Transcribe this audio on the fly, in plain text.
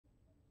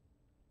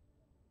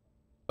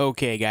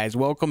Okay guys,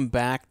 welcome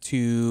back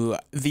to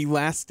the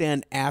Last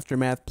Stand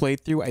Aftermath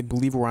playthrough. I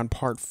believe we're on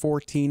part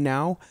 14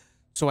 now.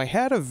 So I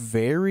had a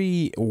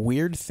very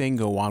weird thing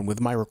go on with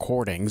my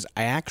recordings.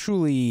 I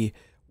actually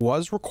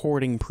was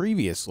recording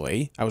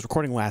previously. I was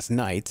recording last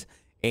night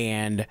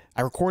and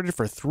I recorded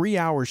for 3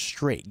 hours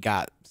straight,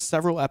 got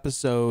several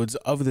episodes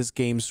of this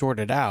game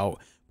sorted out.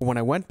 But when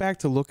I went back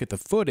to look at the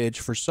footage,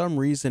 for some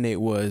reason it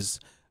was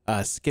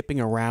skipping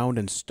around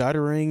and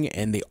stuttering,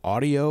 and the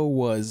audio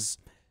was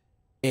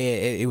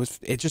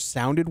it just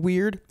sounded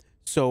weird,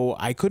 so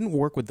I couldn't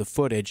work with the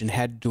footage and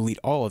had to delete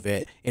all of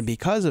it. And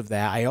because of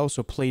that, I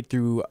also played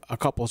through a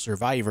couple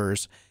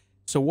survivors.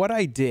 So what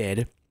I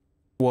did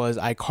was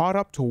I caught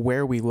up to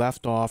where we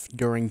left off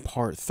during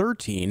part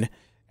 13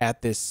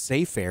 at this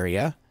safe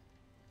area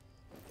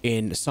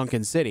in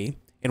Sunken City,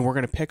 and we're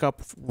going to pick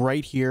up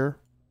right here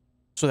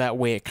so that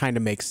way it kind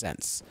of makes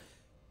sense.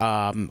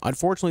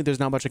 Unfortunately, there's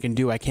not much I can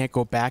do. I can't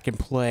go back and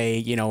play,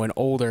 you know, an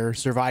older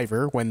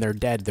survivor. When they're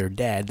dead, they're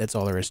dead. That's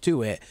all there is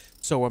to it.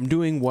 So I'm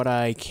doing what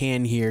I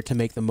can here to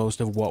make the most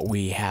of what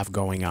we have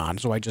going on.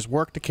 So I just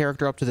worked the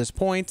character up to this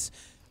point.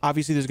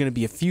 Obviously, there's going to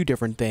be a few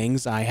different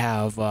things. I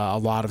have a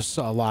lot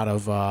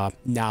of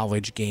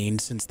knowledge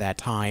gained since that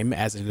time,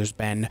 as there's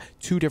been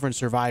 2 different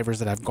survivors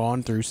that I've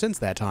gone through since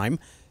that time,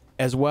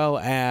 as well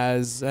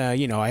as,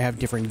 you know, I have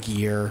different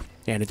gear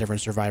and a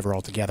different survivor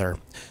altogether.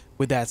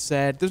 With that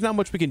said, there's not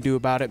much we can do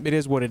about it. It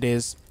is what it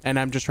is, and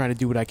I'm just trying to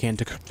do what I can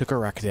to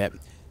correct it.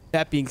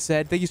 That being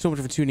said, thank you so much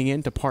for tuning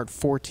in to part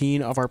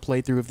 14 of our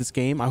playthrough of this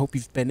game. I hope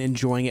you've been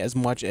enjoying it as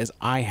much as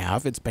I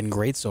have. It's been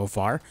great so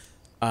far.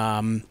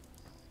 We're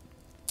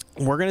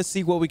going to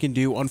see what we can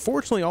do.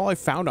 Unfortunately, all I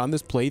found on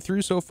this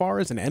playthrough so far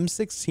is an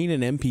M16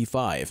 and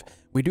MP5.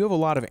 We do have a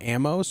lot of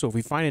ammo, so if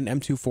we find an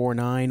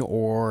M249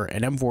 or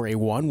an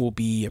M4A1, we'll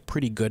be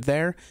pretty good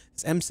there.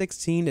 This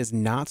M16 is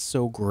not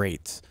so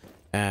great.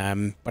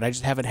 But I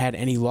just haven't had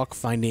any luck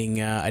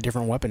finding a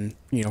different weapon,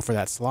 you know, for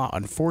that slot,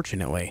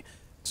 unfortunately.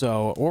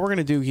 So what we're going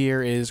to do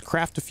here is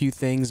craft a few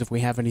things if we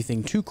have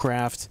anything to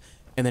craft,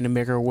 and then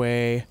make our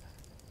way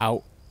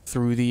out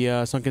through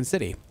the Sunken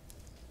City.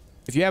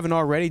 If you haven't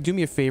already, do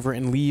me a favor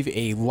and leave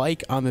a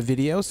like on the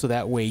video, so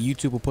that way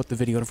YouTube will put the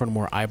video in front of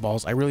more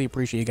eyeballs. I really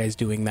appreciate you guys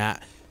doing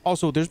that.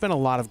 Also, there's been a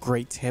lot of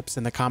great tips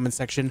in the comment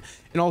section,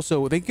 and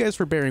also thank you guys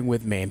for bearing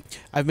with me.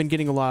 I've been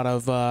getting a lot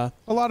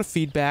of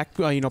feedback,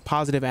 you know,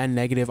 positive and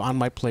negative on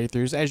my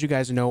playthroughs. As you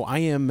guys know, I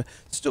am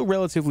still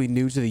relatively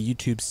new to the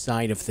YouTube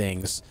side of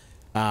things.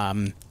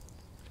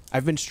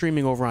 I've been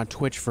streaming over on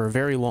Twitch for a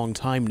very long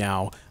time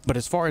now, but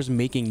as far as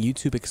making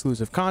YouTube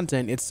exclusive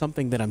content, it's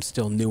something that I'm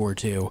still newer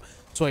to.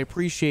 So I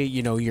appreciate,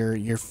 you know,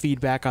 your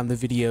feedback on the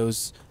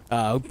videos.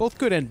 Both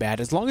good and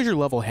bad. As long as you're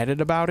level-headed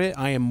about it,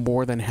 I am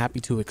more than happy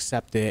to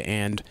accept it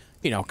and,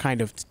 you know,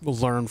 kind of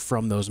learn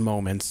from those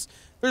moments.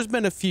 There's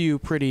been a few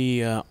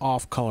pretty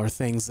off-color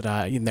things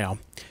that, you know,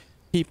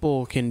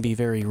 people can be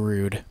very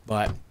rude,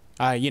 but,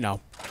 you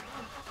know,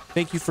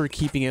 thank you for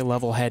keeping it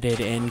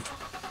level-headed and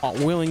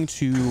willing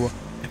to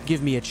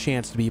give me a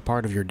chance to be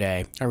part of your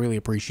day. I really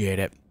appreciate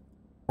it.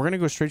 We're going to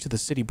go straight to the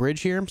city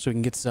bridge here so we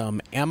can get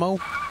some ammo.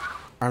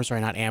 Or, I'm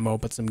sorry, not ammo,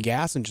 but some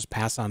gas, and just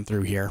pass on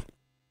through here.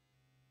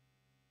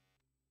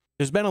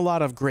 There's been a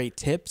lot of great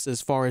tips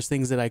as far as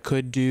things that I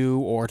could do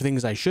or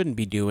things I shouldn't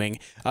be doing.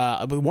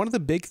 But one of the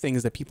big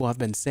things that people have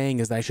been saying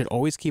is that I should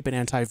always keep an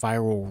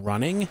antiviral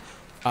running.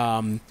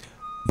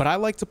 But I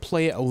like to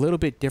play it a little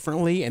bit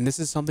differently, and this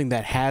is something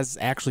that has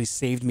actually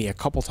saved me a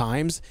couple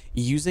times.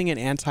 Using an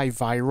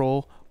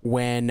antiviral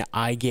when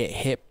I get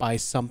hit by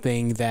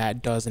something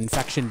that does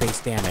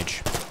infection-based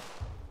damage.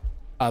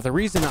 The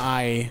reason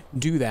I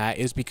do that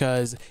is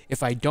because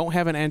if I don't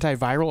have an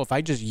antiviral, if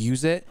I just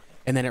use it,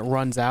 and then it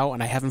runs out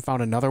and I haven't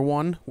found another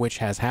one, which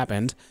has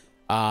happened,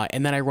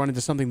 and then I run into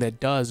something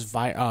that does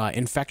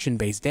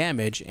infection-based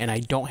damage and I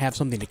don't have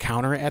something to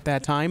counter it at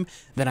that time,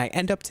 then I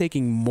end up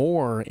taking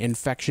more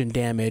infection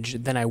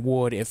damage than I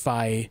would if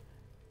I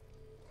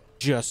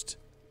just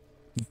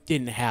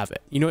didn't have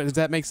it. You know, does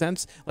that make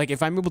sense? Like,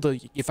 if I'm able to,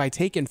 if I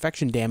take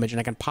infection damage and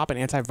I can pop an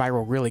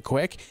antiviral really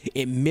quick,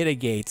 it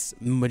mitigates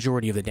the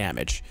majority of the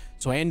damage.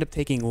 So I end up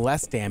taking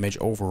less damage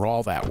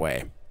overall that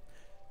way.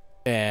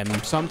 And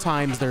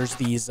sometimes there's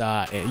these,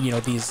 you know,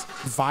 these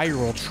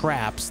viral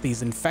traps,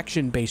 these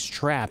infection-based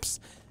traps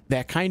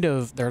that kind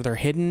of, they're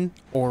hidden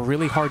or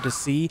really hard to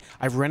see.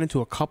 I've run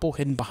into a couple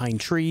hidden behind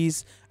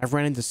trees. I've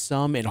run into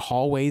some in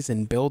hallways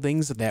and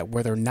buildings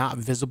where they're not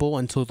visible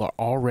until they're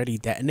already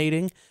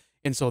detonating.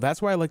 And so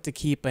that's why I like to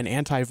keep an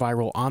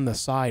antiviral on the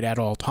side at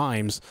all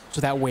times.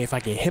 So that way, if I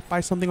get hit by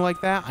something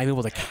like that, I'm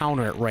able to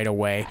counter it right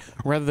away,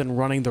 rather than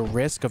running the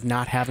risk of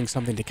not having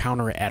something to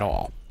counter it at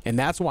all. And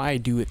that's why I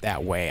do it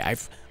that way.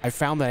 I've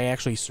found that I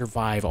actually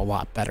survive a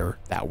lot better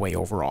that way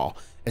overall,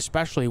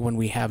 especially when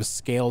we have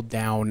scaled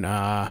down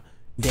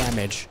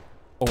damage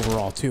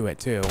overall to it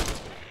too.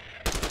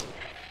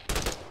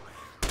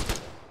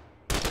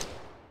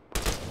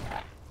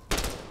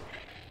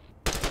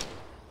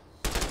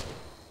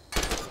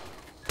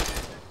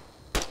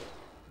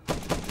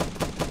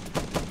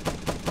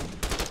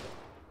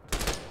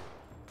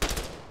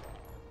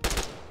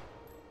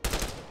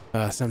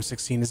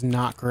 SM16 is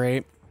not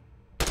great.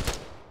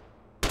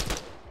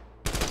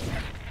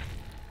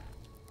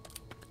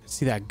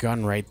 See that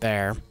gun right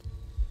there.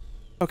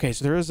 Okay,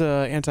 so there is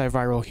a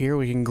antiviral here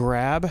we can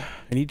grab.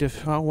 I need to,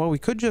 well, we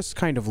could just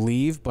kind of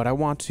leave, but I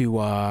want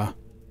to,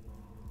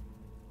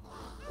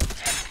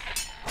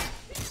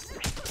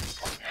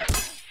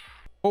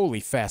 holy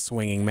fast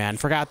swinging, man.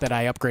 Forgot that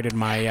I upgraded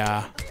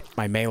my,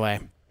 my melee.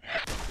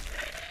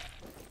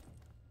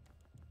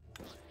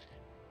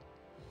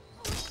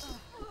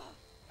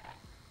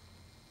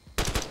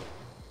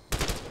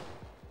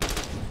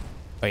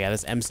 Oh yeah,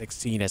 this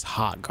M16 is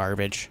hot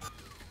garbage.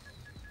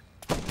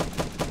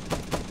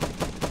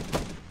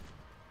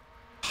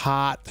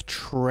 Hot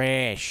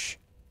trash.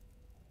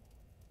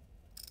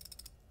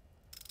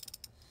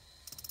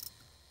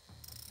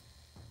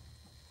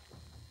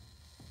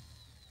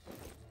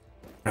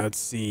 Let's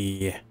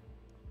see.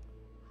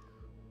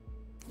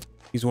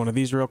 Use one of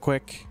these real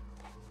quick.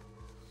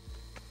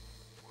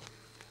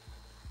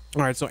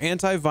 All right, so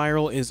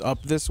antiviral is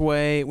up this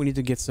way. We need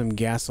to get some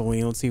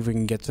gasoline. Let's see if we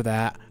can get to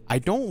that. I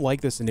don't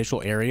like this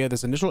initial area.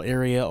 This initial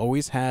area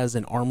always has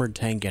an armored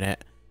tank in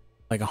it,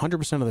 like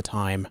 100% of the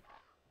time.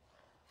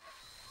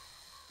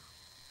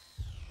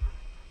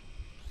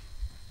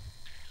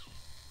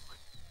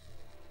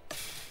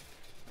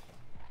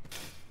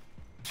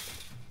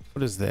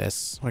 What is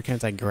this? Why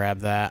can't I grab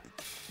that?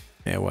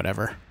 Yeah,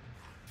 whatever.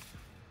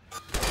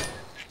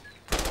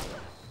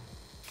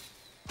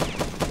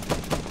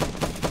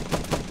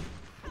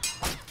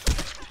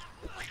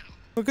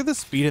 Look at the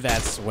speed of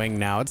that swing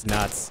now. It's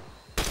nuts.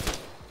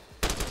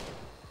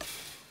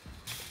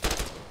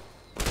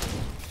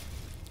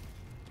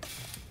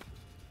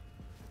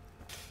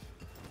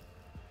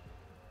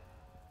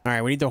 All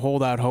right, we need to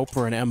hold out hope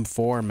for an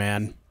M4,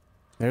 man.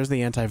 There's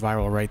the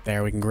antiviral right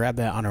there. We can grab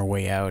that on our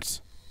way out.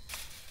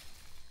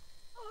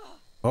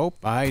 Oh,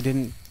 I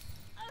didn't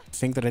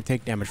think that I'd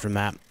take damage from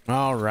that.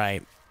 All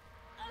right.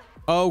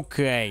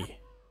 Okay.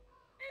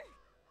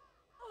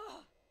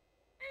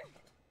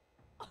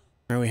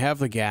 All right, we have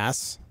the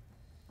gas.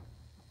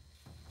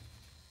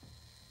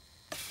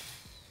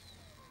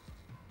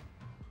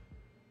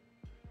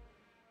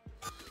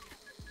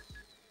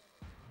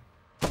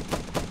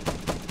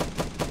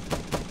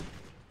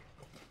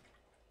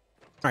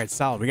 All right,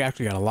 solid. We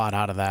actually got a lot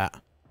out of that.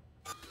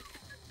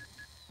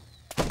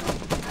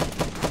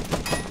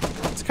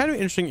 It's kind of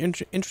an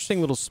interesting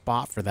little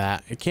spot for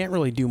that. It can't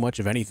really do much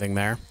of anything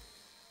there.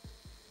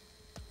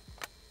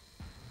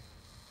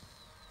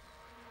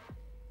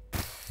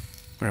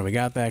 All right, we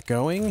got that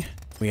going.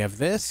 We have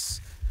this.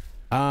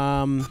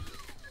 I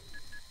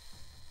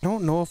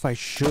don't know if I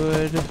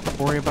should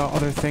worry about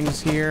other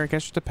things here. I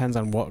guess it depends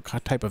on what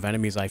type of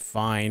enemies I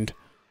find.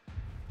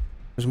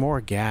 There's more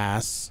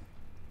gas.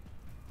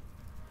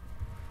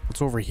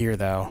 What's over here,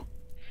 though?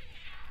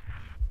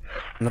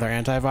 Another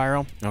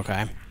antiviral?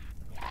 Okay.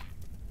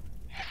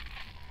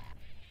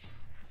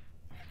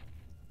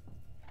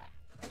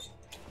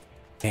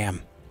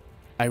 Damn.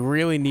 I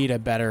really need a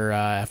better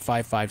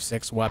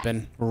 5.56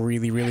 weapon.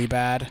 Really, really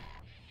bad.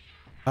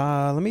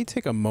 Let me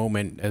take a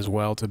moment as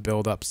well to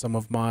build up some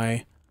of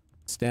my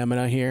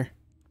stamina here.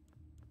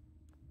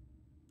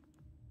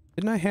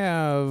 Didn't I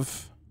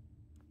have...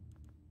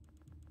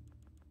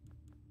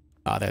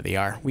 Ah, there they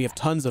are. We have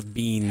tons of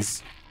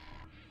beans.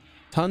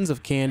 Tons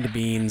of canned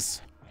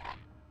beans.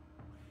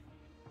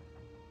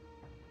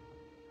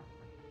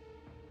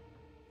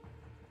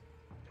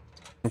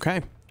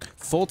 Okay.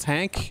 Full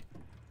tank.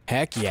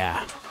 Heck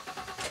yeah.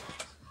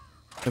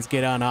 Let's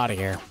get on out of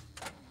here.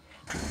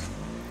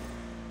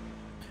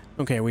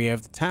 Okay, we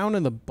have the town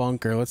and the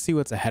bunker. Let's see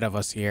what's ahead of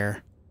us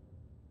here.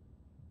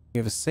 We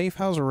have a safe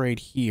house right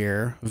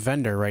here.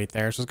 Vendor right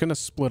there. So it's going to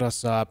split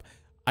us up.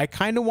 I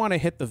kind of want to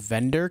hit the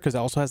vendor because it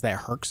also has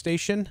that Herc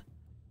station.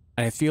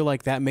 And I feel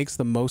like that makes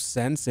the most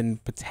sense in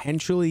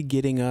potentially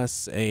getting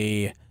us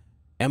a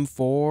M4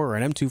 or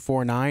an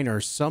M249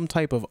 or some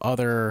type of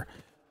other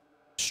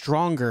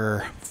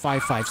stronger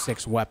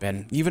 5.56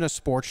 weapon. Even a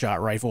sport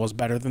shot rifle is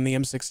better than the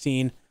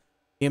M16.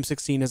 The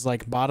M16 is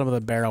like bottom of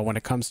the barrel when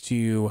it comes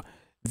to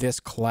this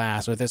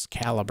class or this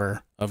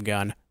caliber of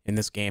gun in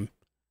this game.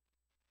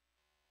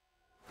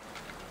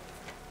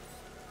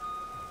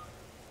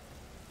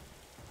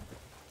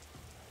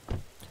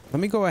 Let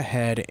me go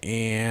ahead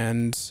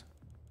and...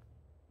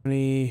 How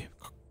many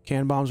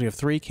can bombs? We have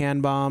 3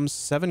 can bombs,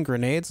 7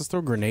 grenades. Let's throw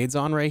grenades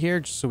on right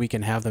here just so we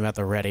can have them at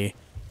the ready.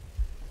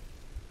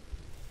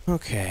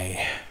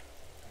 Okay.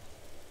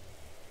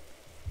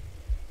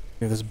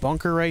 We have this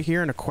bunker right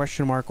here and a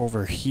question mark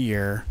over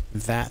here.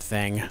 That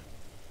thing.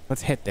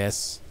 Let's hit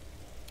this.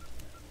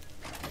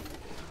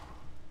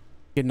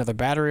 Get another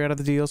battery out of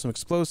the deal, some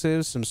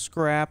explosives, some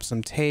scrap,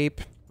 some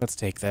tape. Let's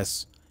take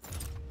this.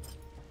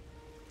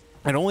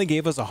 It only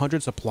gave us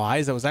 100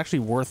 supplies. That was actually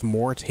worth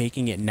more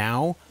taking it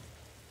now.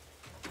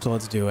 So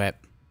let's do it.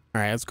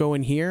 All right, let's go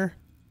in here.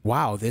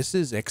 Wow, this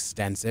is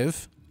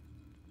extensive.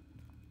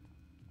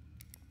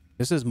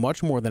 This is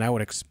much more than I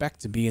would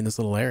expect to be in this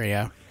little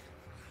area.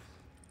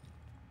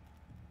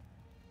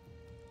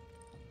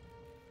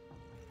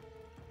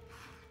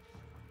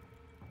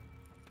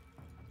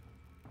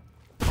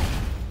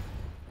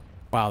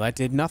 Wow, that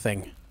did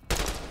nothing.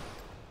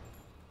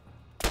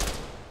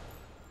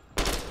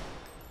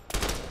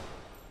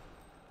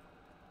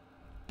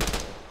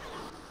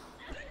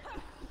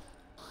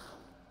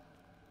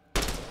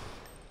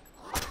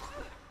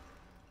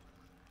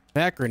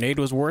 That grenade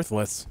was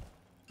worthless.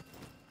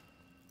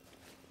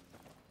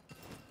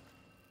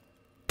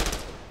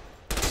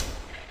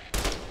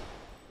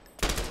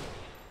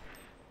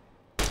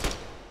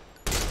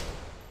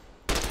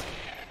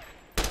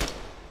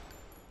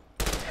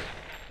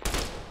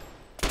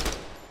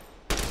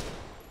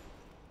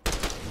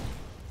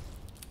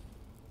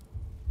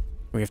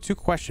 We have 2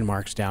 question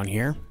marks down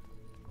here.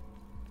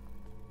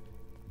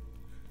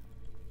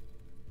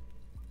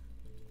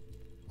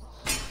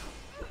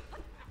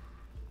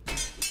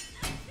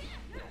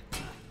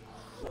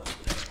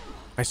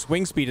 My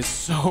swing speed is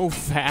so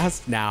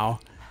fast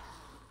now.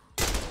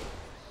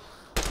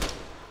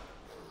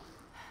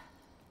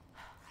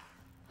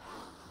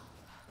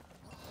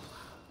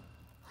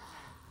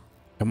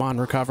 Come on,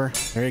 recover.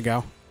 There you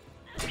go.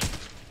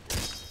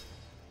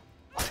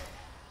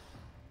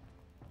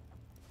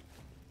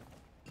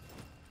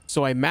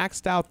 So I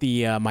maxed out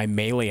the my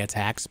melee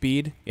attack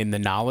speed in the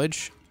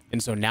knowledge,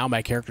 and so now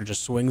my character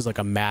just swings like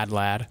a mad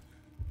lad.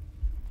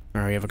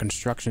 All right, we have a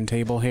construction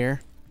table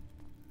here.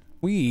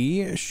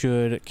 We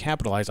should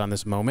capitalize on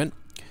this moment.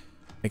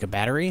 Make a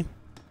battery.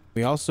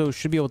 We also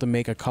should be able to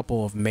make a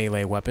couple of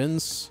melee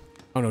weapons.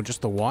 Oh no,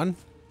 just the one?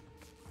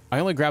 I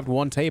only grabbed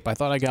 1 tape. I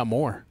thought I got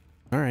more.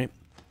 All right.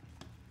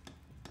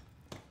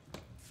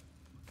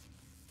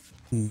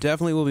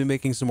 Definitely will be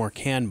making some more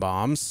can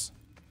bombs.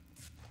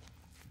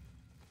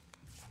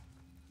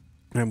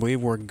 I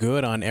believe we're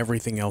good on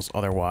everything else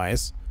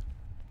otherwise.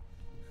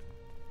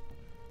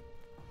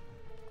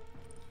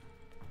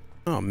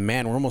 Oh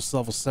man, we're almost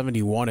level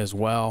 71 as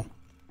well.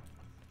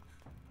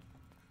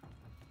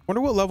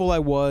 Wonder what level I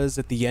was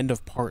at the end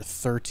of part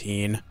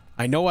 13.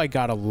 I know I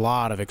got a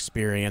lot of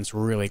experience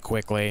really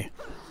quickly.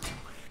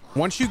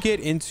 Once you get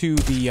into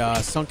the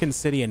Sunken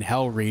City and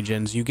Hell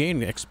regions, you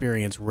gain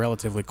experience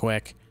relatively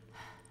quick.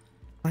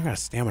 I got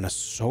stamina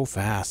so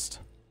fast.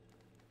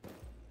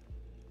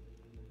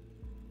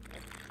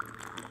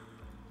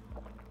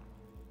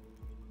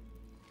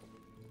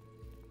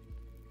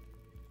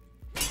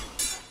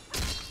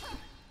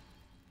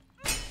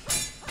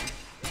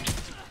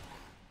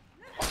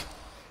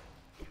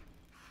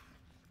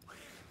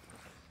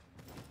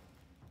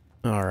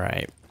 All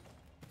right.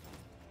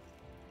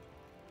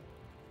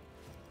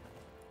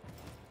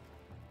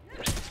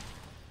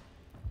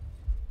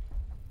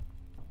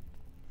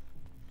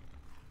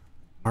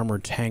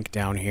 Armored tank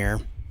down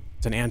here.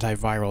 It's an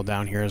antiviral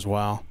down here as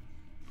well.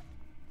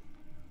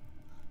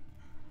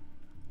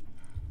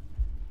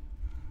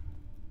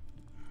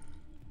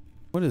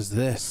 What is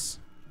this?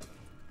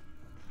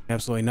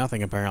 Absolutely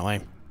nothing,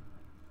 apparently.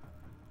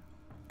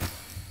 Now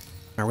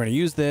we're going to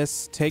use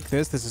this, take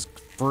this. This is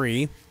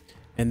free.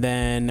 And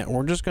then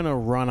we're just going to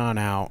run on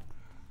out.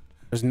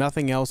 There's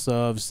nothing else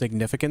of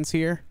significance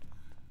here.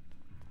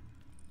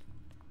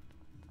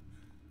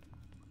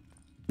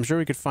 I'm sure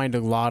we could find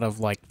a lot of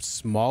like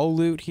small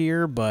loot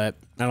here, but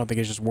I don't think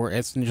it's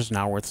just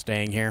not worth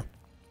staying here.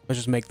 Let's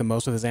just make the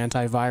most of this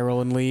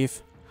antiviral and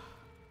leave.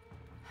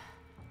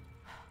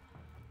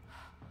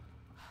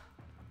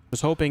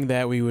 Was hoping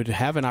that we would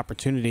have an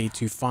opportunity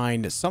to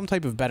find some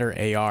type of better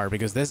AR,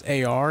 because this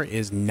AR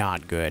is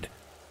not good.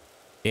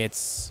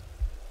 This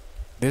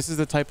is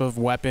the type of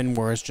weapon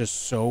where it's just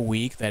so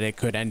weak that it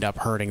could end up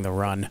hurting the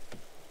run.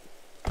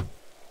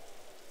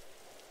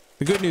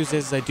 The good news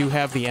is I do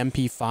have the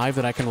MP5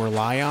 that I can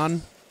rely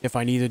on if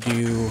I need to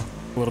do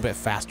a little bit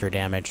faster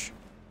damage.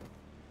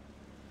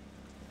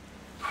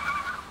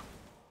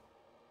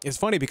 It's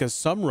funny because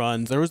some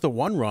runs, there was the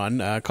one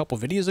run a couple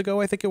videos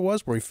ago, I think it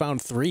was, where we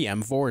found 3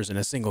 M4s in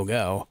a single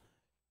go.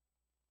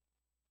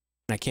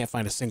 And I can't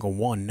find a single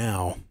one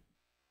now.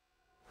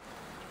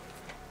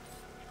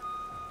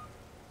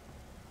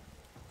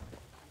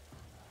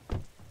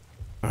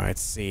 All right,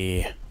 let's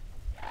see.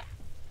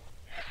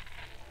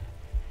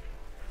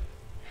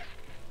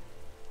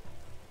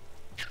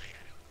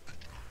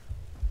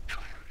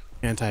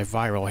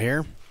 Antiviral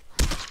here.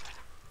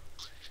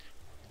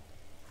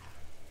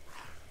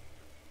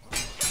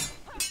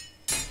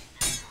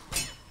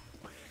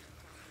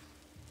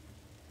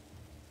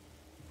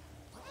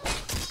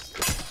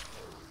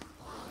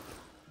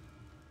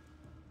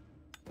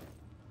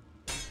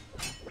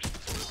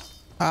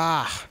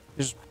 Ah,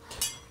 just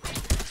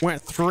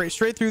went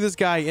straight through this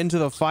guy into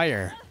the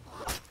fire.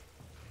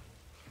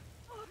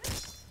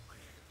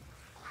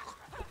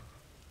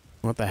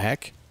 What the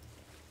heck?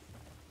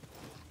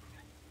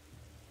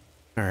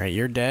 All right,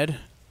 you're dead.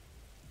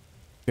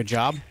 Good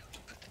job.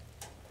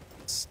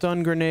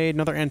 Stun grenade,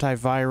 another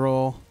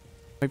antiviral.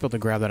 Might be able to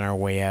grab that on our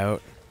way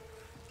out.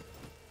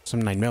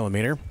 Some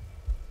 9mm. All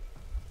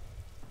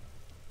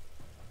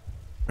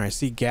right, I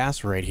see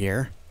gas right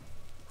here.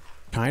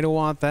 Kind of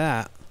want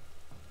that.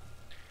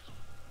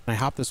 Can I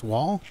hop this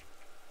wall?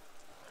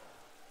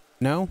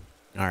 No?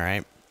 All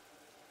right.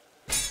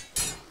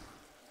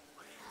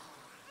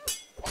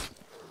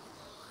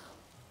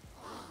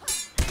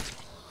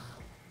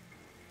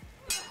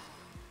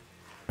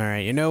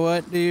 right, you know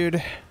what,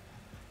 dude?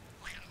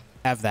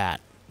 Have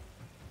that.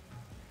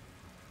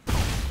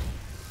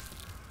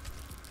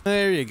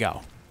 There you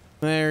go.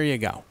 There you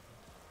go.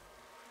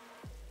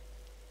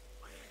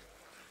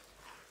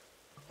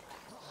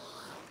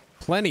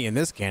 Plenty in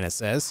this can, it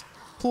says.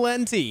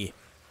 Plenty.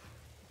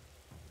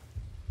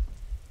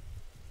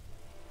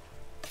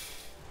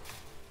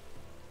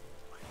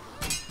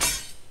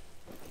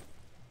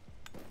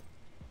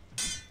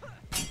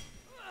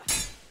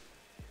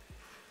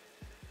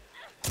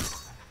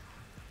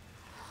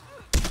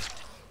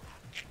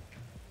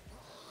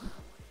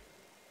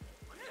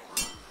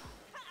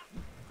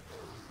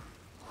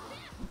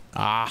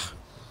 Ah.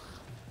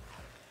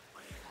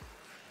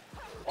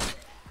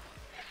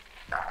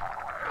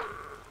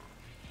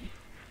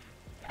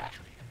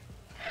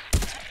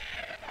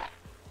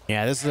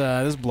 Yeah, this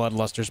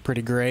bloodluster's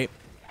pretty great.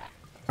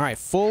 All right,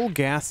 full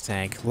gas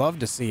tank. Love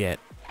to see it.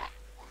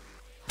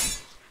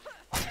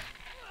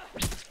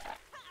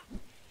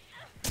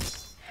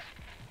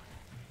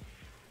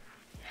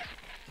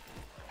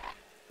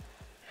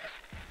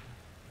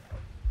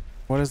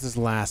 What is this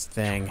last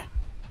thing?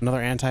 Another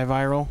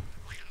antiviral?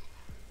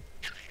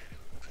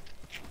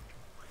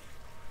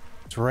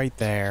 It's right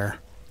there.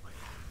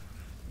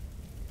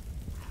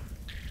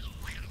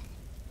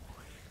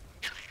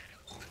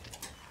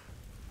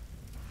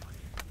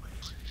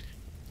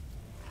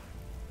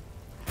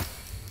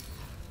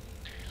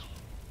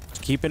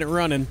 Just keeping it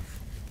running.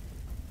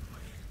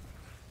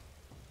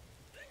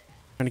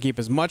 Trying to keep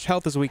as much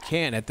health as we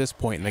can at this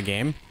point in the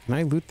game. Can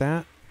I loot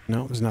that?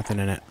 No, there's nothing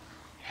in it.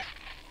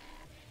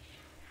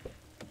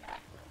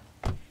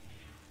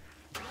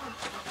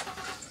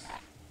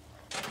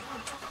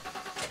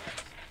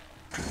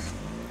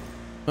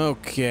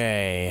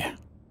 Okay.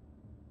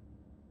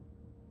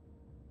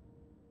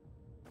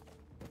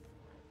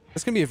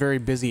 It's gonna be a very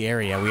busy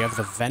area. We have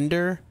the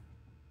vendor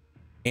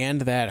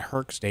and that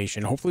Herc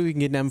station. Hopefully we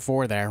can get an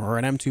M4 there or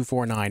an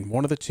M249.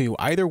 One of the two.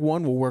 Either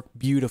one will work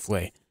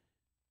beautifully.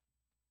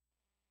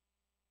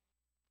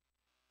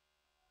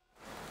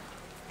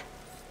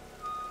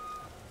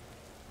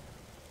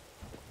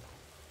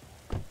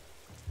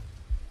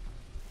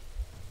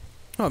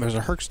 Oh, there's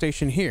a Herc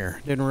station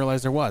here. Didn't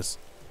realize there was.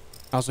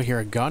 I also hear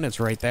a gun. It's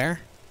right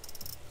there.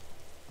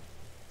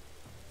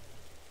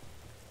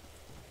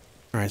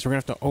 All right, so we're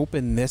going to have to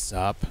open this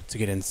up to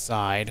get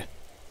inside.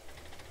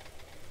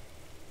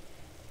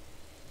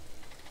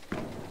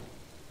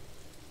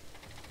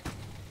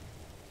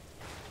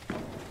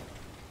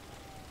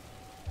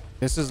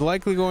 This is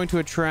likely going to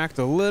attract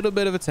a little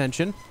bit of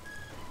attention.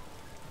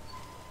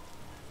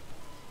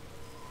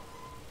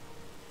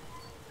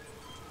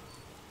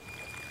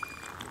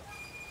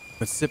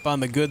 Let's sip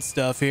on the good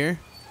stuff here.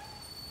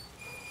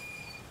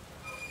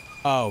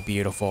 Oh,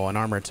 beautiful. An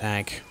armor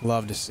tank.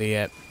 Love to see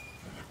it.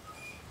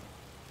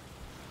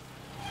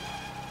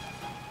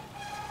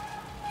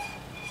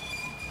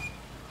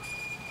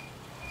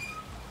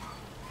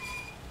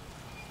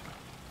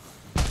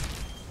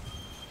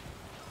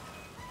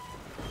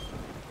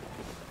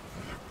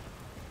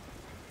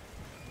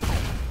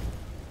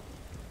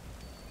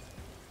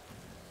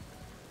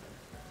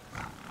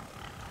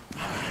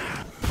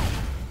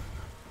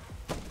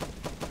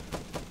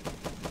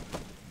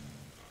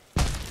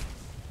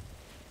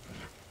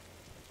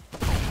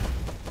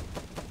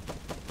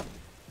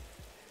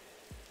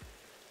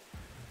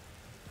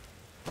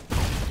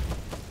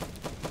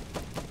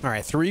 All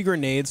right, 3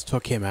 grenades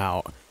took him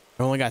out.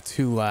 I only got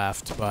 2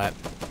 left, but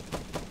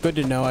good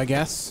to know, I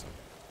guess.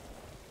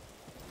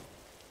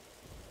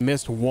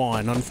 Missed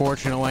 1,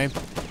 unfortunately.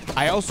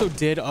 I also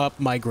did up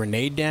my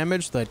grenade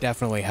damage, so that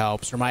definitely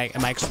helps. Or my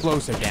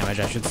explosive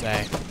damage, I should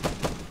say.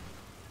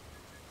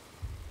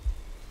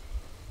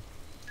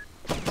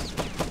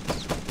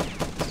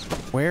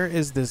 Where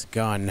is this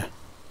gun?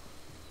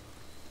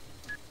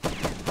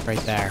 Right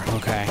there,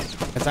 okay.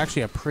 That's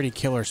actually a pretty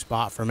killer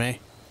spot for me.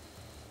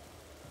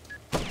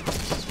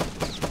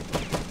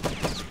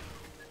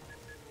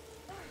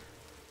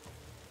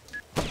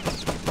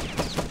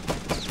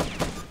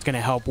 It's gonna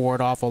help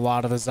ward off a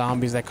lot of the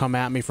zombies that come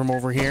at me from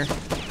over here.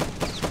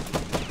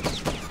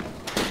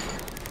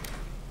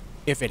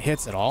 If it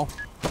hits at all.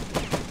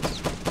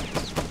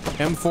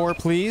 M4,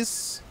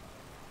 please.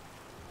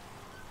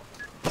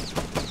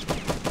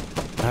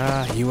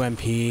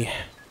 UMP.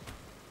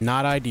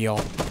 Not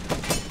ideal.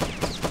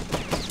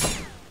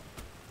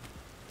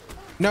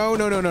 No,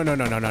 no, no, no, no,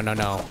 no, no, no, no,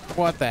 no.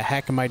 What the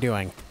heck am I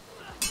doing?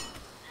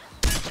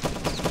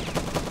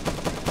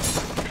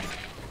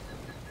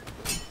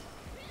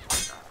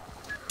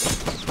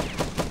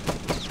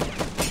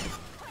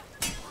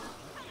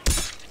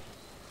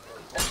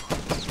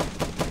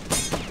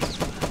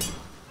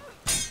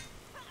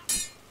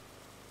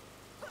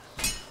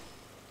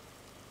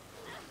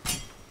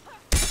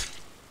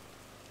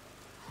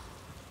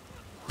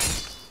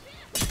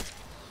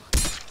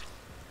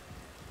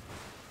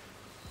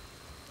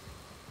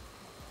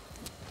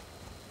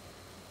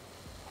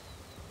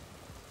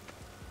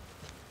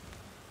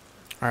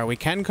 All right, we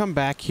can come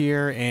back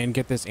here and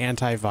get this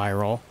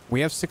antiviral. We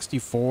have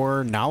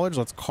 64 knowledge.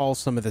 Let's call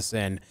some of this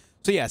in.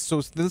 So yeah,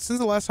 so this is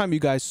the last time you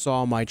guys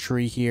saw my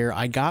tree here.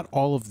 I got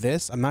all of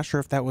this. I'm not sure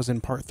if that was in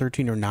part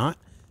 13 or not,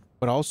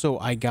 but also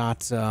I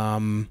got a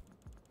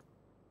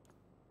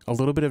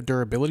little bit of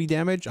durability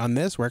damage on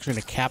this. We're actually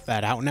going to cap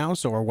that out now,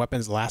 so our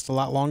weapons last a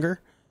lot longer.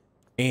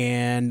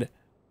 And I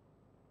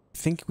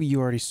think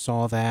you already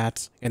saw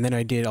that. And then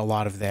I did a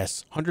lot of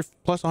this. 100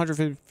 plus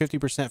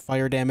 150%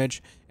 fire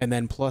damage, and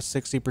then plus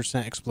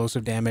 60%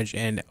 explosive damage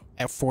and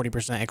at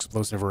 40%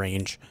 explosive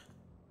range.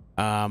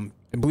 I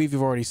believe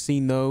you've already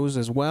seen those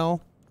as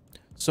well.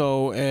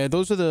 So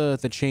those are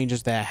the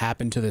changes that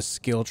happened to the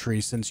skill tree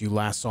since you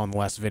last saw in the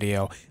last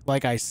video.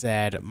 Like I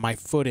said, my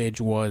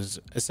footage was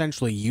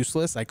essentially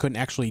useless. I couldn't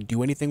actually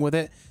do anything with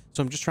it.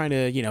 So I'm just trying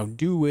to, you know,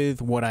 do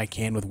with what I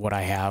can with what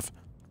I have.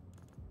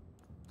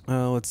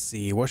 Let's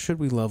see. What should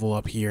we level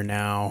up here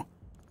now?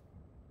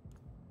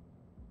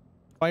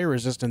 Fire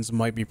resistance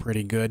might be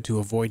pretty good to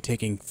avoid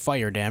taking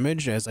fire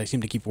damage, as I seem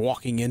to keep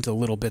walking into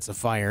little bits of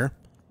fire.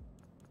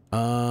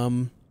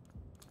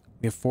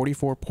 We have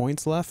 44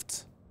 points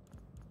left.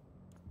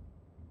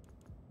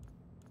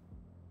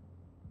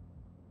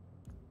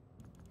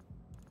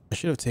 I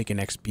should have taken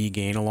XP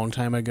gain a long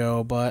time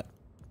ago, but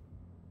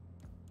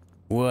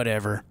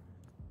whatever.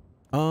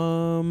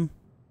 No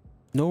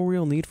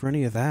real need for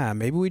any of that.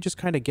 Maybe we just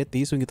kind of get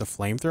these so we can get the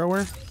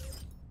flamethrower.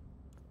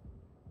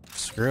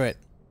 Screw it.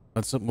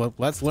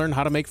 Let's learn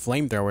how to make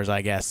flamethrowers,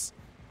 I guess.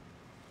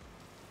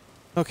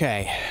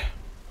 Okay.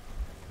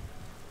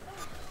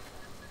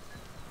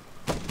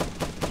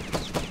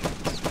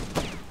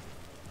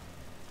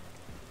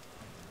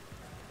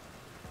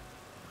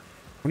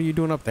 What are you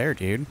doing up there,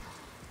 dude?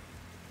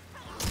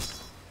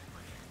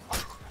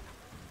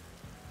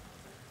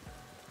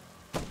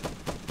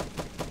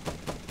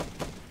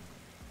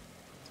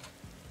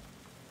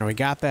 We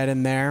got that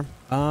in there.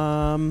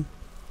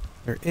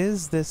 There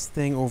is this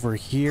thing over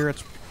here.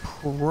 It's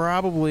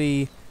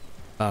probably...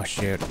 Oh,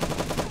 shoot.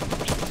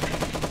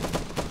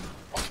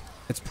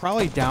 It's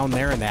probably down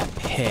there in that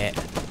pit.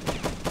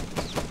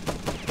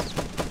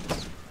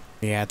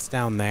 Yeah, it's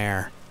down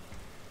there.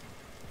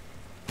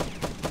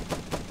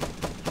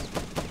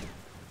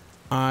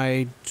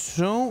 I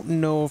don't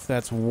know if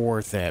that's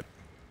worth it.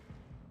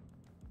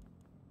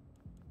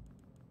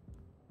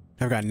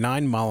 I've got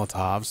 9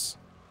 Molotovs.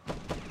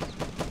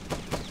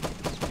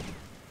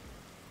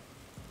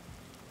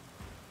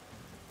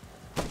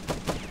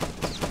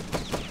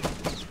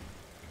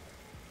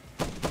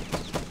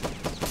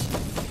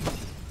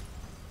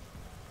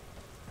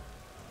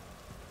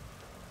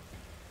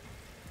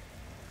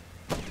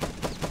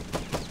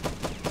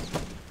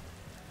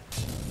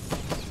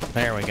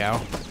 There we go.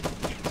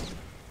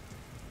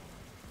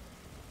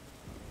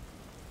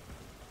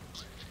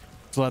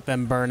 Let's let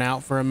them burn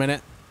out for a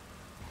minute.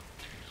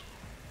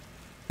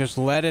 Just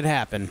let it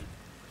happen.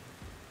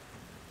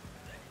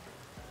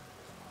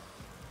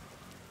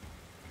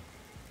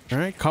 All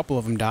right, a couple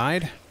of them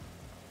died.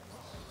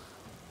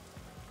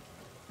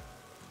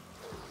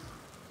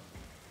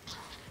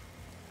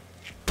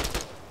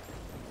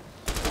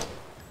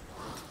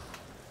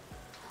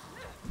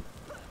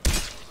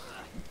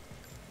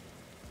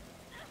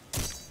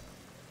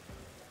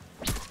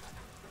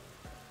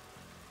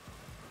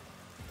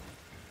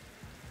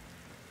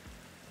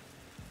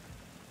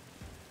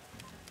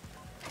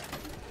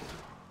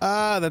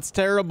 Ah, that's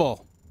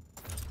terrible.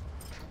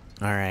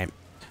 All right.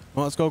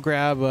 Well, let's go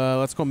grab,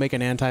 let's go make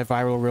an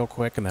antiviral real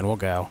quick and then we'll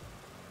go.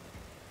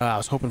 I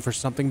was hoping for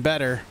something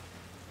better.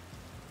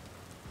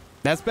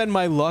 That's been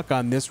my luck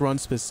on this run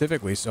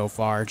specifically so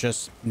far.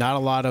 Just not a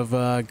lot of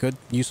good,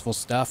 useful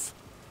stuff.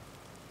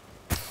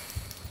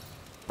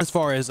 As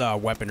far as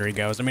weaponry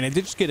goes. I mean, I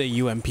did just get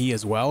a UMP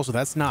as well, so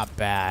that's not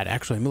bad.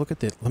 Actually, let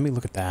me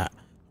look at that.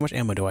 How much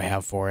ammo do I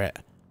have for it?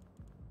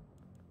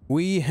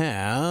 We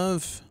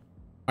have...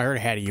 I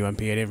already had a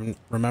UMP. I didn't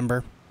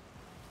remember.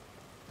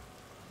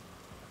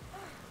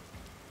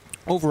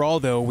 Overall,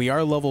 though, we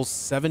are level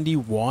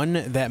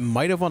 71. That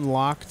might have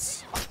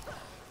unlocked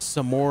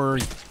some more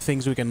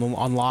things we can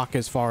unlock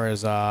as far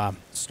as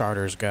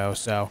starters go.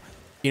 So,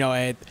 you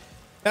know,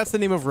 that's the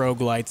name of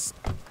roguelites.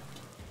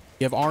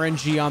 You have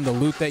RNG on the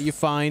loot that you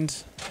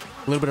find.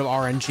 A little bit of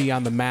RNG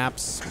on the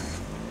maps.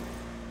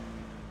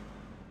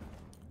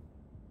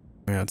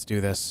 Yeah, let's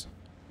do this.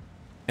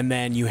 And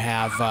then you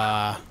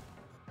have...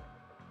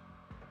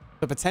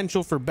 the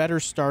potential for better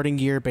starting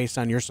gear based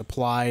on your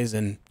supplies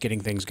and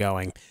getting things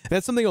going.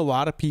 That's something a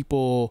lot of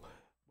people,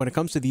 when it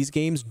comes to these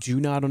games,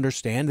 do not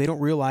understand. They don't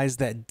realize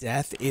that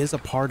death is a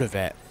part of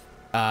it.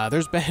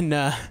 There's been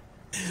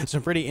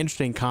some pretty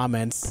interesting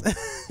comments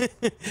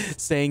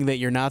saying that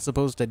you're not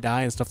supposed to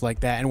die and stuff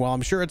like that. And while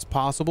I'm sure it's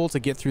possible to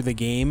get through the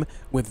game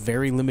with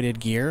very limited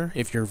gear,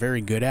 if you're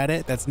very good at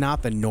it, that's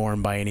not the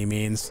norm by any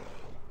means.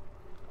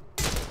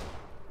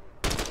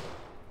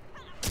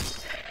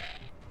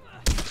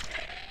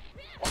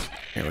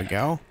 Here we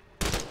go.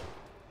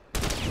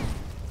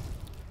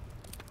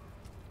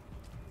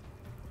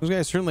 Those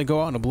guys certainly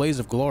go out in a blaze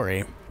of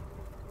glory.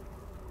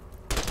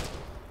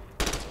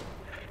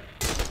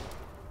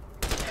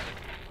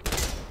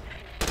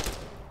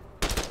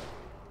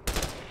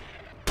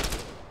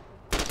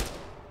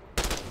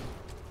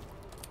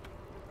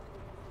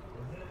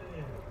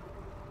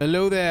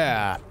 Hello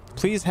there.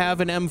 Please have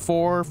an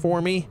M4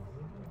 for me.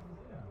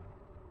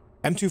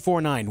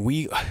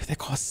 M249. That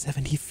costs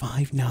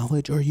 75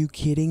 knowledge. Are you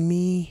kidding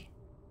me?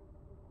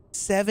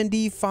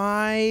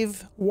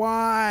 75?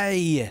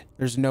 Why?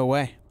 There's no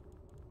way.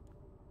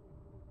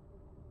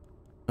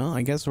 Well,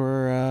 I guess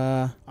we're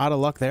out of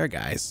luck there,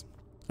 guys.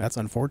 That's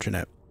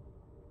unfortunate.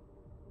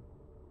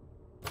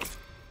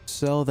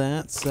 Sell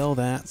that, sell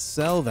that,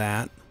 sell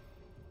that.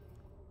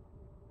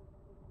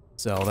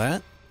 Sell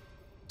that.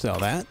 Sell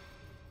that.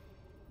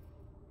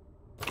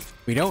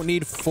 We don't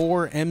need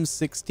 4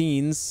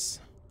 M16s.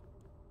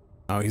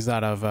 Oh, he's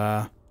out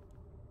of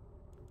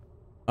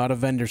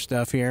vendor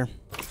stuff here.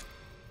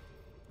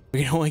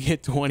 We can only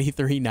get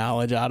 23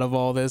 knowledge out of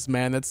all this,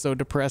 man. That's so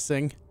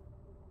depressing.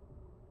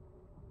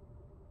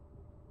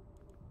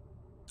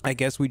 I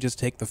guess we just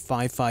take the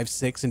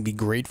 5.56 and be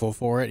grateful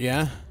for it,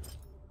 yeah?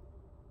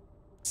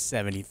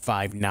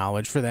 75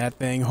 knowledge for that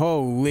thing.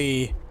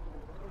 Holy.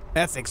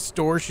 That's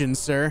extortion,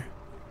 sir.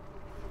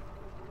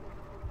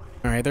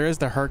 Alright, there is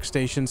the Herc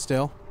station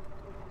still.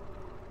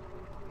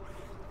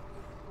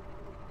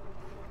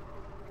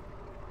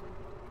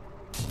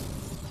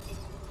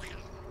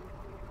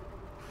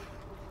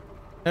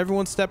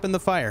 Everyone step in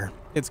the fire.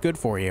 It's good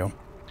for you.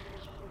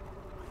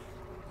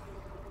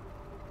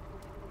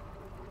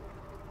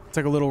 It's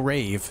like a little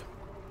rave.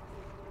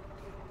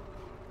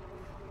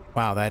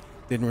 Wow, that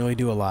didn't really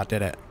do a lot,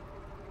 did it?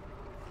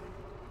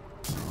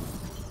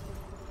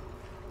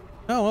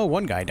 Oh,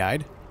 one guy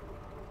died.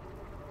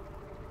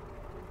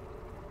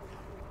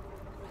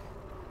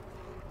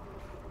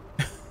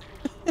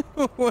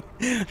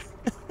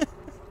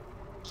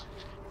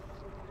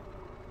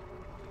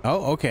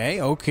 Oh, okay,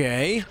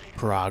 okay.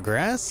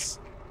 Progress.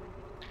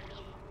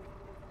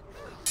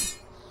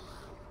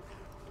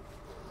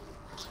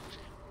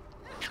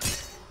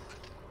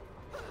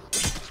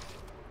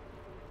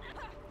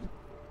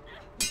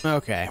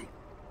 Okay.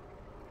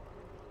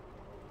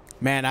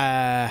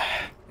 Man,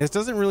 this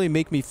doesn't really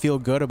make me feel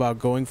good about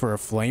going for a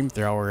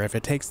flamethrower if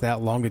it takes that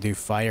long to do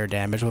fire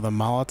damage with a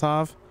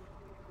Molotov.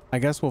 I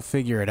guess we'll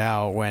figure it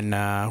out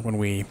when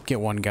we get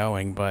one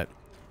going, but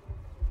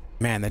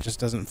man, that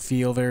just doesn't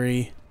feel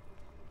very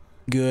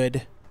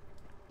good.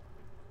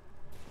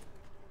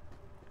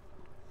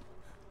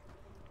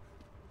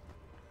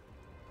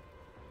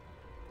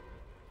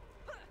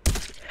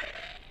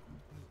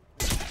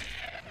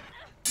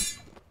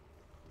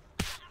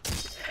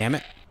 Damn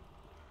it.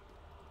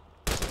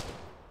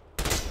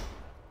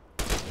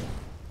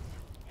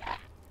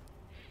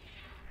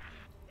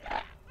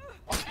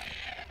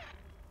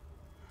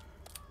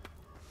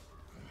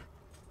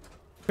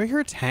 Do I hear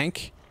a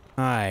tank?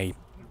 That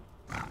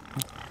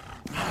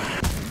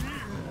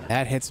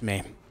hits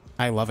me.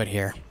 I love it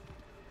here.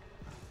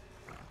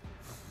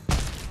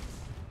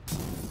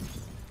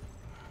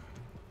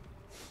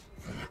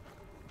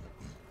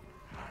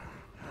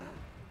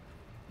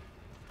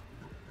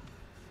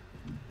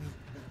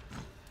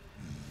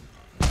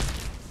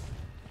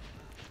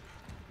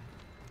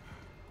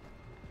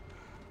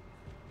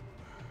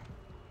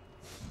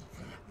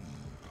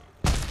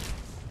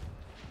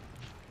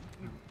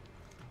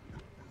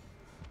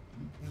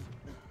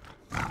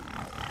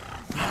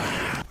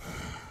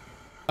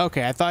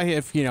 Okay, I thought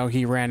if, you know,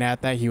 he ran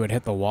at that, he would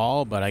hit the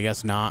wall, but I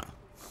guess not.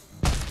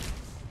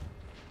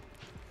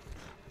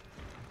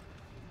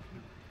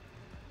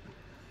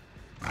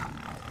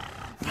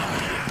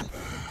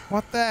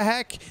 What the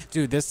heck?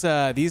 Dude,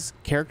 these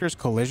characters'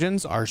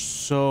 collisions are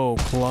so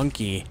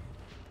clunky.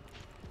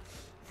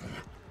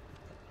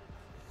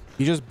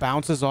 He just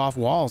bounces off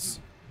walls.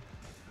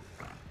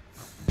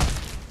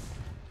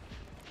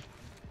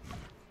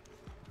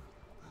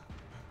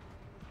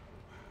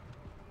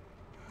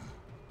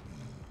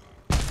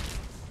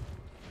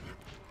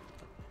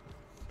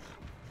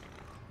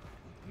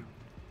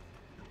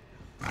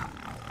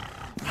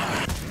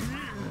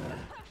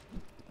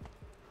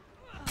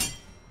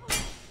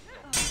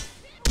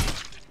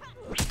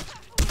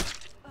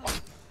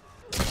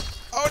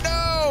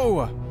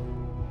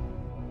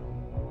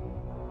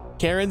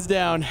 Karen's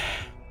down.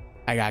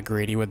 I got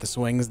greedy with the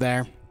swings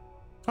there.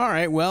 All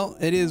right, well,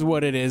 it is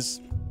what it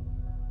is.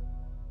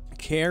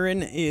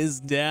 Karen is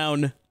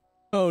down.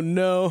 Oh,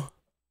 no.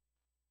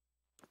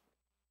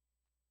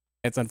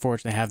 It's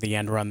unfortunate to have the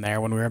end run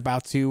there when we were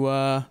about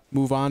to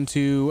move on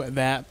to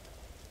the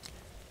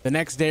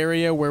next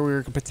area where we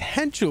were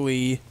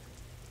potentially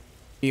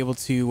be able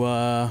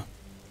to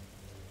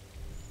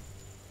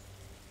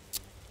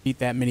beat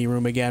that mini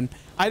room again.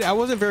 I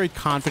wasn't very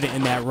confident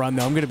in that run,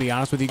 though. I'm going to be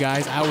honest with you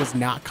guys. I was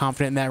not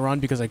confident in that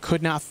run because I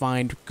could not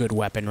find good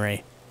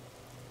weaponry.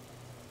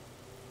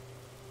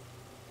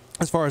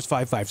 As far as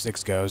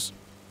 5.56 goes,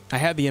 I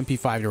had the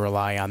MP5 to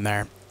rely on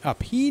there. A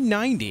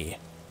P90.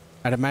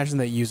 I'd imagine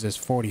that uses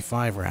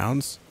 45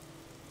 rounds.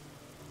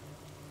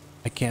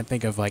 I can't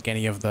think of like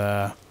any of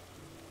the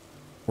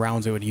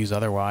rounds it would use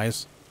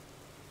otherwise.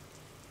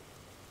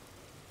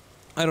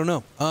 I don't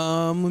know.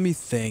 Let me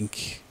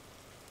think.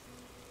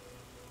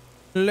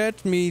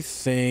 Let me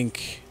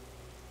think.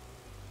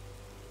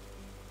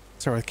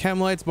 Start with chem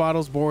lights,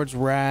 bottles, boards,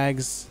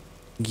 rags,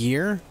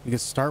 gear. We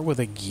could start with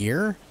a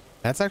gear.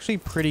 That's actually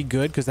pretty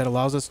good because that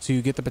allows us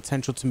to get the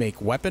potential to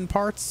make weapon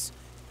parts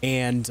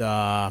and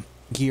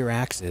gear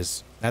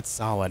axes. That's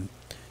solid.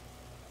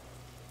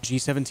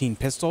 G17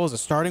 pistol is a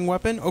starting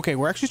weapon. Okay,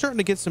 we're actually starting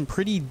to get some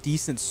pretty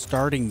decent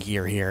starting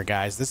gear here,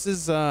 guys. This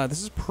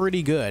is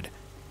pretty good.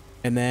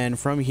 And then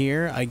from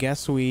here, I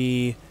guess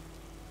we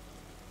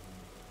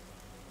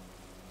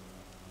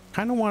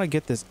kind of want to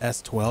get this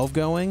S12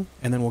 going,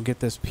 and then we'll get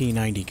this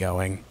P90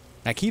 going.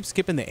 I keep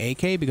skipping the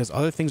AK because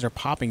other things are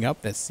popping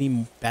up that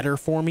seem better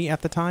for me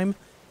at the time.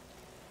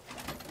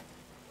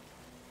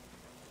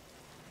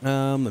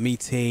 Let me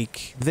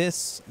take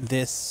this,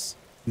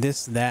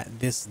 that.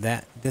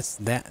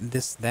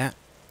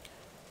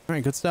 All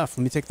right, good stuff.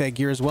 Let me take that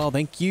gear as well.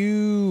 Thank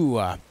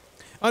you.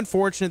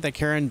 Unfortunate that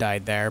Karen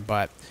died there,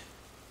 but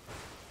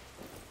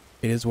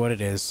it is what it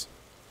is.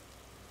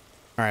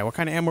 All right, what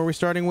kind of ammo are we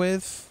starting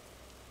with?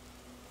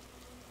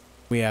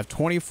 We have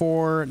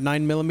 24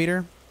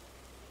 9mm.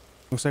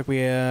 Looks like we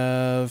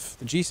have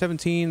the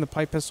G17, the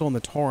pipe pistol, and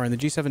the Torrent. The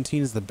G17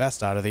 is the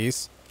best out of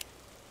these.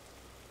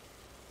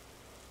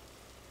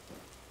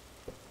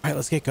 All right,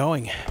 let's get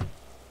going.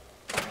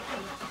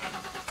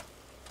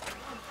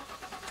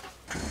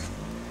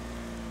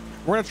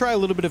 We're going to try a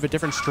little bit of a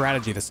different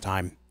strategy this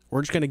time.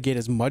 We're just going to get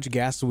as much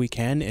gas as we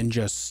can and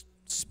just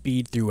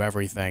speed through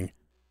everything.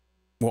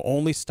 We'll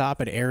only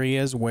stop at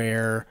areas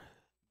where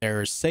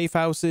there's safe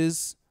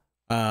houses,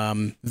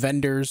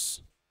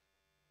 vendors,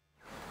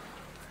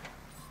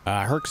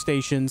 herc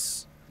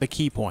stations, the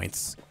key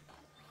points.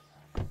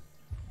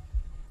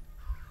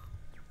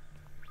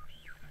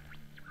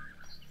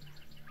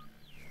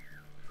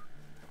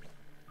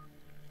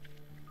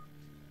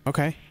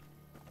 Okay.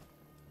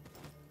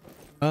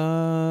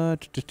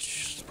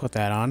 Just put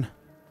that on.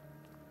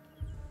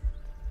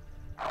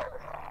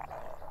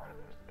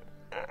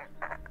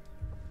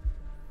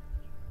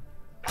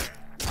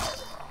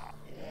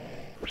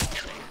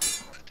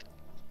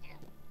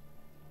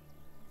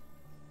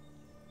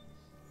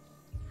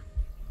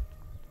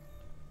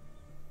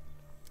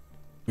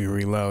 We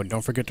reload.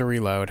 Don't forget to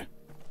reload.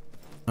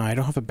 I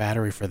don't have a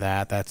battery for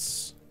that.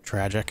 That's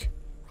tragic.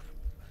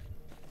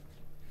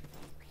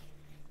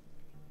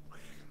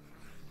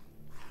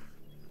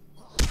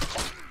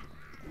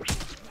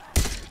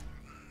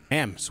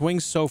 Damn,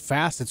 swings so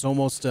fast it's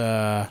almost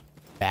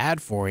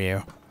bad for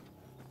you.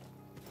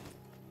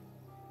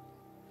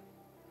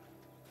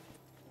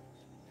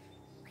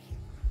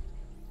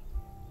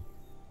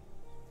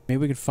 Maybe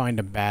we could find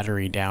a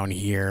battery down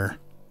here.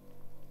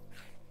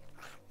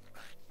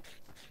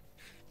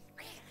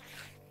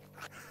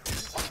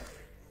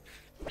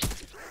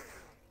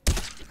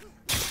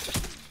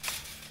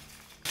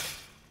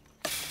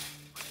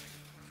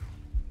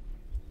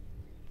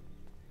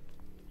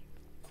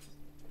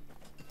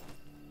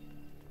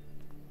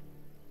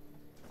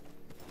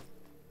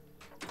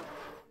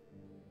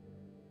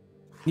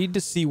 Need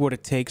to see what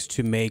it takes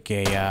to make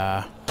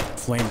a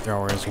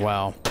flamethrower as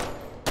well.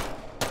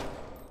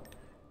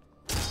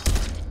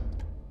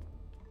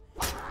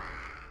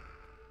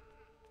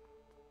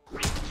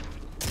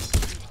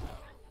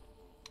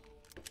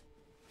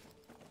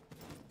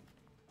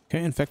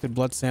 Okay, infected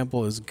blood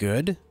sample is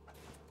good.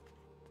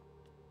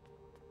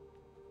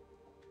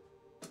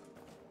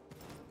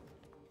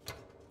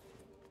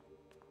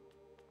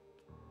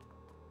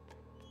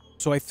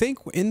 So I think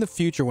in the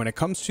future, when it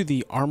comes to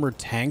the armored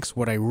tanks,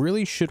 what I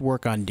really should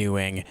work on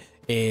doing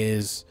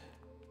is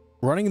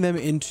running them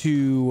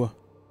into...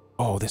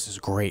 Oh, this is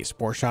great.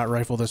 Sport shot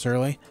rifle this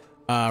early.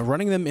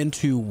 Running them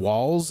into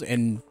walls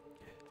and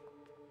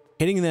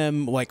hitting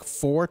them like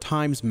 4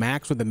 times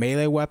max with a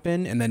melee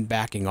weapon and then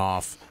backing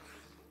off.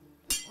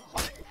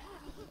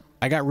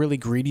 I got really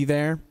greedy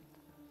there.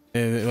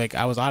 Like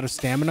I was out of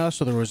stamina,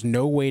 so there was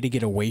no way to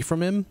get away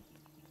from him.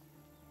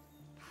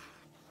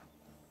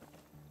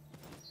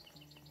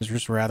 It's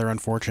just rather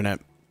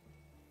unfortunate.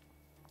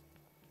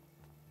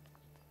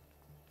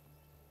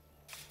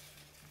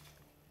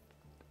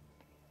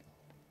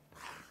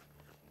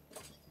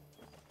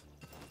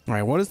 All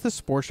right, what does the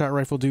sport shot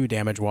rifle do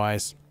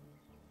damage-wise?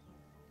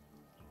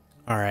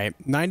 All right,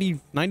 90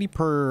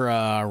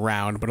 per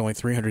round, but only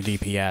 300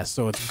 DPS.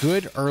 So it's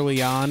good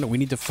early on. We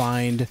need to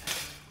find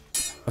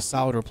a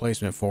solid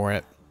replacement for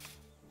it.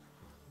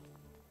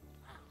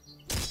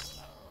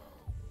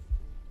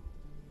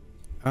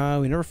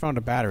 We never found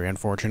a battery,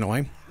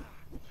 unfortunately.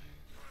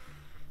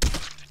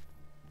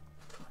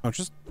 Oh,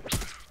 just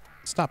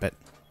stop it.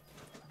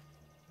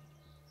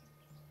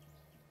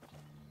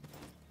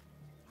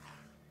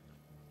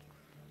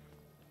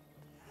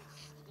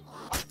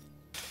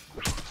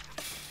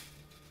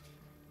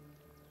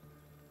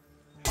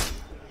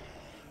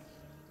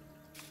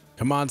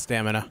 Come on,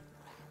 stamina.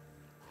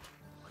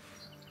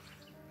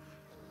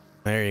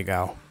 There you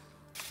go.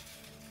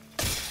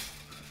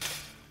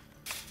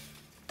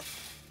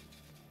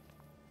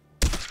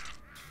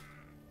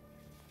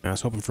 I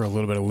was hoping for a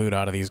little bit of loot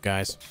out of these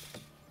guys.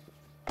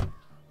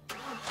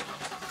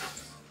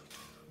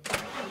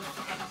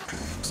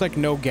 Looks looks like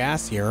no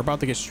gas here. We're about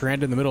to get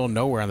stranded in the middle of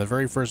nowhere on the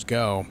very first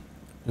go.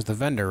 There's the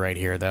vendor right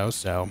here, though,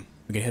 so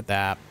we can hit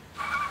that.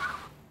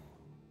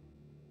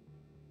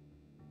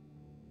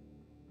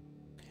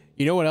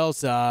 You know what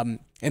else?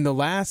 In the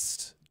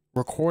last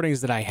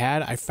recordings that I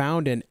had, I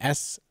found an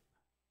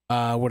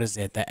what is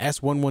it? The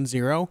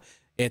S110.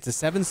 It's a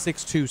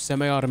 7.62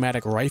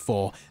 semi-automatic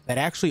rifle that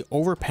actually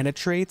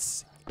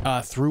over-penetrates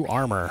through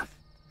armor.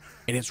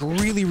 And it's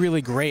really,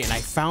 really great. And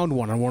I found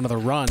one on one of the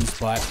runs,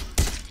 but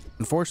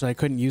unfortunately I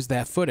couldn't use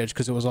that footage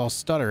because it was all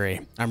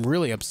stuttery. I'm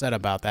really upset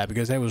about that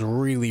because that was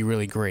really,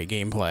 really great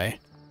gameplay.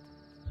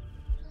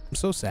 I'm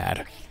so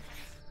sad.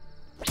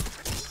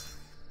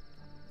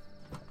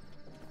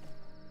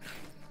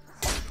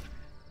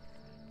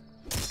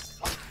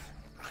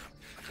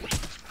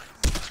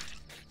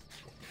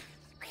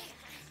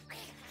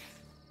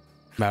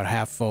 About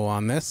half full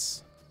on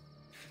this.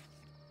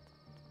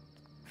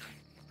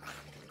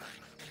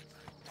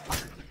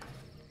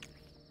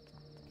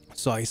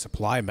 Saw a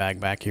supply bag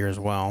back here as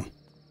well.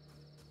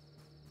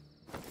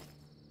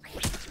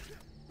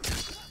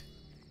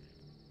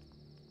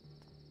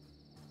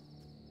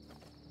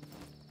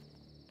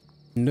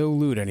 No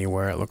loot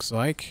anywhere, it looks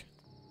like.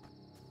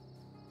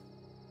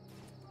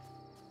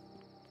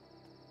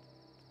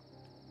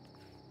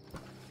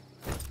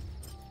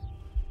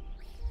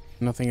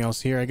 Nothing else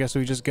here. I guess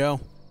we just go.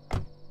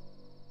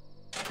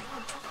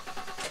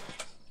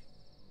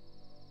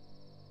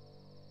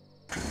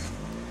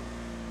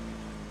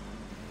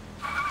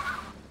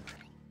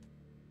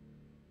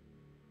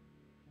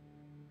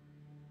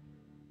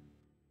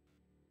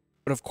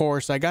 But of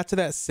course, I got to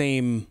that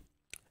same,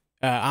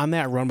 on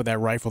that run with that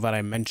rifle that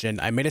I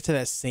mentioned, I made it to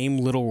that same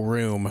little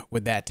room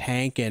with that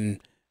tank and,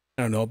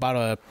 I don't know,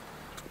 about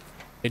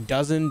a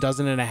dozen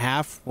and a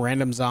half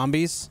random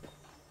zombies.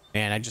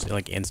 And I just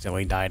like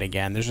instantly died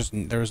again.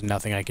 There was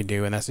nothing I could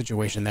do in that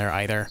situation there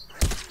either.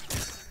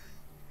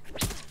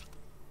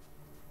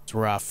 It's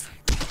rough.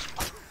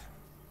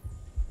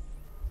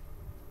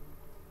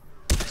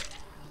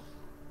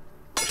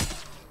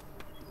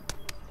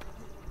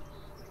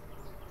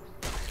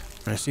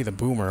 I see the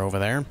boomer over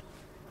there.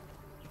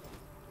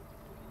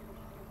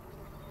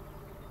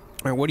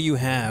 All right, what do you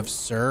have,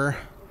 sir?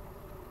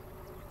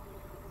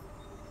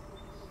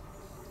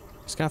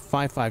 He's got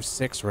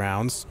 5.56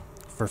 rounds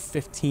for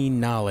 15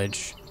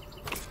 knowledge.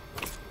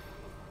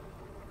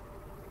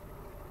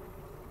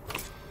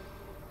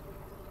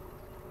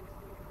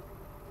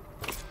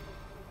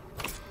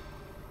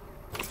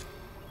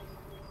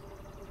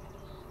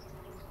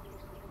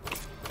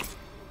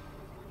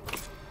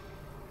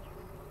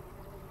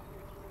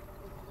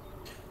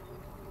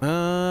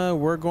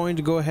 We're going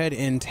to go ahead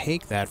and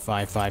take that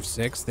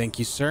 5.56. Thank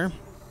you, sir.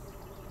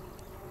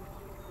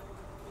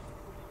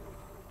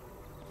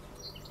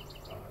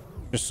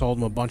 Just sold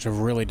him a bunch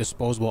of really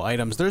disposable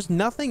items. There's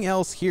nothing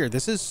else here.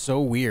 This is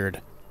so weird.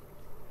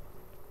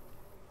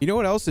 You know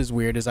what else is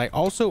weird is I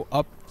also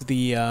upped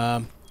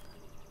the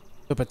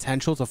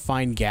potential to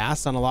find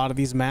gas on a lot of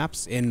these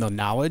maps in the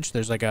knowledge.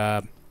 There's like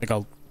a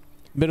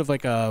bit of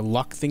like a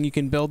luck thing you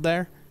can build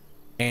there,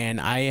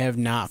 and I have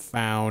not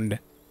found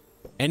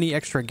any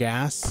extra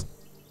gas.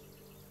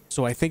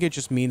 So I think it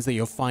just means that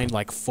you'll find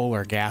like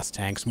fuller gas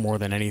tanks more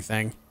than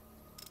anything.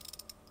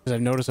 Because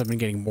I've noticed I've been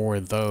getting more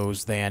of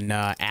those than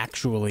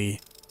actually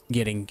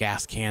getting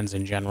gas cans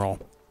in general.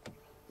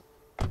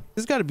 This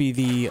has got to be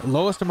the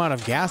lowest amount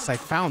of gas I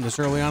found this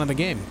early on in the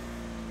game.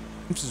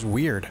 Which is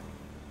weird.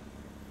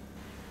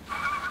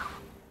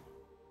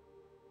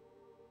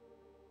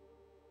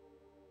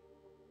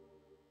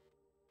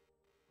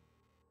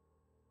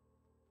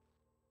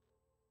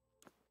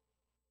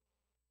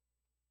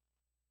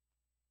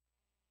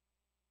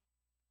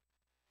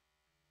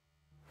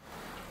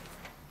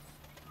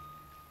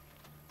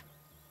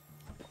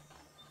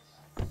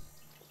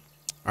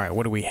 All right,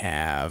 what do we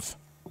have?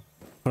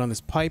 Put on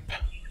this pipe.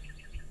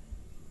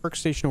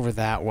 Workstation over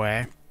that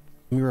way.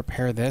 Let me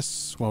repair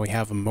this while we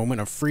have a moment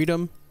of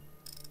freedom.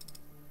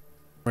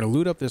 We're gonna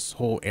loot up this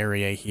whole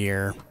area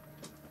here.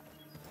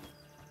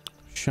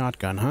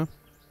 Shotgun, huh?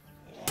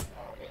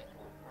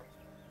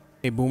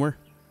 Hey, boomer.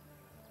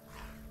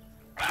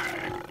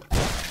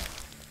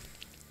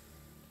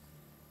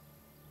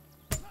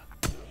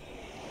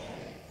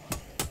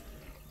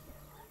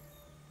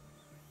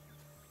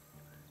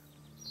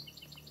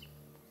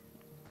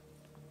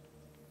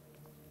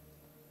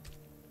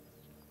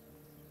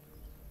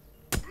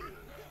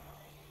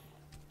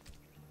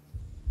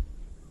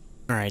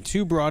 All right,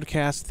 2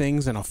 broadcast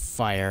things and a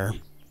fire.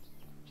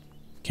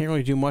 Can't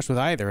really do much with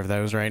either of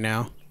those right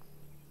now.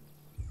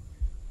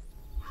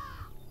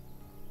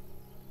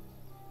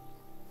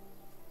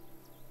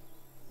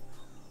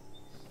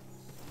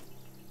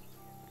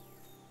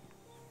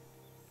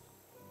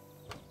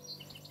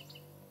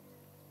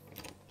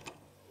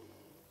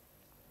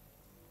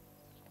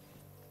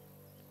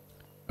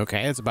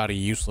 Okay, it's about a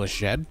useless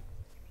shed.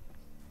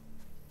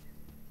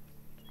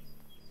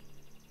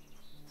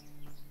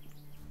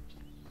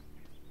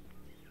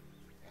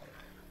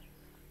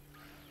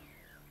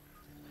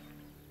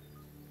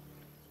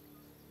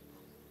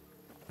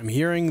 I'm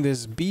hearing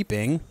this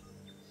beeping.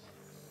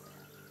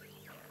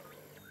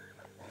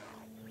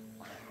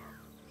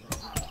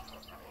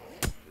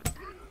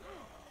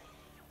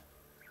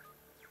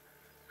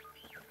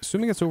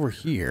 Assuming it's over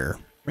here.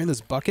 Right in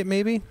this bucket,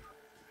 maybe?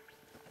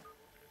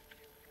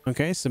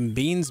 Okay, some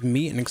beans,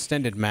 meat, and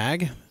extended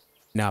mag.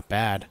 Not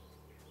bad.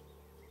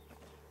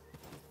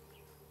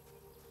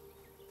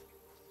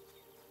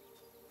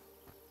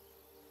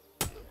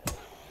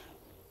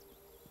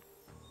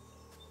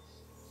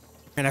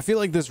 And I feel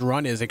like this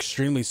run is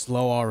extremely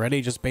slow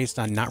already, just based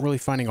on not really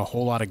finding a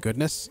whole lot of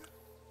goodness.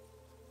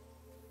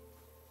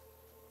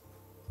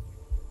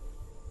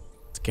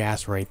 It's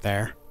gas right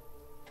there.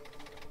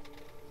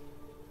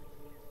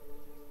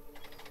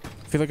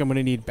 I feel like I'm going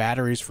to need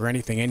batteries for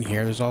anything in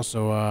here. There's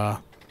also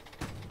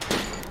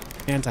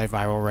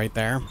antiviral right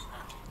there.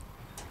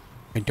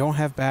 I don't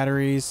have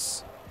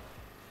batteries.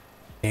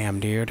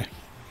 Damn, dude.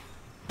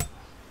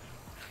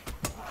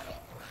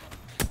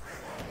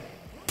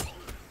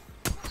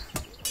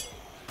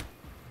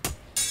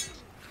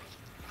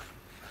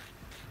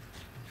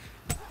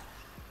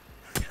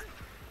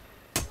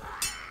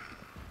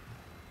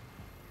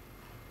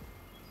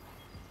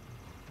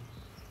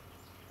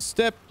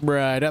 Step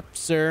right up,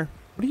 sir.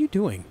 What are you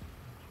doing?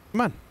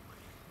 Come on.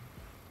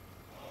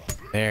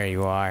 There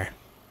you are.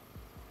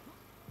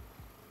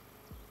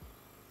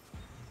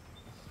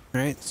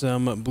 All right,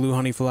 some blue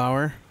honey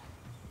flower.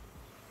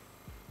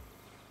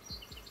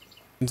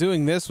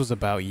 Doing this was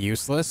about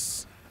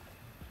useless.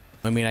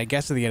 I mean, I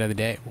guess at the end of the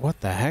day, what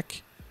the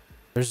heck?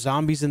 There's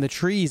zombies in the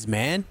trees,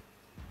 man.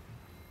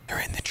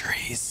 They're in the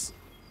trees.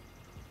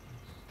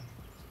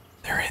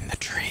 They're in the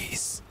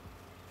trees.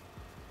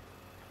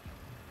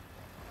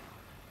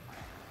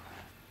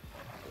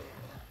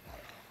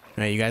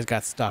 All right, you guys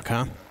got stuck,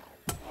 huh?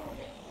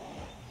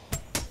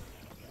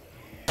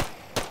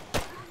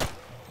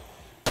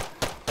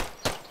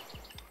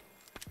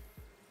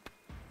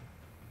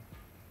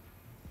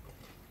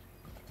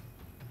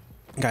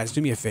 Guys,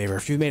 do me a favor.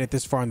 If you've made it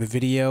this far in the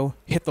video,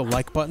 hit the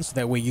like button so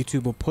that way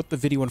YouTube will put the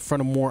video in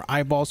front of more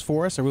eyeballs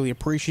for us. I really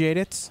appreciate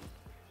it.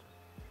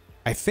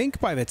 I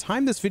think by the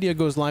time this video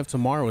goes live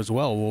tomorrow as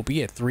well, we'll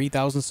be at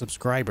 3,000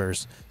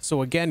 subscribers.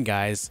 So again,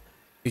 guys,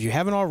 if you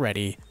haven't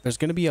already, there's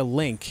going to be a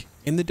link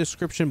in the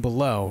description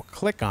below.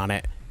 Click on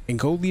it and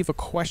go leave a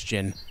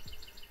question.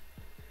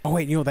 Oh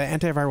wait, you know, that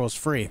antiviral is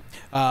free.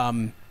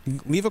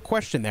 Leave a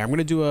question there. I'm going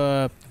to do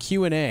a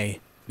Q&A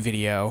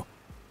video,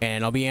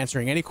 and I'll be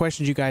answering any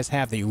questions you guys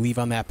have that you leave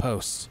on that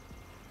post.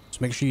 So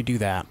make sure you do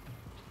that.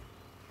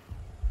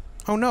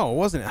 Oh no, it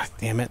wasn't. Ah,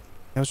 damn it.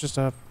 That was just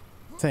a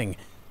thing.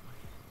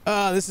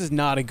 This is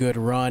not a good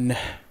run.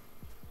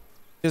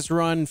 This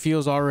run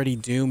feels already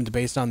doomed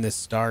based on this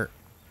start.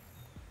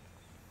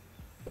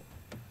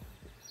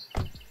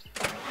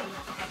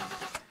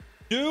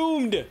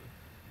 Doomed!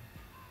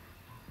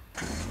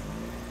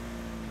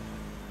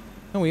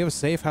 Oh, we have a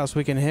safe house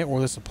we can hit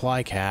or the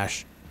supply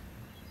cache.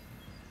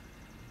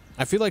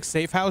 I feel like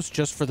safe house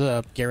just for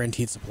the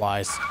guaranteed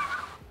supplies.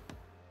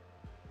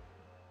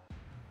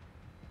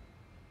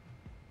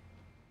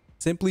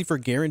 Simply for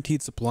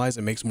guaranteed supplies,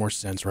 it makes more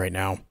sense right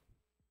now.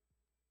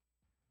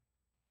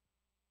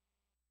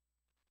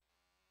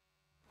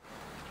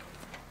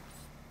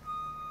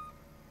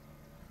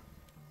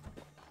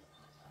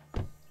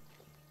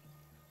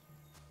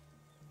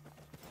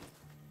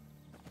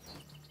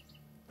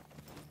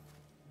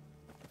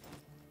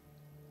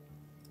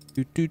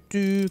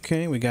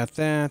 Okay, we got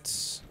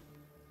that.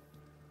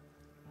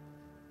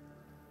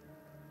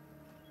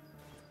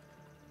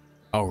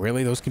 Oh,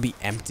 really? Those can be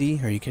empty?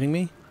 Are you kidding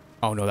me?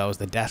 Oh, no, that was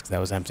the desk that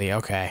was empty.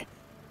 Okay.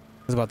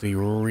 This is about to be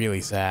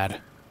really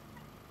sad.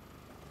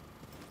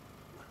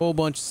 Whole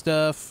bunch of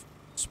stuff.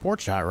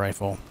 Sport shot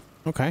rifle.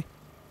 Okay.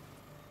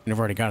 I've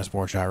already got a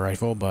sport shot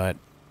rifle, but...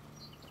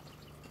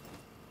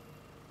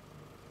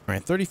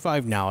 Alright,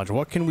 35 knowledge.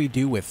 What can we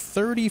do with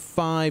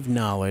 35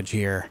 knowledge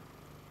here?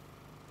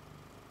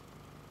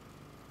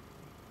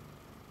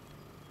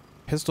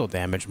 Pistol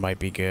damage might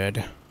be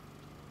good.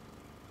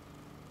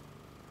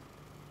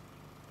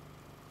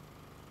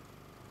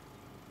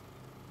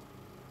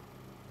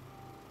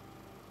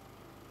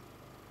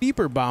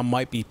 Beeper bomb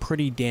might be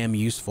pretty damn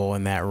useful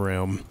in that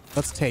room.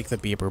 Let's take the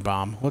beeper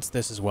bomb. What's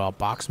this as well?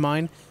 Box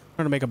mine?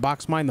 In order to make a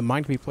box mine, the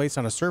mine can be placed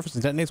on a surface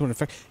and detonates when in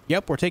fact.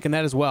 Yep, we're taking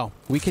that as well.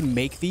 We can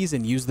make these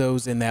and use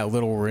those in that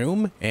little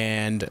room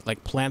and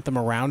like plant them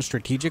around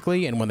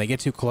strategically, and when they get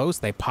too close,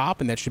 they pop,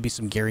 and that should be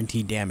some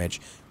guaranteed damage.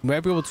 We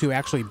might be able to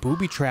actually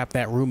booby trap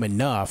that room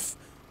enough,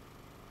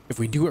 if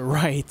we do it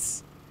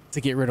right,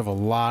 to get rid of a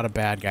lot of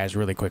bad guys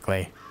really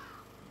quickly.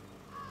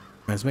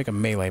 Let's make a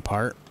melee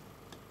part.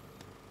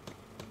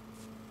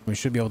 We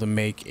should be able to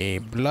make a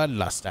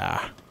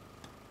bloodluster.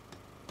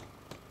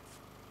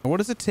 What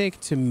does it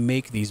take to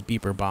make these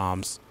beeper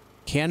bombs?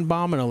 Can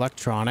bomb and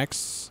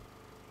electronics.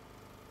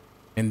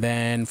 And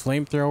then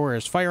flamethrower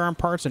is firearm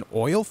parts and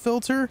oil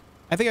filter.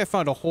 I think I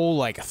found a whole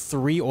like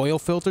 3 oil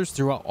filters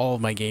throughout all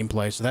of my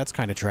gameplay, so that's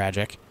kind of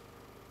tragic.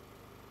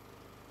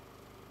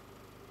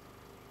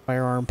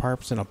 Firearm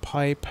parts and a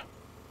pipe.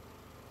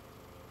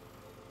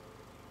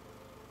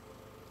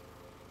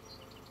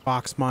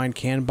 Box mine,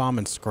 can bomb,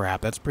 and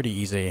scrap. That's pretty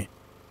easy.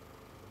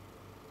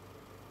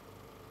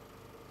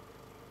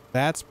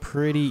 That's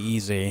pretty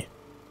easy.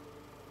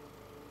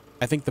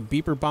 I think the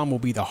beeper bomb will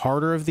be the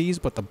harder of these,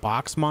 but the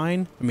box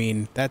mine, I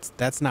mean,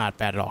 that's not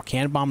bad at all.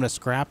 Can bomb and a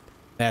scrap,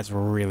 that's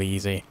really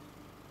easy.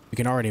 We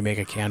can already make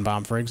a can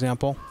bomb, for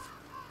example.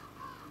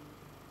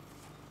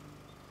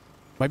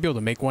 Might be able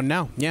to make one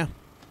now. Yeah.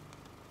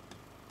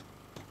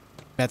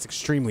 That's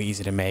extremely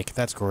easy to make.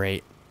 That's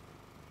great.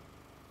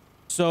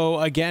 So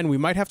again, we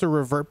might have to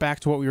revert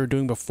back to what we were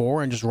doing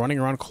before and just running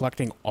around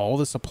collecting all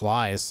the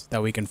supplies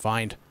that we can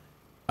find.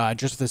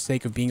 Just for the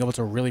sake of being able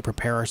to really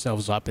prepare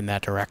ourselves up in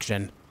that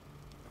direction.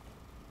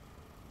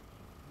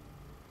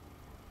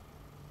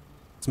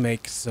 Let's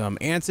make some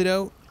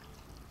antidote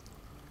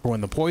for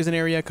when the poison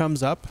area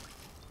comes up.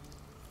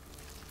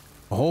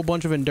 A whole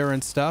bunch of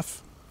endurance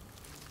stuff.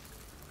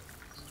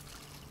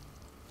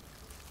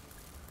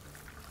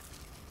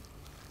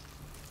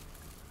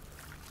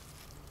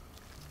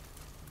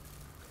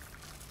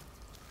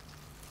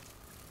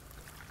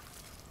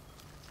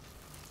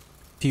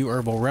 Few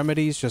herbal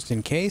remedies just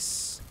in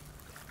case.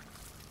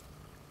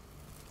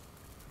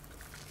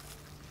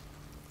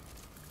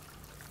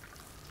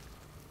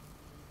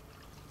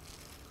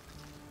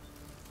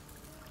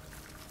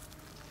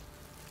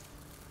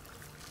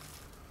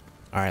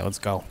 All right, let's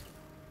go.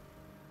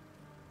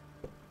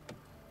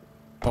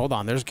 Hold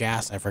on, there's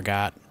gas I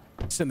forgot.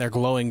 Sitting there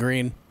glowing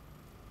green. You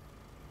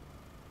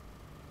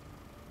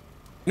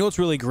know what's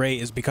really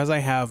great is because I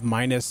have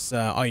minus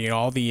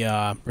all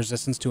the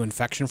resistance to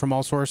infection from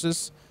all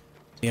sources,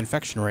 the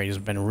infection rate has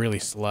been really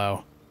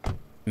slow, and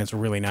it's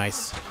really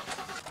nice.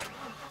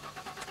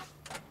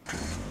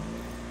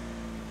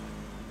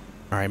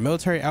 All right,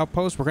 military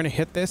outpost. We're going to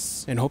hit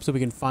this in hopes that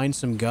we can find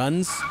some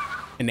guns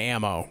and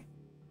ammo.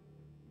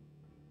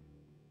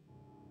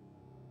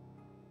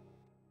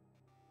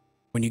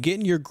 When you get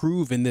in your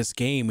groove in this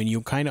game and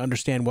you kind of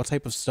understand what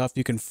type of stuff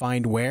you can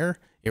find where,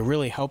 it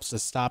really helps to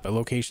stop at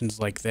locations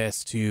like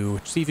this to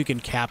see if you can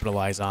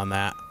capitalize on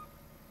that.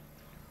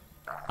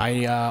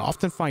 I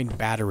often find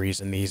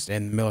batteries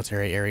in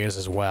military areas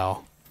as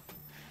well.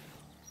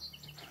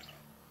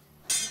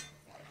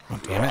 Oh,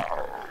 damn it.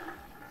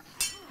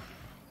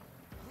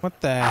 What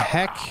the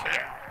heck?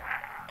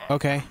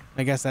 Okay,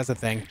 I guess that's a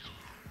thing.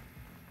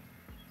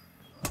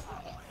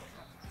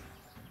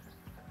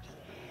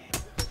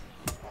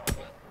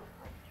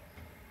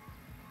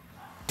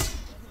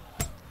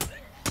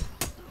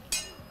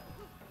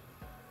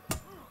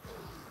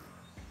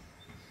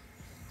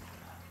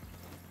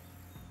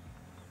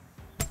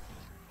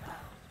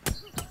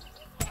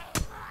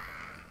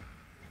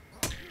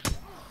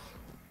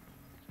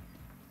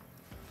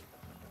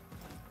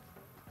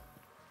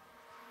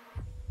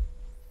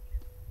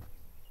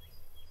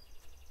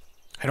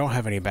 I don't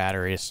have any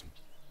batteries,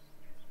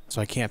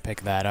 so I can't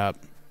pick that up.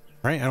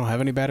 Right? I don't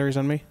have any batteries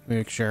on me? Let me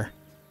make sure.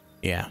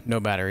 Yeah, no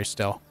batteries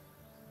still.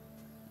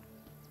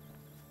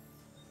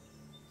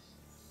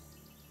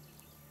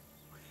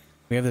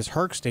 We have this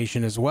Herc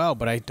station as well,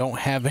 but I don't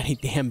have any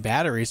damn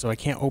batteries, so I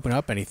can't open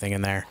up anything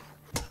in there.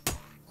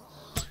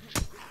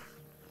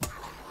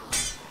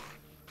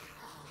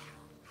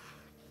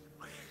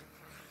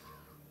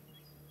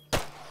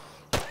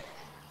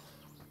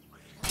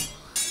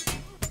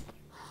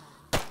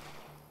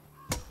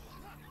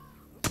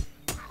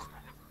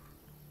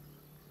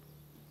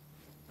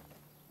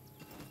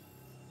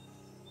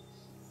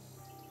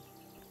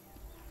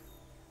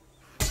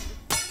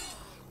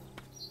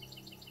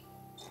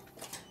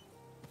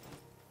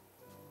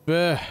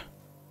 Ugh.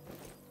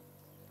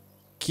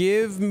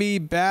 Give me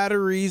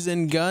batteries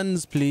and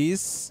guns,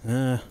 please.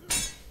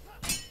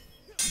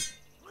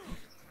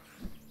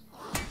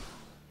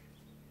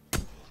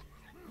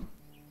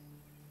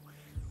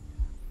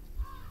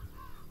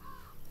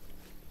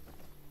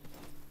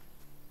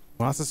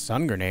 Lots of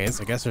stun grenades.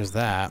 I guess there's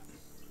that.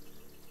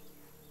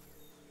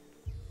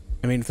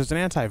 I mean, if there's an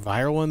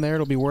antiviral in there,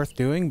 it'll be worth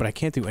doing, but I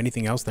can't do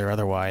anything else there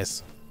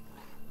otherwise.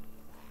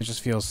 It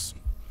just feels...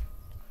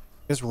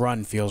 This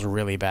run feels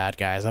really bad,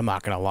 guys. I'm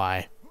not gonna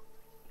lie.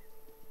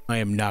 I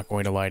am not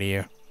going to lie to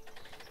you.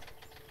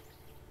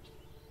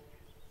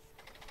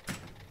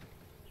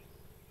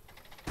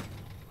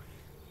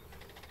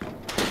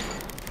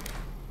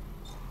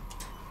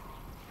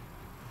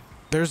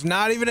 There's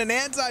not even an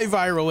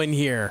antiviral in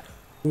here.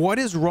 What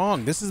is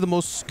wrong? This is the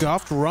most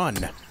scuffed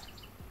run.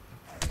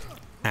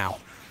 Ow.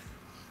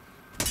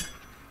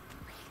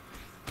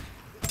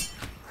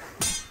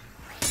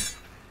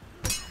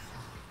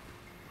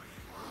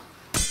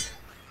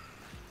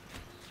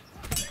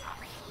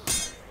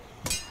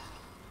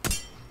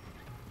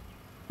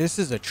 This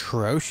is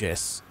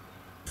atrocious.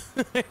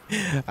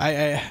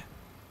 I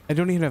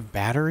don't even have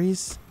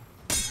batteries.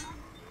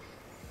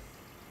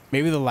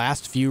 Maybe the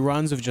last few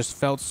runs have just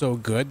felt so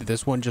good that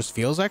this one just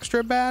feels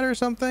extra bad or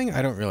something.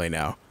 I don't really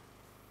know.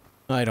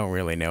 I don't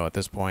really know at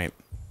this point.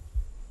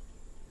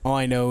 All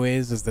I know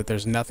is that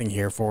there's nothing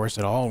here for us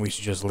at all and we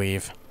should just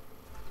leave.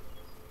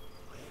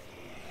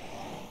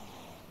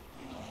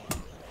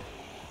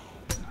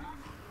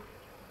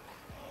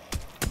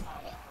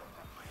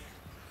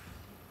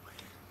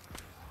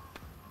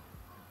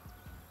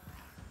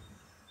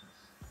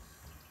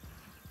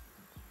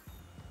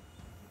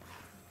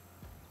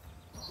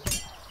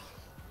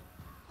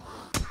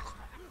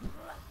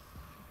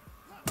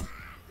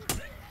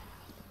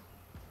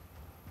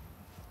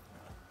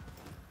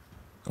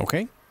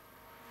 Okay.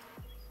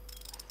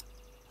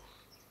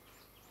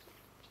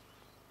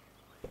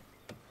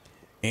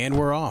 And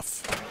we're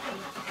off.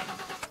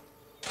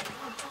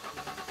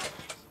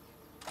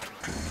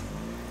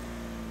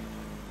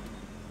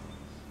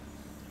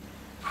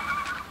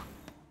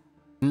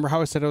 Remember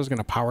how I said I was going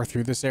to power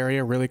through this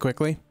area really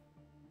quickly?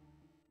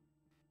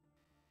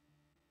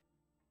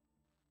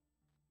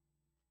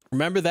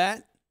 Remember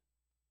that?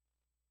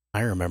 I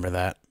remember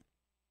that.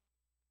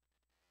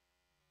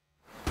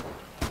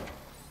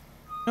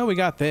 Oh, we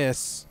got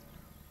this.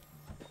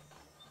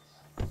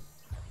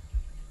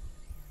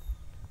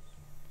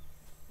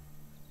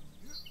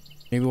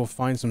 Maybe we'll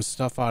find some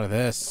stuff out of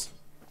this.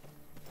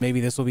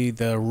 Maybe this will be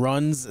the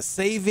run's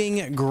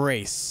saving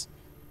grace.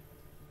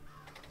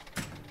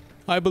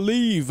 I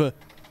believe.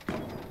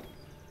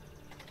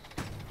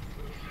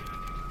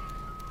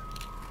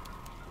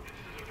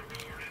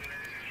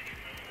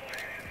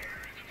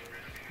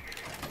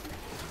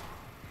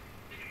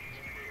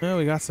 Well,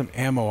 we got some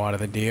ammo out of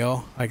the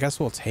deal. I guess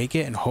we'll take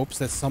it in hopes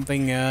that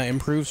something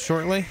improves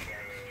shortly.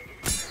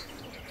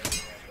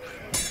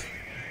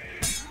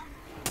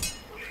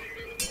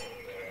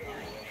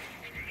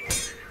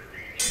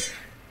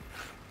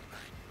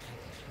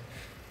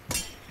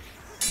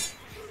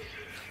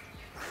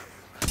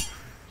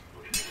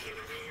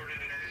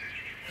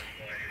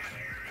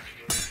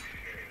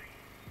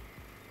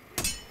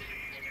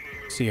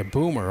 See a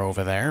boomer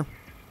over there.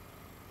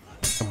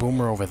 A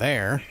boomer over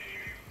there.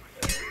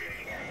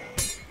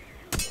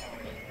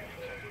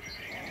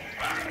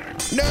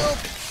 Nope.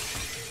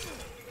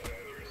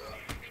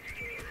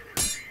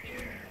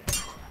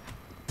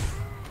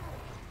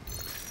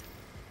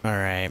 All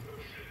right.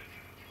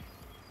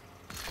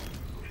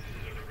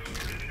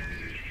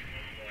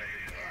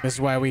 This is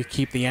why we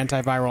keep the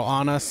antiviral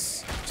on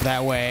us. So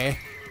that way.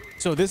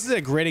 So this is a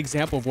great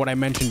example of what I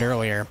mentioned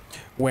earlier,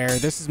 where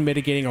this is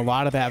mitigating a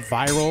lot of that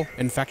viral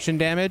infection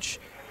damage.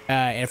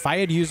 If I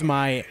had used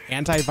my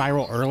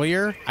antiviral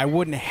earlier, I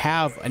wouldn't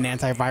have an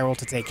antiviral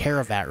to take care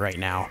of that right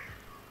now.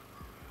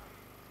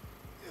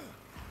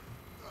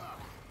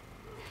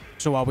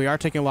 So while we are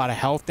taking a lot of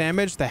health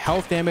damage, the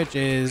health damage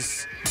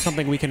is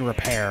something we can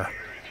repair.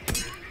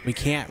 We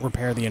can't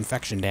repair the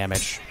infection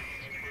damage.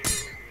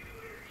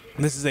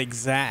 And this is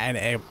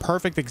a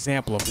perfect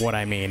example of what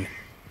I mean.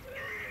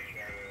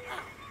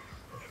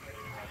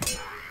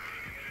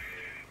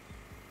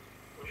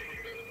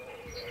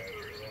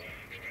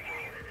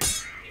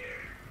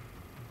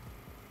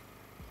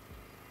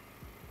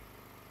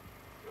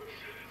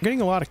 I'm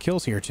getting a lot of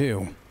kills here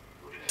too.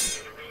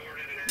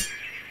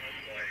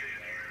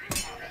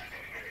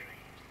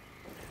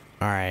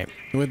 All right,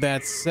 with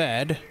that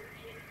said,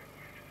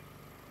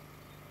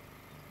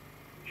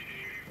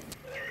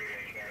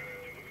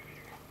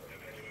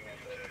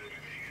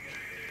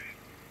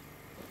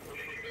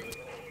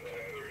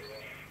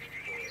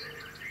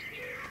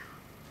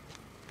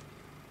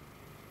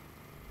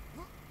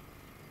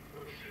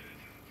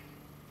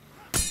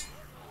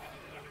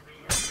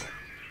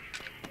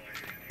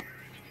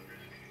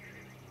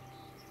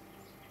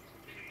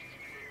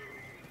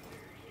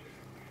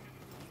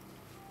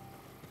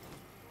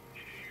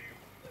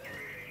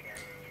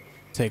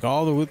 take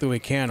all the loot that we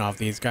can off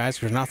these guys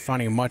because we're not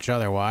finding much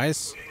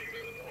otherwise.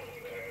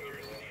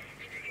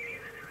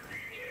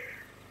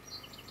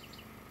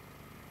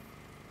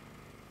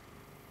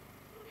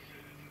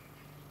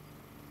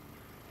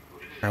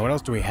 All right, what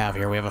else do we have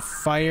here? We have a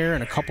fire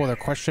and a couple other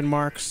question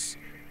marks.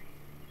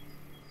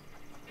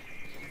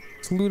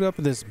 Let's loot up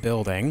this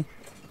building.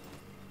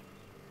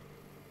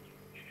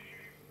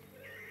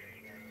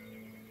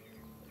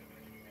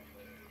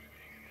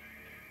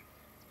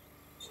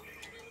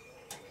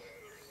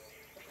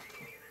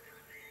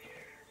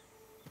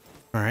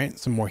 All right,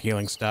 some more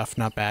healing stuff.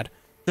 Not bad.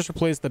 Just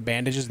replaced the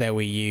bandages that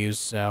we use,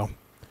 so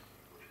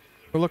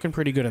we're looking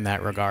pretty good in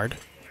that regard. I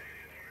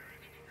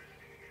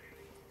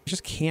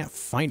just can't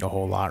find a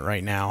whole lot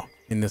right now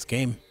in this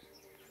game.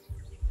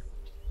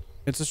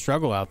 It's a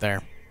struggle out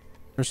there.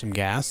 There's some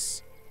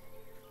gas.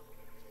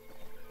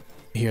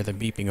 You hear the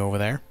beeping over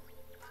there.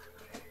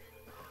 I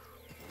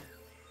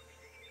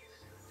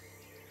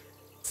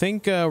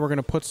think we're going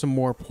to put some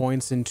more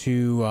points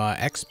into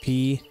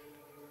XP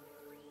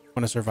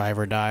when a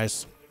survivor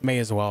dies. May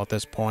as well at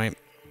this point.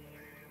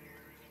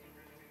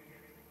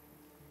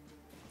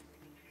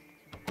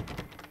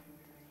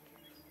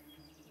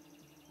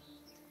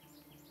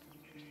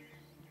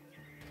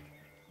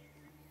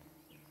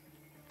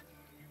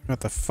 Got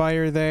the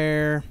fire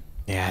there.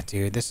 Yeah,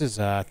 dude, this is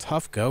a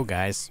tough go,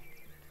 guys.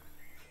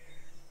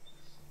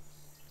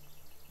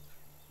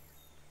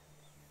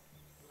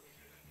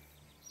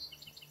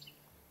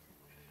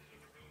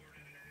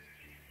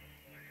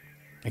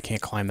 I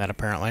can't climb that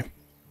apparently.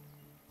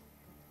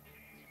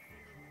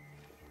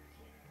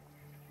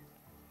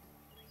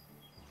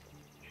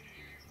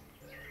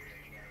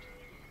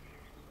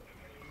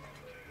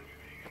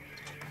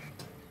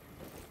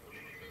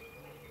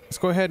 Let's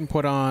go ahead and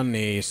put on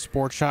a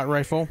sport shot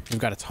rifle. We've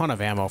got a ton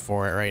of ammo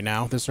for it right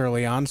now, this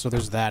early on, so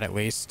there's that at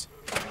least.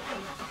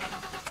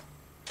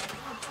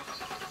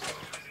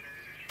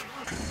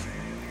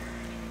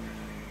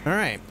 All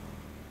right.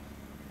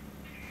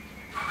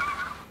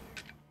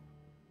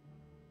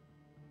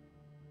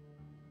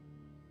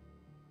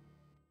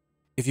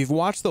 If you've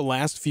watched the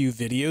last few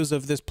videos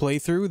of this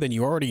playthrough, then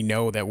you already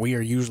know that we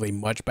are usually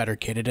much better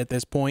kitted at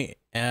this point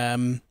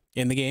in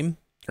the game,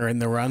 or in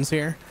the runs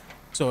here.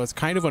 So it's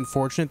kind of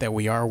unfortunate that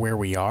we are where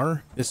we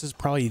are. This is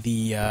probably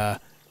the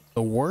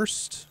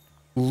worst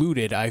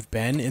looted I've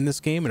been in this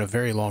game in a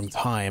very long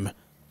time.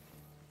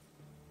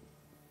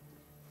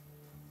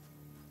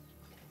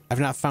 I've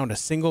not found a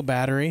single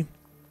battery.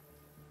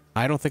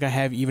 I don't think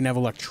I even have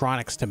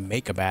electronics to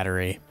make a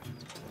battery.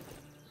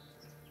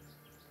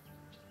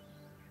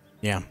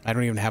 Yeah, I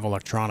don't even have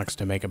electronics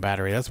to make a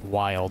battery. That's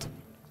wild.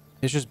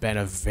 It's just been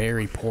a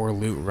very poor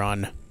loot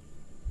run.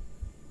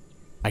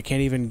 I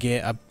can't even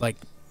get a, like,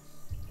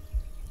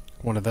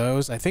 one of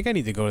those. I think I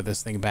need to go to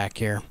this thing back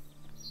here.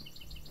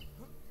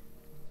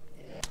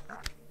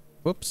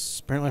 Whoops.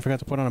 Apparently I forgot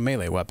to put on a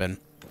melee weapon.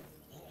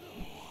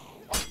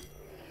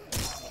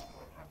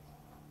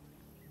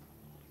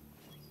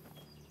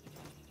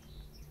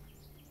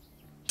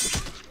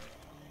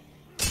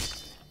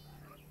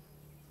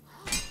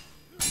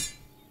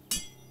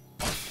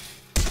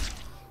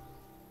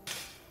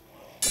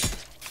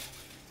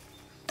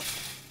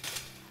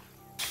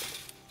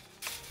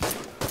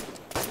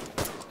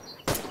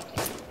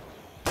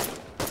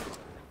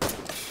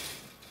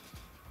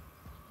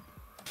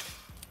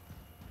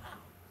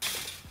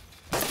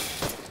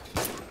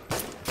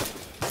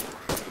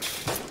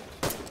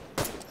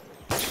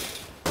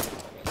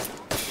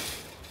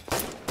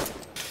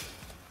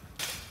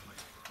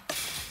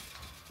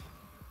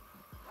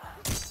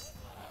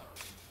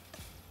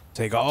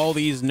 Take all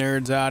these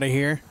nerds out of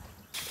here.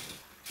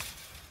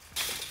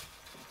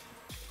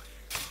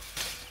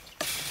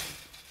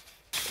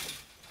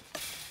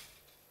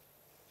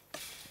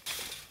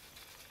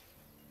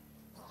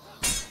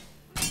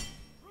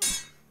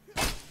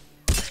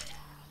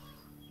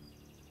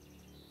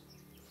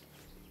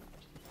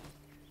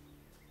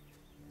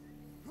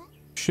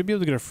 Should be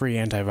able to get a free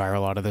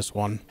antiviral out of this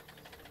one.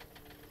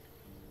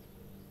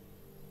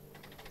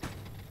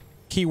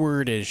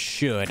 Keyword is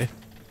should.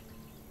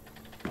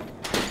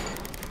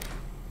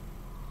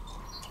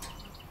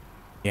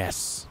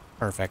 Yes,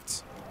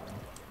 perfect.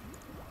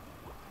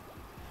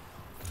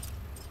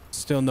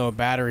 Still no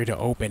battery to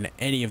open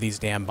any of these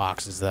damn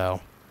boxes,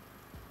 though.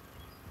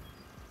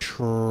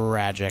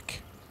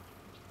 Tragic.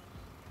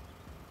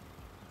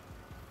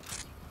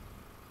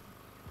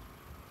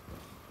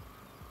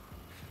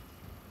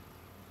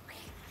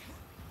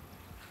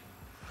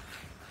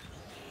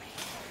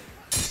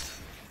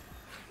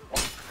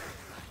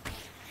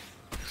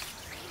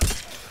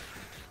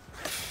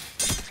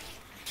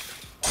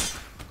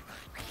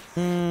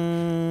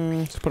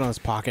 Let's put on this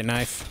pocket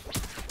knife.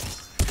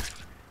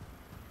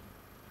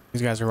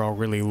 These guys are all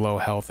really low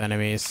health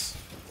enemies.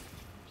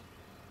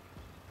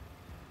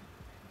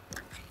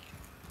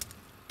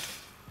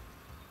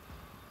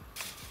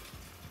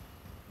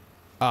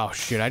 Oh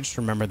shoot, I just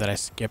remembered that I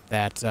skipped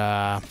that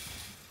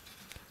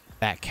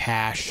that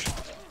cache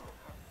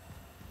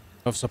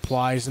of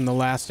supplies in the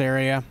last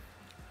area.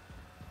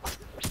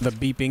 The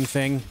beeping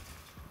thing.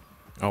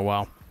 Oh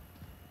well.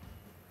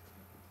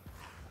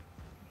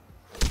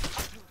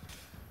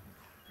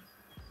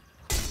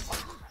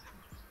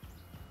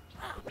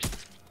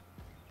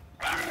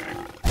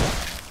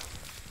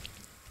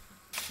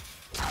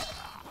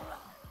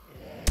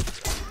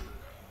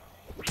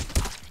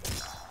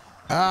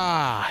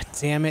 Ah,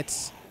 damn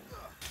it.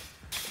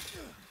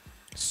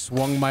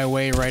 Swung my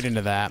way right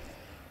into that.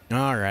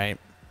 All right.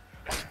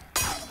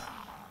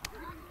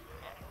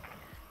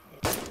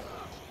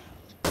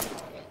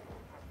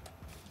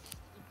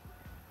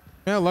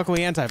 Yeah, luckily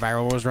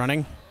antiviral was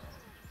running.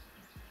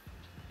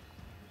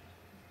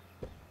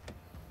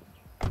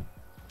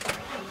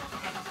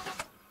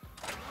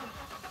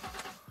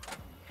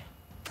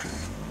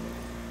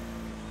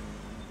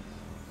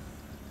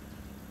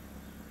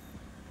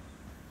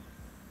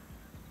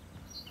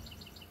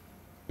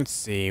 Let's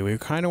see, we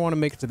kind of want to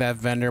make it to that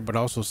vendor, but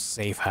also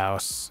safe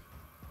house.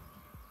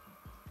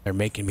 They're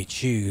making me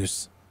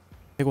choose. I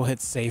think we'll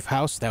hit safe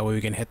house. That way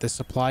we can hit the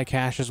supply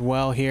cache as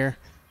well here.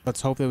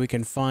 Let's hope that we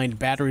can find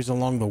batteries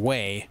along the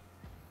way.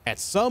 At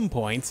some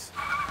point.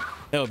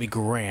 That would be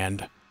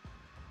grand.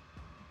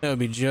 That would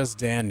be just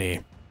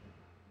dandy.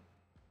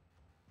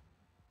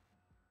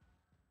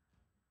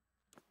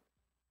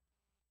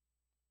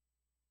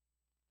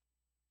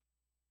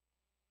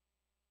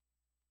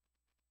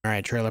 All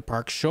right, trailer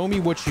park. Show me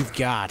what you've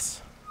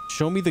got.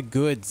 Show me the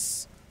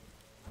goods.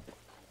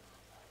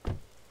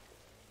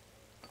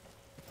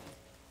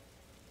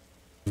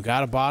 We've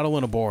got a bottle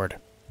and a board.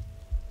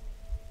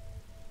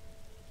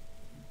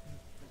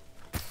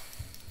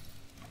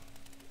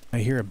 I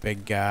hear a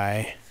big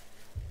guy.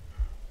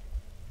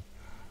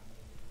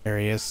 There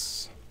he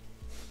is.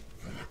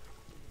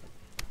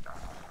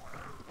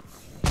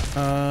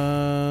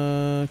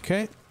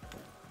 Okay.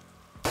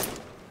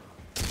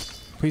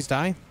 Please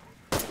die.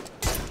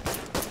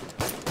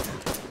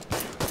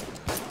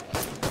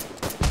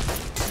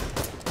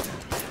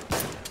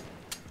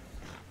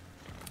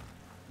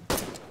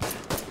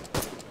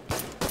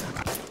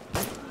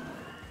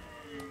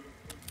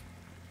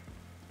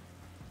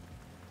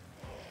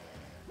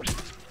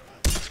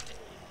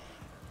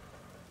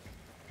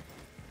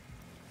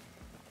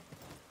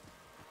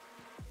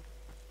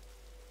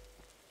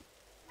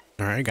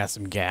 All right, got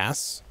some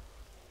gas.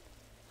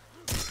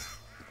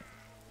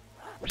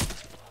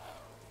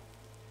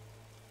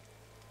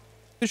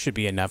 This should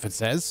be enough, it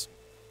says.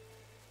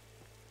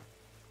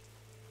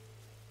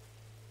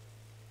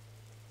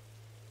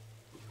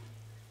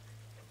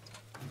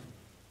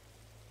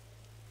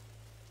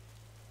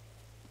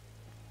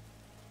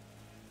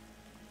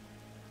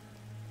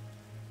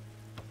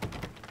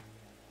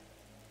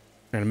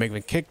 Gonna make me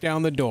kick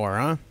down the door,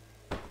 huh?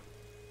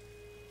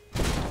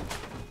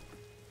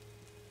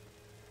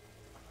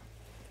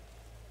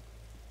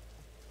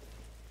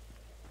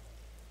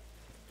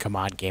 Come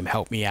on, game,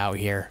 help me out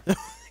here.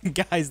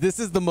 Guys, this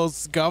is the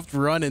most scuffed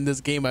run in this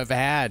game I've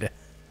had.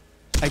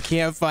 I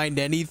can't find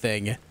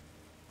anything.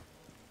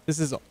 This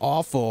is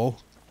awful.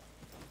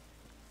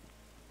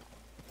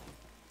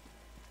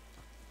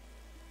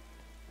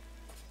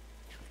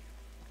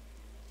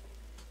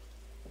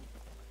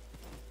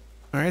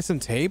 All right, some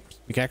tape.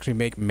 We can actually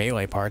make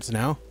melee parts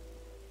now.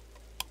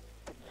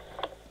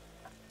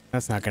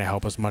 That's not going to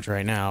help us much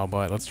right now,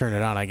 but let's turn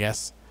it on, I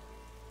guess.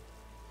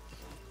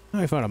 Oh,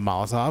 I found a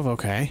Molotov.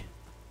 Okay.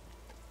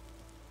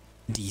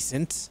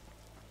 Decent.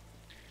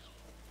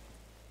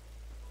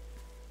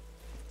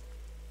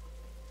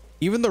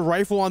 Even the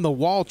rifle on the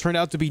wall turned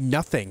out to be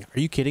nothing. Are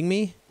you kidding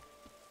me?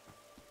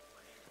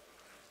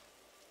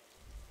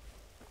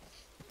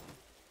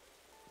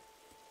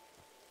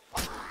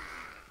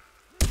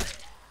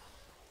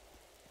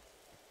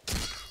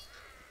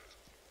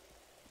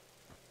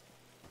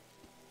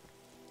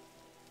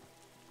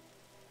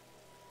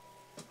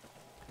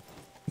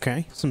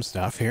 Okay, some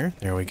stuff here.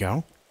 There we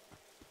go.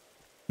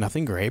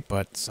 Nothing great,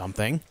 but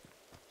something.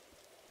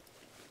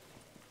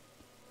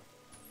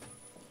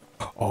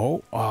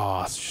 Oh,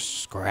 it's just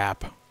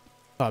scrap.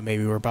 Thought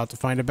maybe we were about to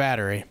find a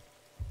battery.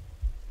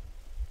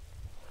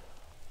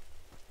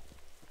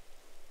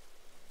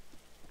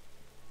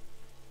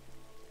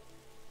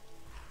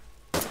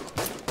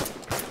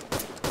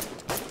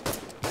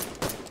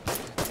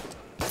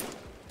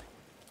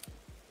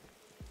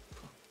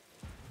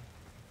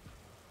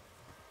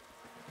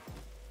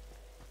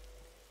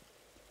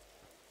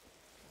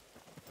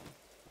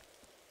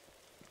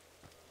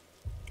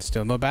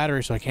 Still no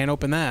battery, so I can't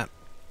open that.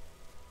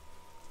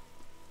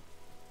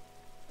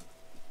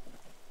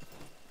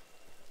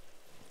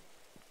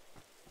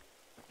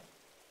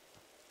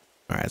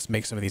 All right, let's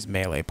make some of these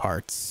melee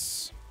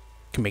parts.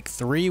 Can make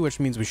 3,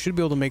 which means we should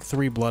be able to make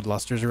 3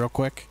 bloodlusters real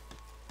quick.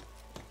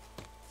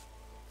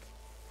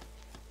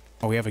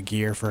 Oh, we have a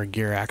gear for a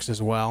gear axe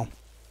as well.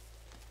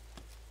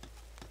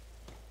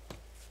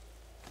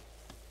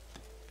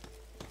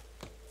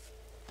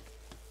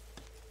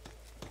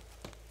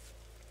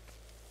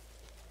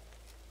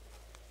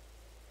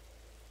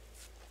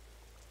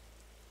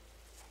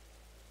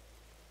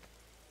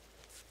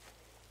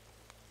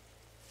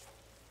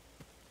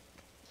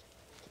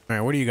 All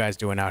right, what are you guys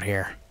doing out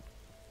here?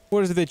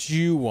 What is it that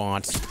you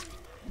want?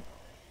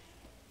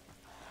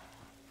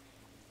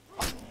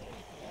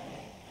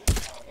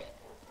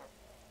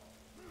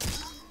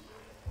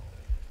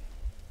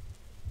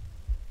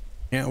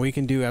 Yeah, we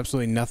can do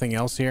absolutely nothing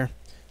else here,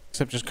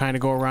 except just kind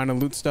of go around and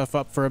loot stuff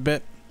up for a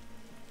bit.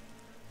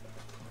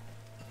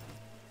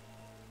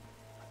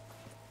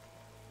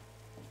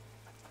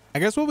 I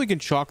guess what we can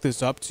chalk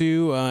this up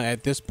to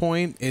at this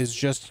point is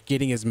just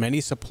getting as many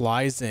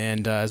supplies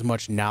and as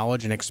much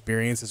knowledge and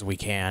experience as we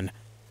can.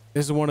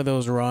 This is one of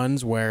those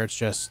runs where it's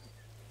just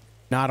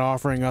not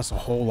offering us a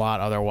whole lot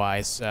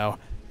otherwise, so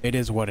it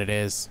is what it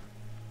is.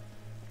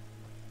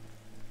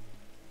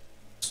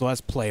 So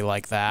let's play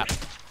like that.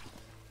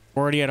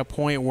 We're already at a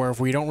point where if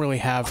we don't really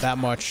have that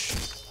much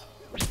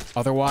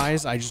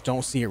otherwise, I just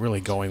don't see it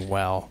really going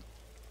well.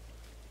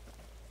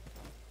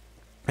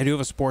 I do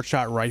have a sport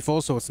shot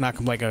rifle, so it's not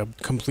like a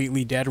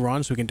completely dead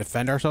run, so we can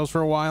defend ourselves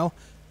for a while.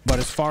 But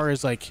as far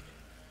as like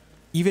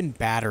even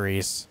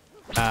batteries,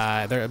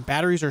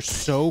 batteries are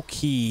so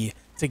key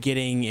to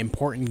getting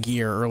important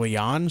gear early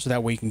on, so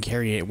that way you can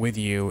carry it with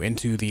you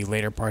into the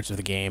later parts of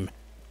the game.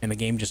 And the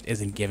game just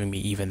isn't giving me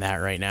even that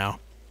right now.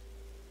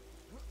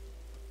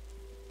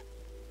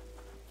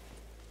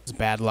 It's a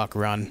bad luck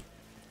run.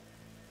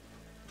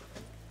 I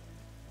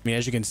mean,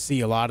 as you can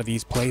see, a lot of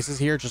these places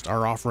here just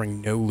are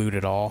offering no loot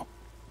at all.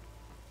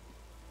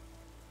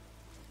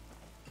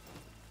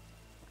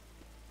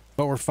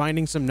 But we're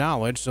finding some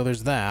knowledge, so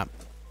there's that.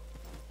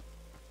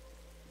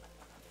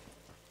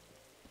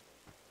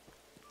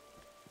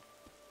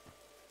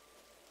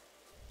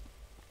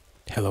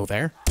 Hello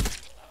there.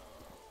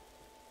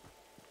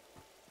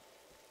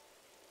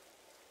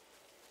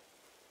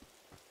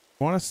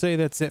 I want to say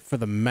that's it for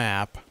the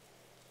map.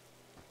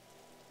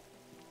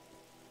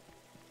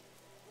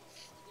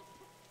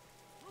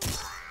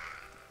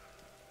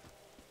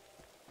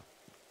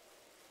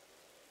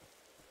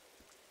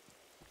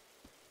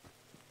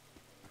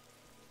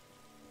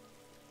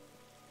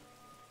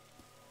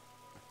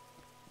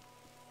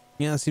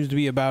 Yeah, that seems to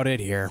be about it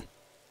here.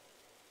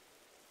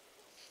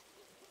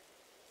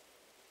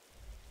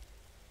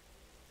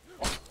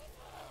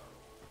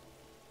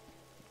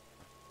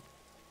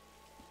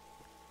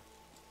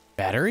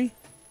 Battery?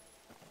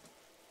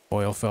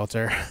 Oil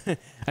filter.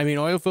 I mean,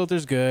 oil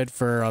filter's good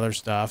for other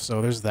stuff,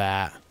 so there's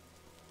that.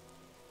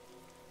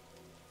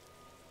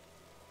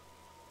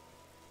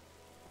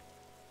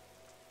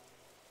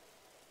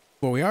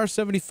 Well, we are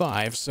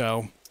 75,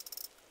 so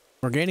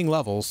we're gaining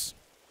levels.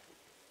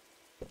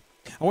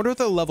 I wonder what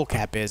the level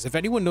cap is. If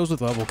anyone knows what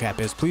the level cap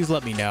is, please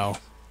let me know.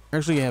 I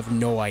actually have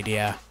no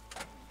idea.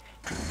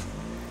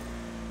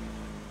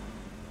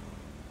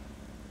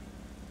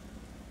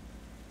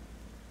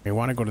 We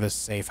want to go to this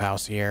safe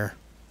house here.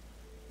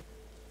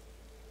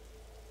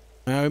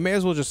 We may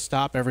as well just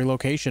stop every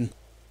location.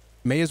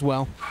 May as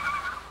well.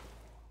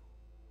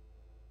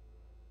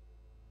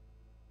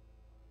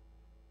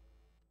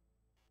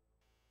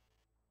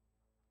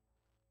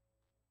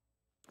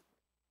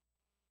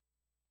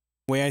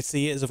 The way I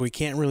see it is, if we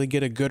can't really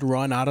get a good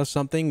run out of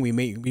something,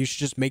 we should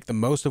just make the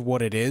most of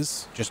what it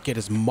is. Just get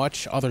as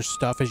much other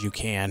stuff as you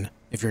can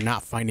if you're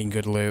not finding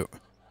good loot.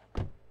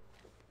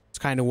 It's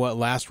kind of what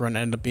last run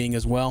ended up being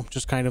as well.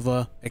 Just kind of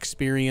a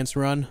experience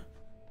run.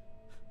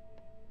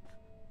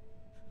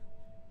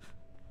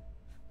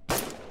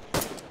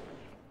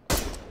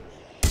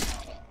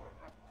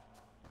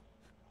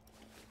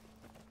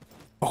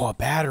 Oh, a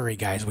battery,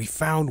 guys. We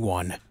found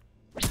one.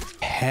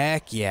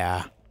 Heck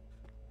yeah.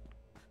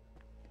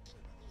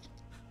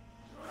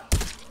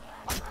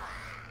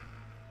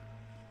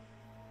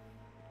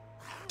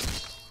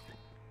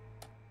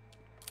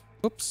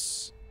 Oops.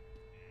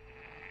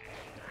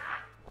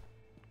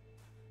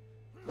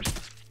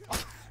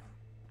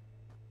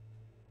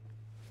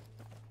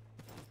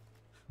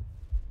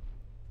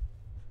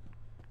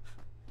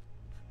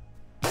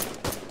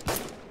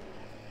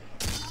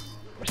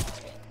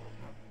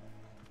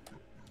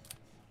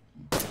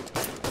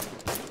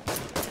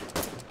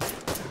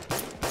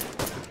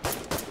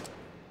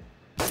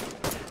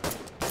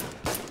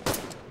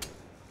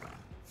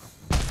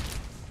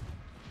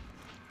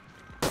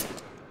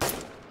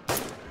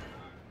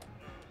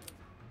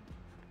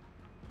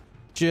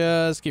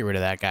 Just get rid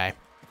of that guy.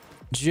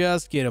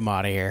 Just get him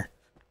out of here.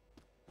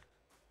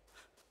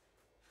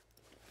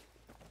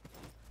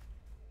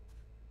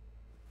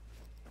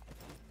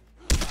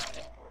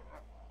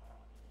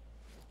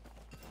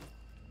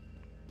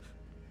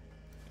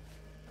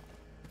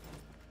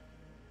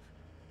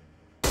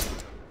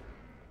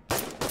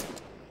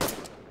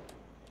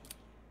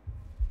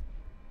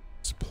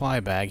 Supply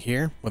bag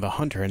here with a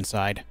hunter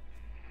inside.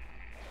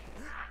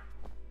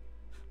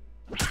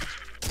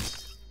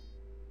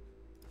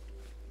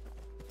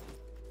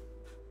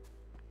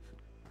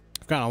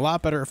 Gotten a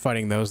lot better at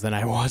fighting those than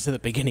I was at the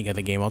beginning of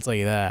the game, I'll tell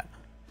you that.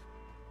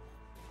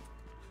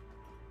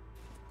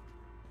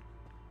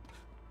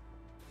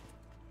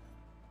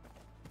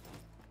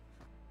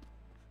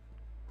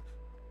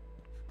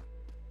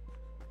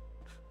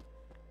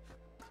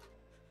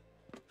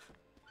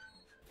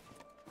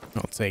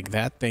 I'll take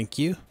that, thank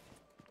you.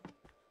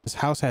 This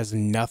house has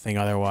nothing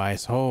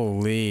otherwise.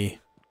 Holy.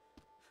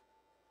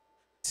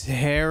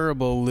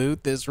 Terrible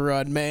loot this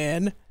run,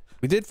 man.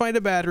 We did find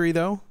a battery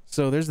though,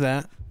 so there's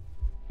that.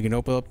 We can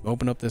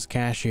open up this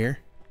cache here.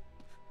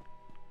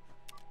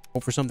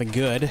 Hope for something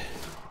good.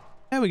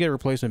 And we get a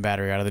replacement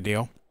battery out of the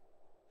deal.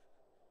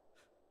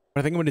 What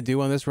I think I'm going to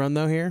do on this run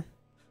though here,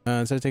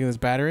 instead of taking this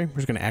battery, we're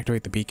just going to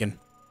activate the beacon.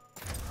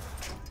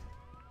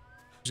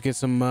 Just get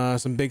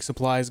some big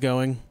supplies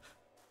going.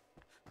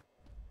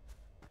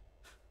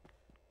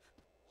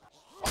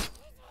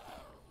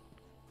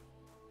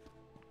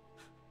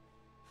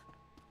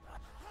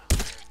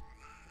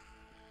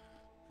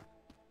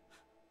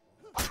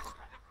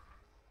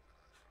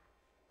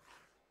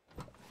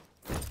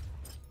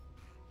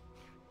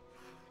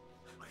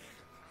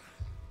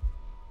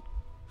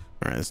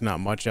 Alright, there's not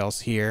much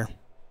else here.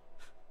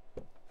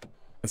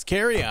 Let's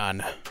carry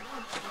on.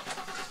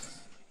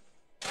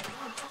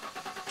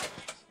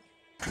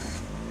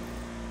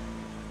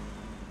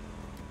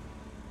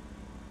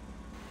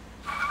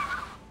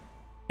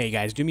 Hey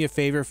guys, do me a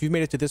favor. If you've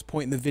made it to this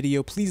point in the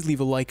video, please leave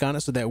a like on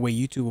it so that way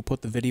YouTube will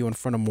put the video in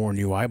front of more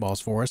new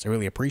eyeballs for us. I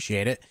really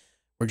appreciate it.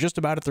 We're just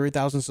about at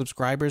 3,000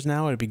 subscribers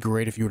now. It'd be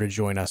great if you were to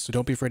join us, so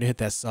don't be afraid to hit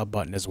that sub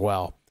button as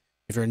well.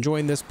 If you're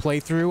enjoying this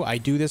playthrough, I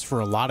do this for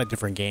a lot of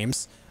different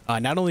games.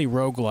 Not only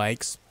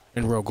roguelikes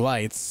and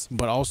roguelites,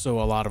 but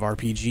also a lot of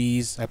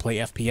RPGs. I play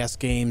FPS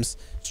games,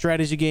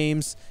 strategy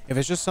games. If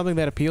it's just something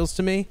that appeals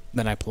to me,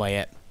 then I play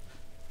it.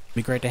 It'd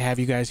be great to have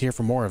you guys here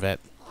for more of it.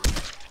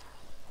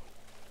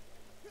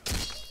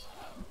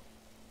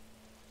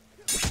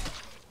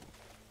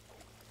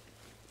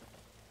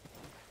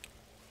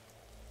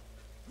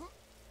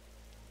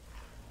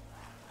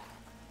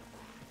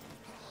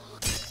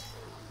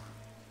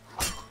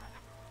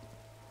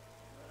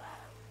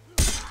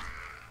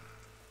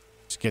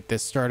 Get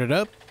this started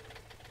up.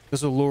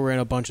 This will lure in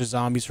a bunch of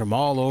zombies from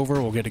all over.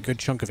 We'll get a good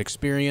chunk of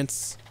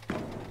experience.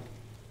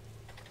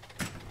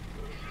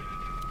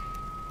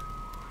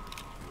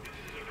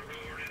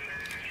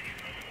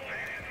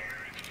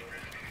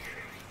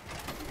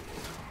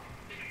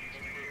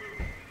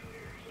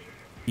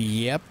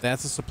 Yep,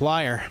 that's a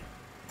supplier.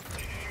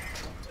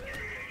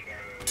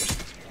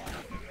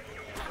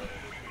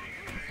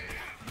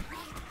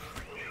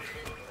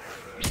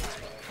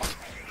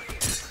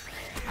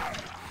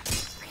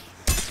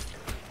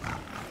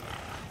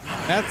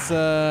 That's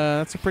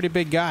a pretty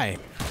big guy.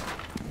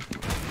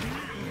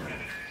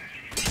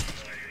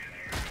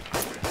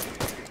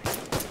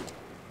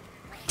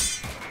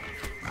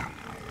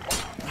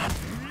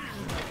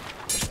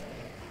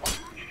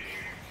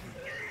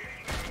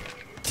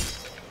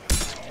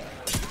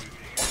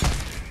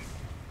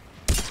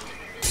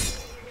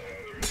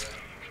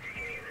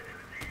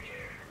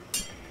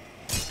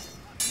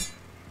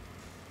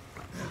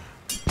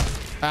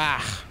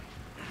 Ah.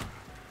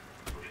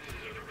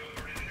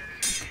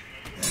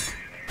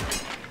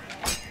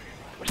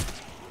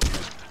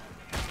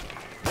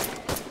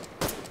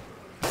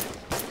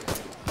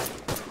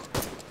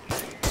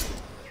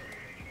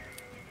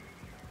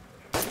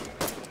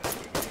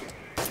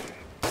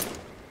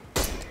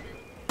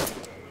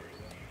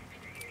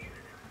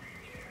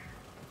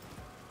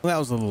 Well, that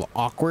was a little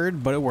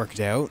awkward, but it worked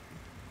out.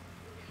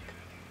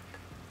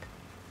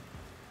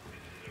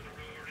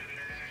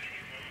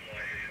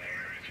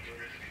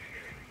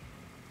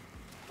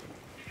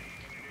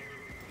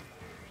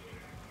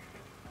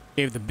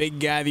 Gave the big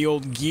guy the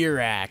old gear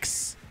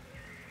axe.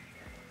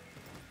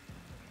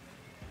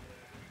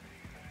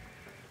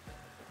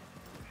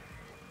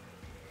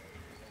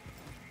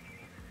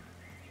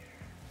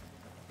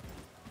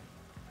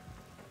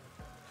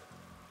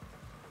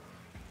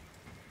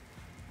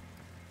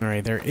 All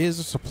right, there is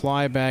a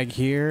supply bag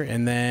here,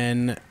 and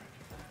then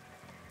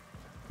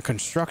a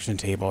construction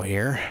table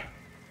here.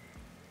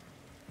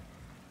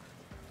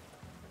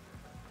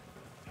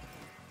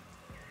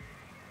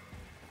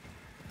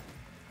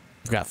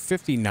 We've got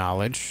 50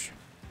 knowledge.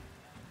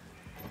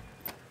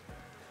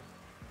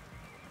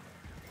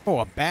 Oh,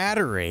 a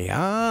battery.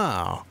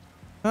 Oh.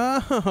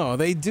 Oh,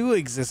 they do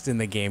exist in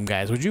the game,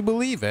 guys. Would you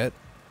believe it?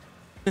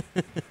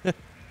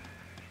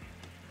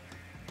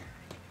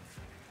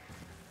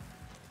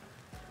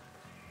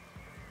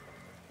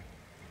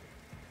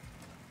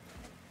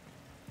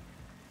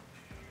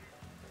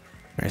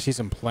 I see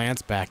some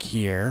plants back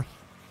here.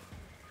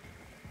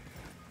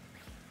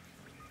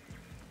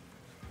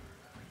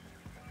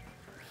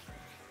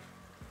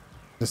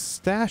 The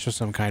stash of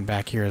some kind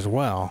back here as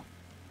well.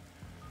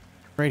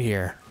 Right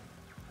here.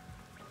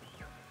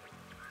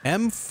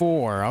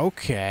 M4,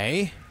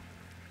 okay.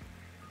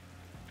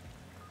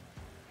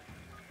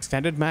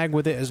 Extended mag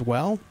with it as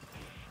well.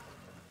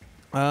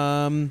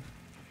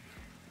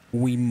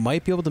 We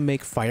might be able to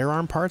make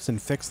firearm parts and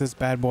fix this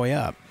bad boy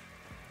up.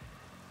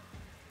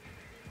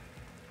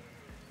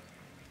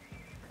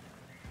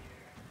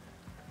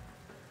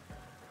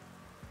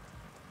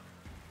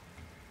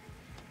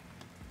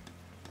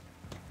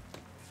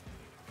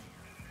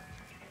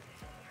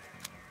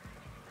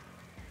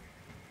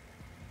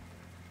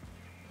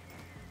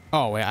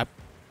 Oh, wait,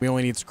 we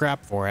only need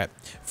scrap for it.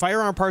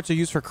 Firearm parts are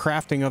used for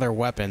crafting other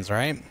weapons,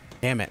 right?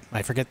 Damn it,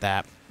 I forget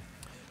that.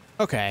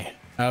 Okay,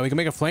 we can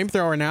make a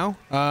flamethrower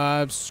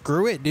now.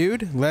 Screw it,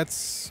 dude.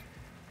 Let's...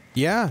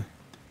 Yeah,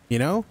 you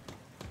know?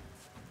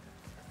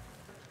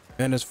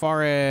 And as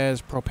far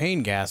as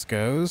propane gas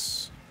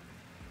goes...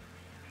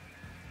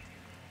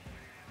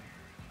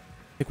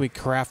 I think we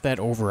craft that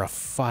over a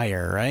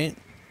fire, right?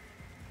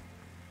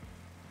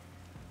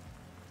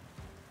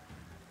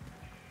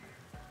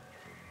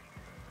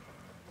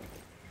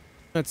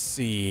 Let's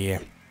see.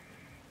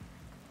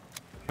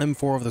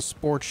 M4 of the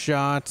sports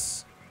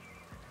shots.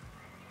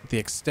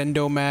 The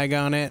extendo mag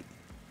on it.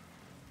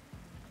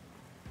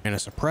 And a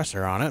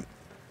suppressor on it.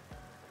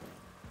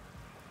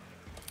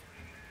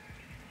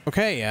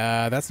 Okay,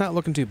 that's not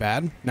looking too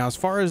bad. Now, as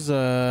far as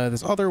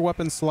this other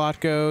weapon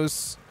slot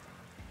goes...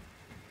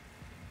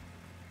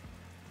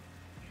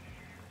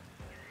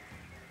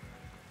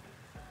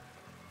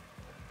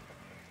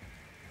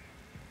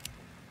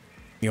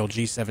 The old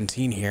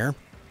G17 here.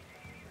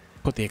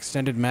 Put the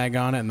extended mag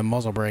on it and the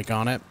muzzle brake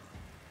on it.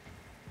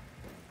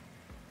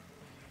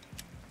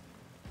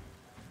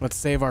 Let's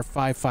save our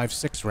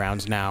 5.56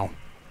 rounds now.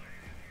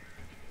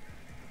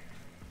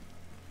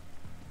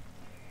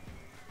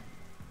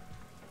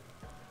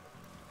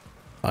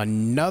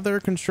 Another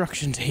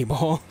construction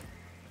table.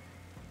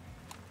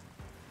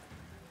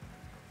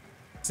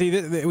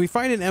 See, we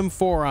find an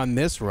M4 on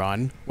this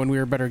run when we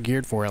were better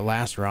geared for it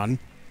last run.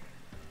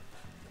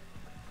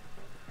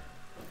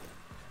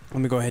 Let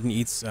me go ahead and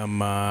eat some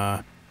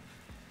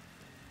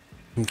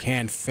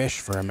canned fish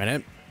for a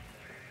minute.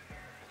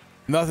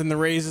 Nothing that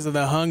raises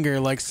the hunger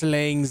like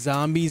slaying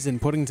zombies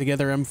and putting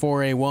together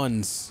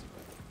M4A1s.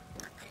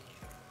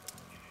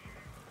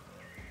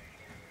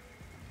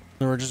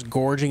 We're just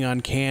gorging on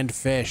canned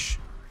fish.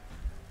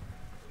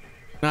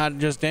 Not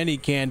just any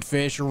canned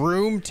fish,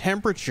 room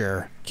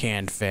temperature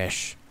canned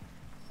fish.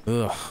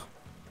 Ugh.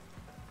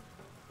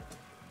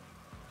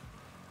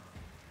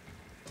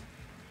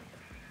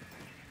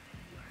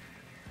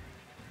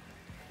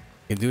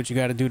 You do what you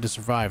gotta do to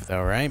survive,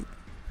 though, right?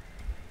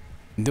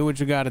 Do what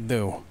you gotta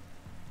do.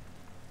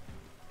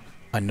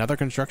 Another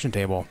construction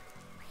table.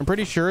 I'm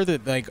pretty sure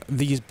that, like,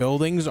 these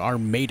buildings are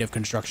made of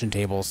construction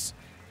tables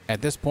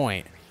at this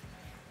point.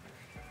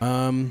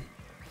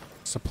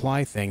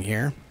 Supply thing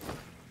here.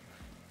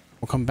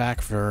 We'll come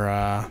back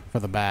for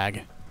the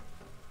bag.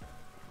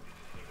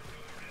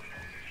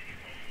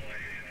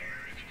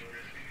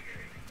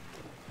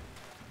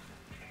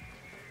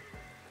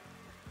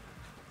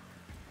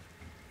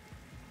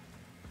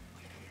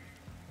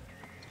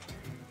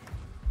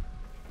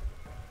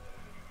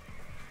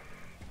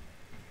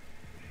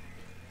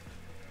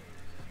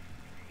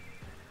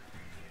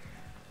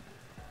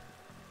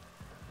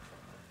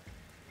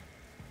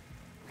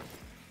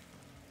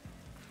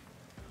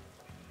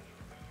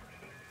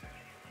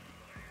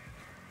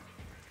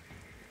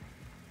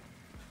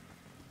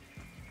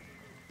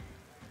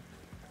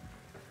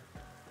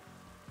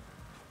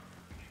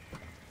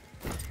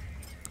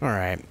 All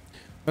right.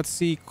 Let's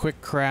see.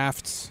 Quick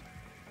crafts.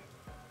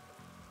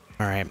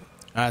 All right.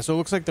 So it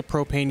looks like the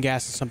propane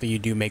gas is something you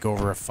do make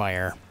over a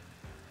fire.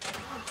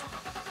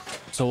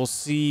 So we'll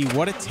see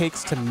what it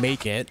takes to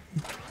make it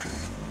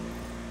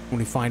when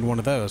we find one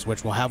of those,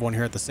 which we'll have one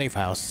here at the safe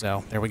house.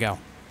 So there we go.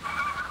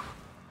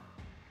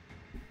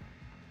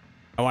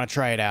 I want to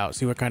try it out,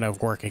 see what kind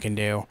of work it can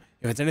do.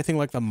 If it's anything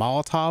like the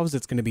Molotovs,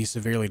 it's going to be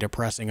severely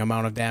depressing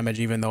amount of damage,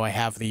 even though I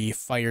have the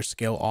fire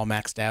skill all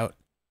maxed out.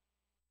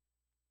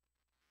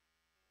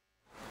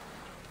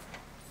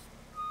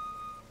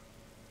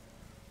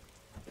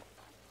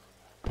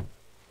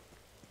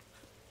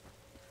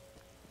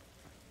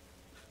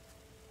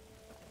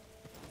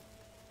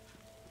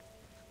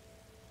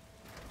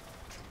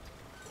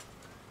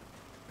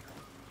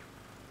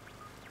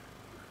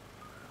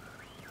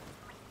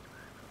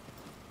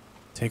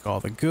 Take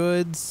all the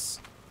goods.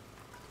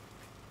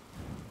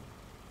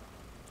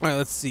 All right,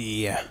 let's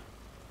see.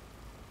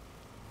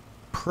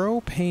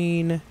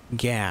 Propane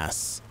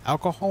gas.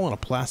 Alcohol in a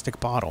plastic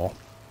bottle.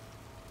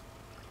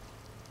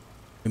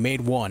 We made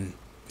one.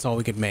 That's all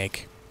we could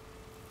make.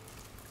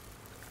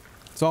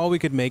 That's all we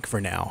could make for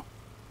now.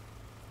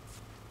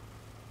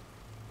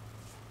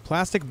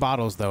 Plastic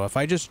bottles, though. If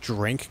I just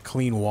drink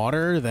clean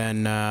water,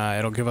 then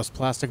it'll give us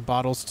plastic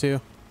bottles,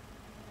 too.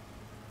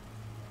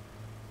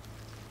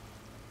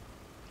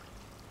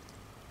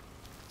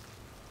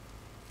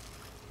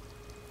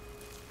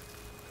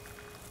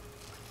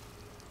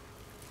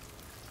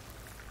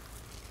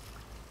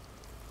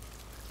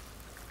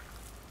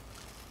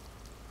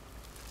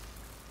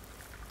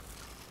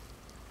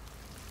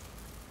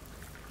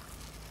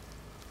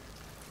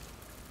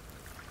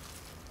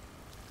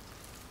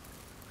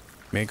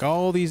 Make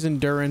all these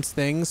endurance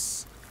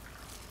things.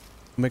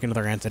 Make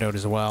another antidote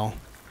as well.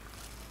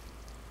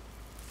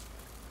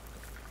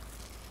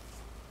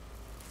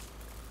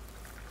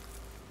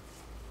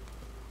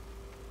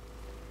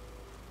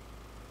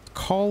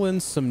 Call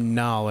in some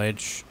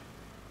knowledge.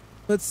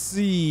 Let's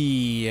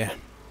see.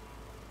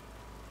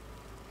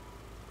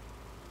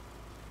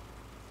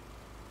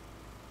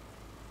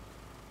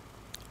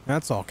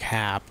 That's all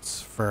capped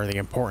for the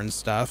important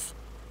stuff.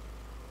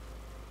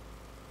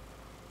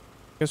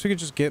 Guess we could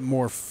just get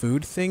more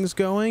food things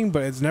going,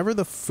 but it's never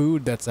the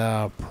food that's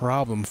a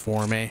problem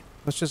for me.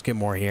 Let's just get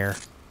more here.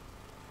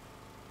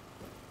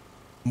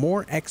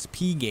 More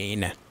XP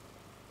gain.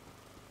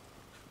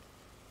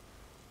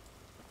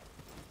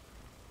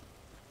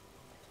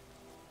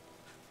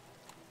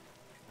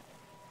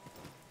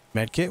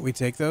 Medkit, we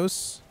take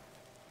those.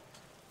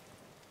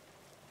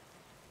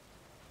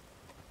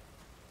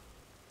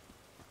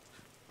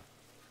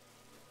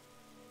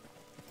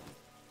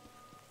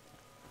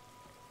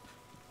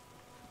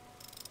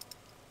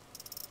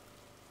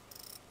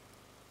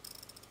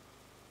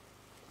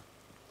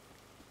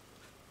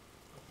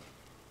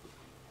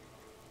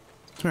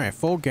 All right,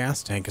 full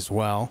gas tank as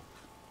well.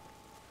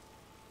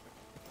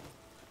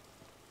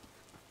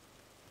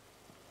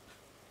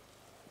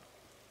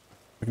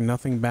 Like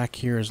nothing back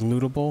here is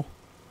lootable.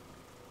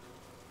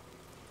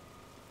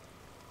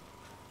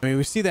 I mean,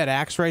 we see that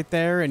axe right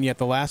there, and yet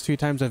the last few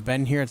times I've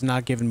been here, it's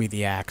not giving me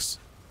the axe.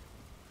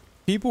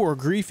 People were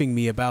griefing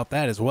me about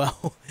that as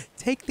well.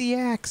 Take the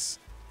axe.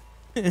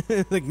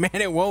 Like, man,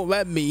 it won't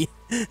let me.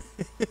 All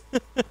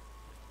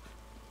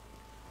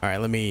right,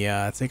 let me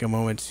take a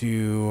moment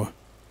to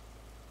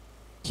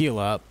heal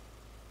up.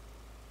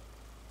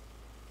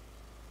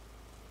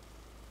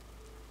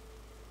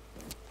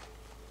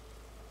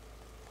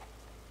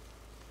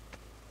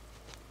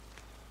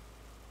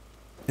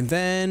 And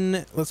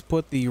then let's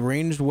put the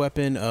ranged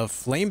weapon of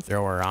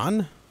flamethrower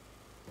on.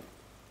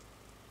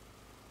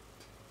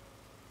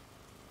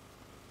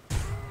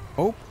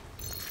 Oh,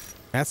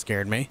 that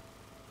scared me.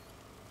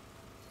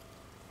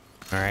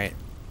 All right,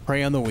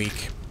 prey on the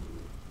weak.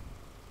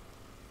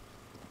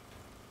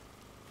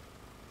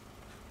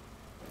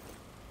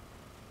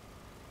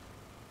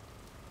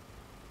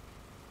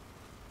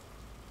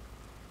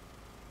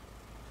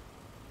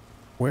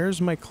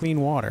 Where's my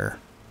clean water?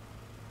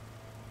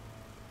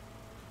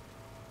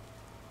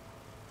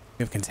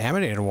 We have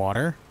contaminated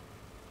water.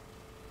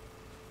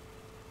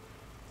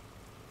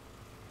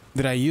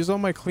 Did I use all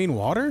my clean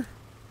water?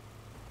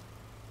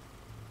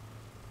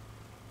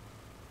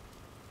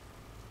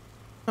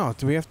 Oh,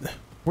 do we have to...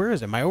 Where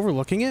is it? Am I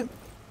overlooking it?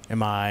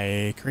 Am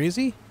I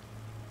crazy?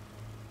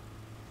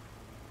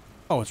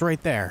 Oh, it's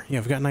right there. Yeah,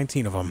 I've got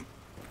 19 of them.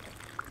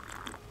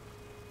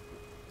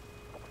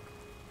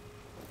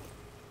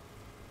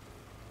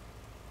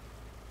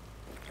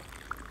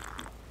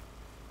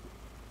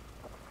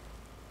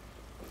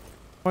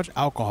 How much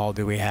alcohol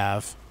do we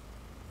have?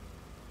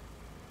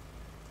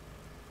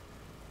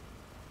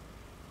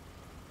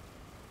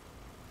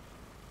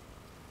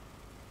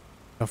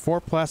 So 4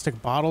 plastic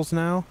bottles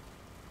now.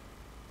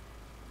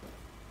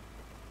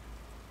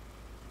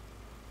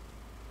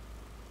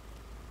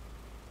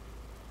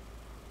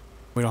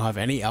 We don't have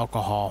any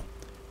alcohol.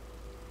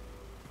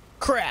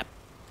 Crap!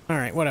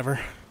 Alright,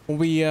 whatever. We'll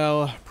be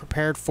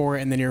prepared for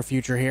it in the near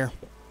future here.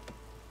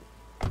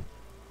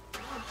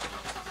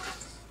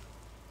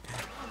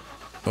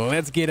 Well,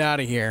 let's get out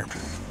of here.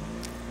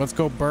 Let's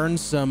go burn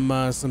some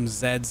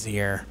Zeds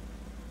here.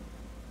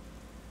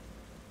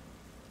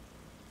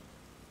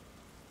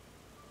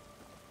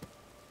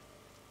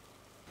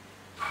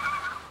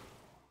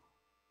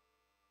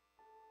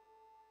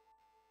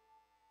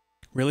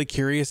 Really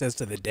curious as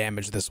to the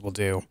damage this will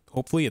do.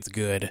 Hopefully it's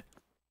good.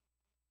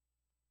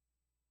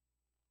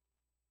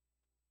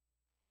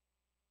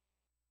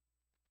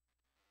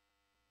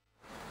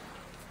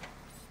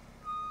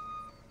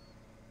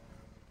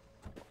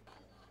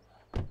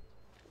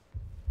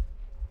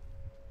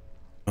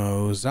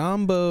 Oh,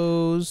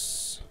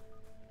 zombos.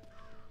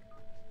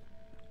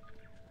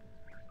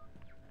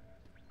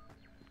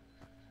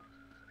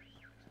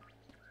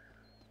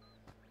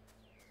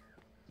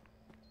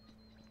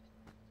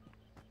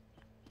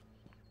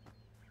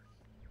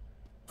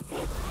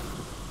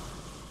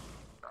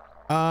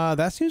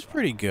 That seems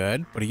pretty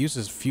good, but it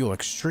uses fuel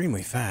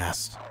extremely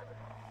fast.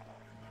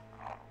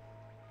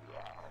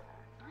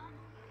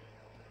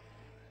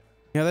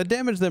 Yeah, that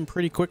damaged them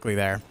pretty quickly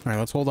there. All right,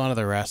 let's hold on to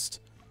the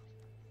rest.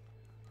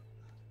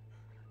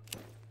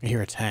 I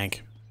hear a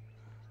tank.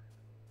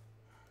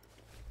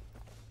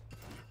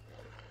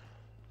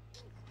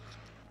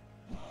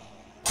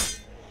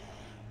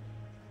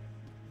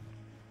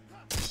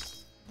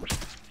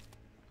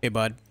 Hey,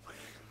 bud.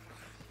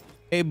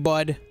 Hey,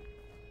 bud.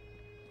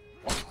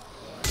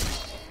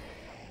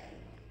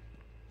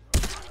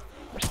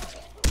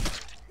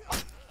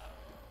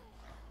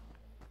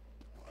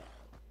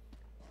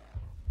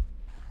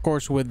 Of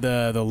course, with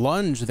the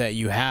lunge that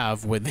you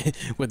have with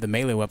with the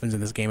melee weapons in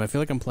this game, I feel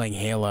like I'm playing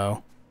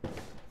Halo.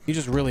 You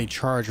just really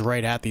charge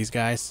right at these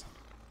guys.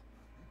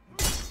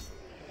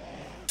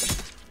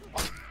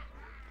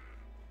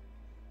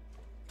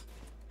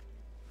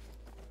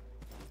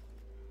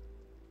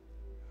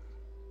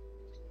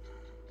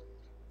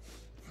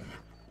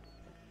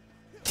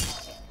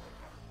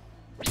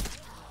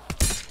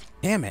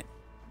 Damn it.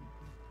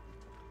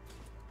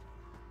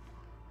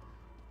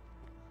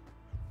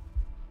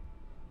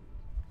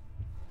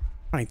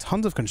 Finding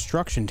tons of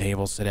construction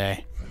tables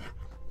today.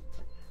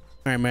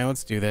 All right, man,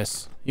 let's do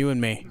this. You and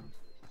me.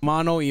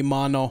 Mano y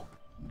mano.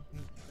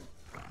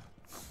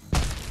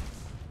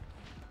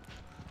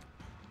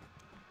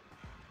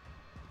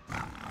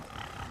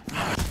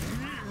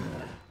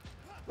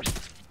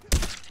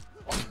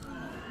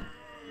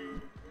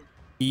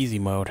 Easy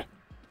mode.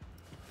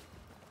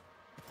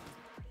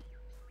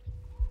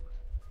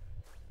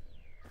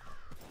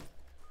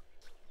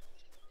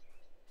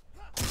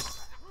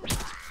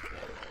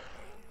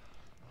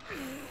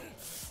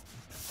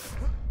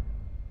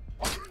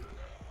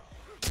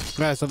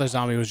 This other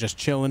zombie was just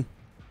chilling.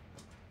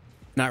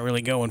 Not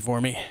really going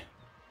for me.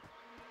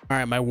 All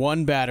right, my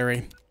one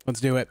battery. Let's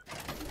do it.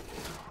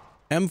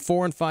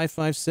 M4 and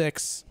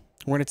 5.56.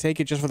 We're going to take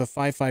it just for the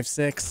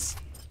 5.56.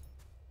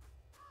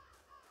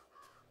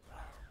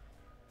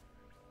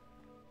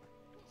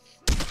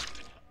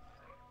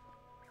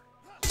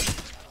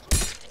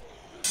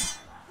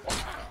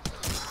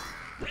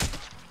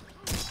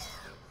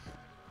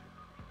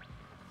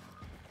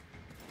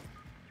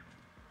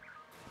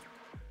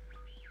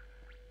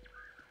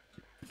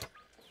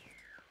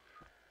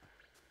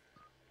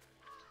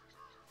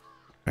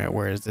 All right,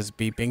 where is this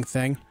beeping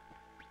thing?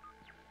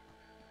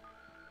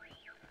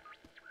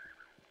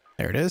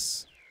 There it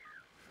is.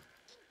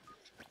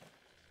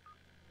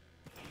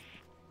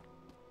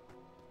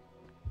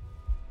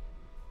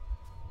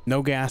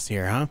 No gas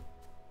here, huh?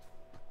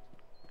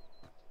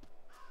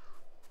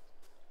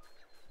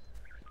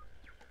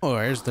 Oh,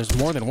 there's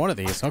more than one of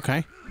these.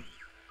 Okay.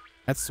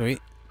 That's sweet.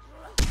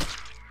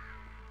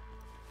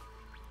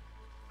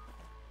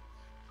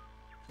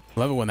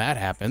 Love it when that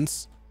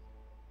happens.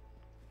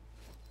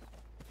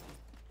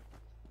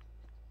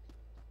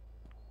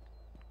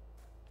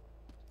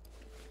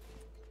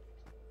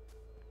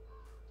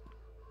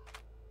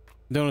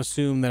 Don't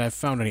assume that I've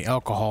found any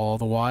alcohol all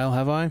the while,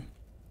 have I?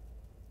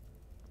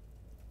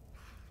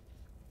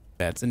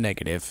 That's a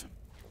negative.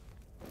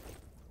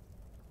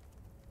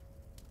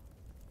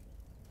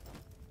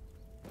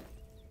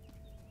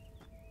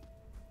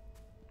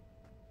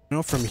 You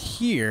know, from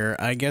here,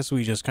 I guess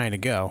we just kind of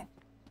go.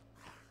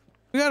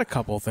 We got a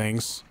couple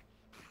things.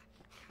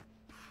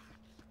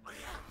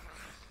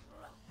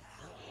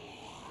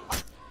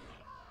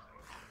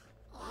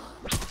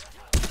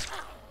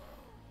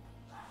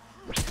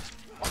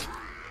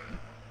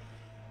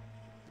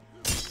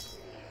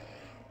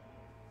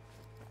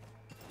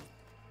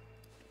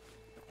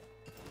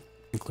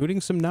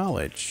 Including some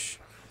knowledge.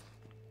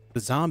 The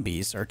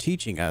zombies are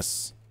teaching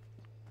us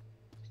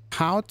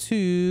how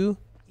to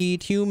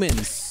eat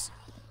humans.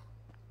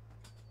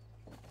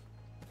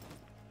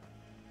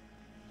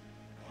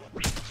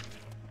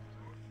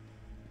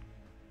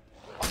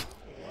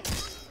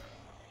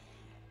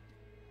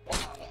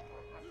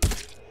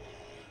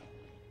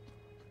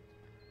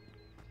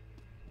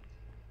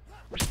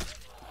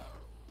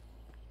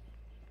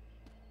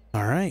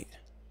 All right.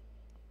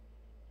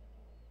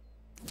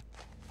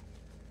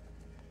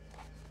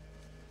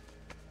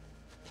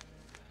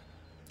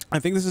 I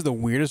think this is the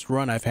weirdest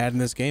run I've had in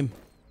this game.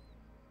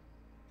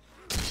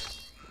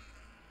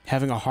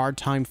 having a hard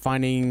time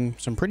finding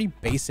some pretty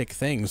basic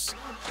things.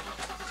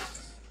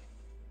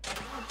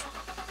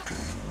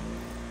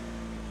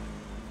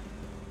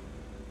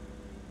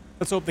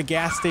 Let's hope the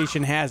gas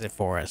station has it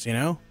for us, you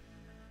know?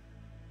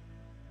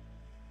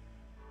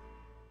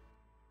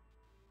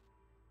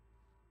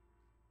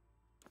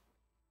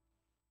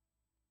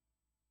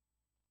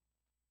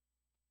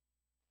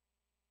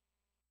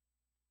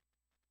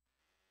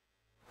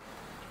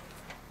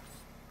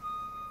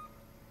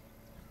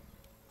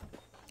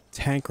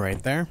 Tank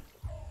right there.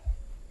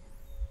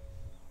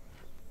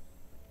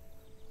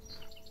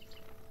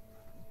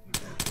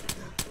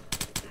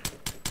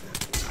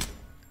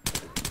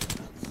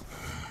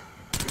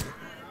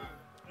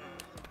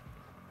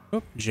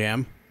 Oh,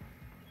 jam.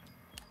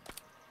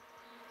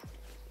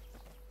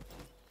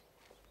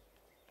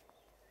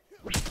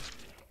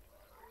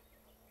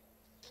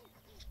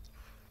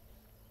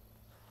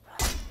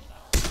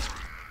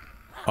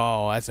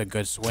 Oh, that's a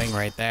good swing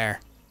right there.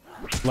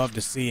 Love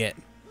to see it.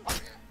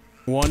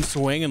 One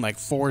swing and like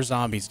 4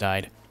 zombies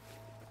died.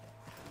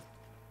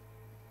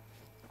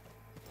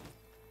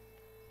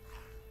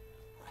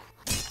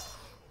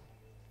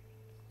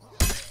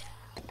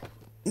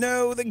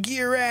 No, the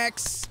gear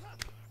axe.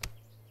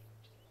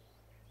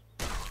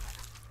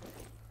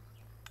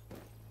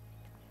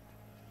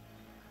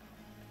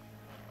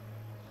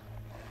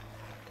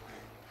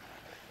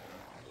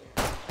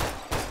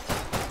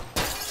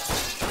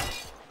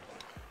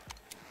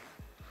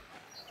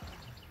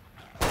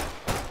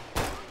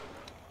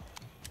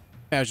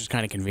 That was just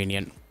kind of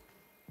convenient.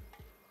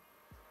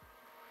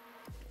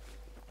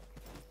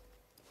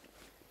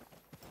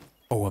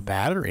 Oh, a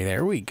battery.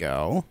 There we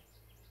go.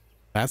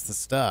 That's the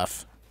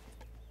stuff.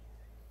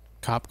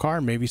 Cop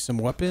car, maybe some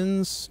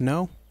weapons?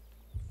 No?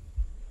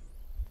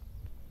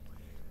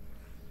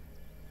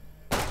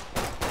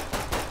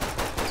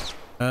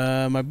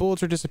 My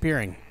bullets are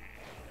disappearing.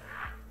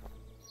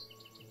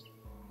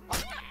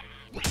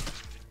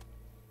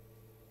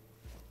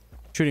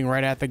 Shooting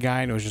right at the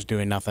guy and it was just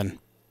doing nothing.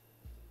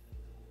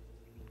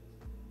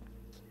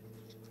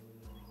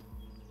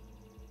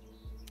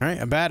 All right,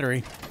 a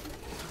battery.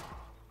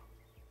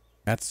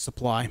 That's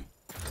supply.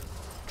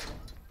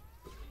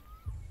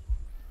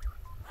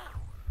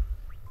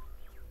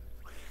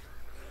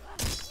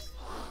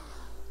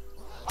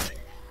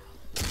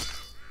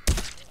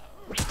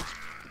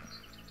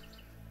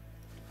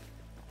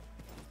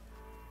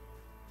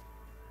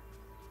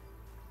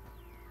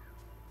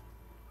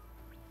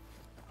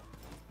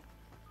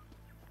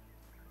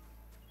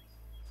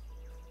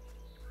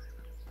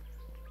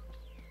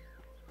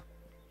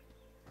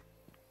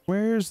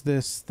 Where's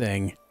this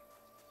thing?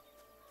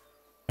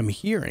 I'm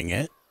hearing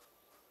it.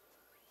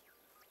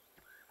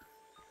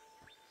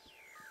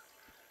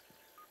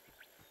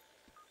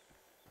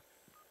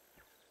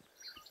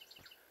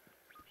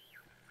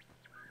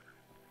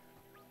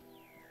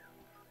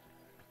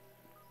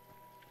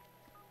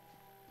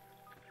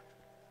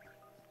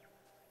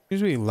 Seems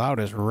to be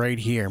loudest right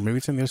here. Maybe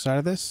it's on the other side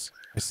of this.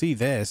 I see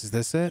this. Is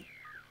this it?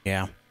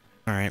 Yeah.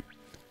 All right.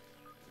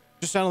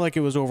 Just sounded like it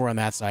was over on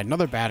that side.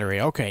 Another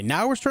battery. Okay,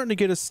 now we're starting to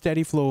get a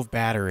steady flow of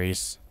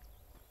batteries.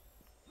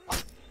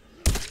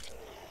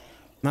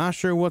 Not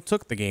sure what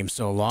took the game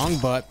so long,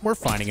 but we're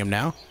finding them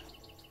now.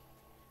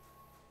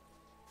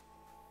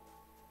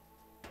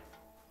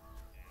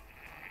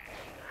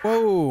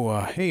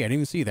 Whoa. Hey, I didn't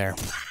even see you there.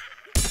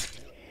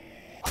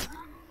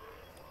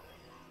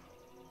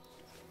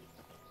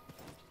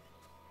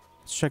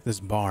 Let's check this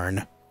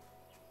barn.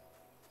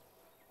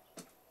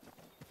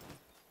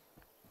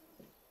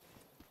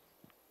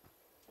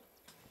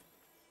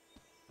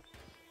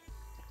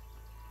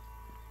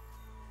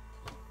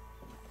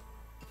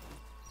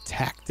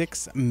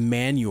 Tactics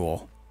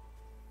manual.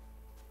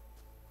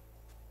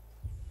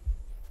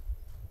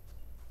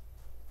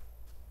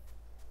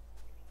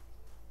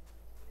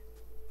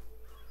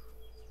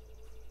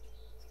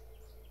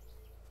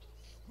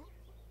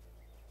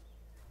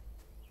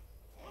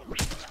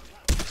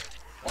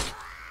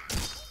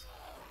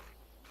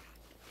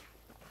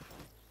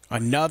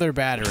 Another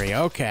battery.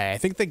 Okay, I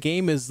think the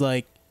game is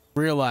like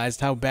realized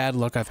how bad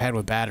luck I've had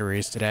with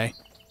batteries today.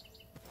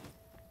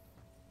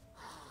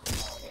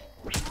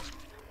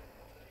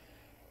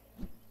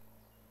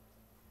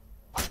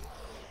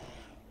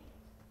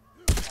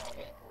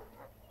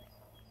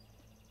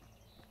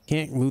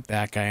 Can't loot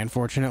that guy,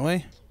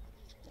 unfortunately.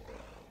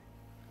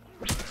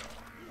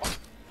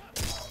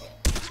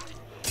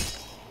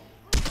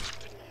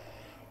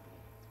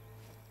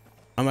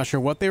 I'm not sure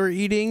what they were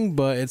eating,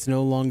 but it's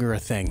no longer a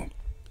thing.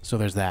 So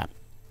there's that.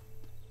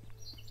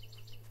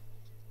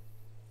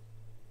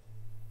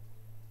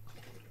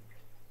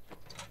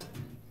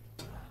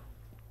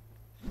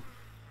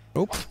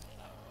 Oh,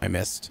 I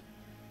missed.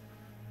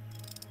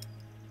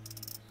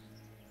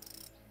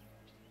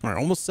 All right,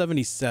 almost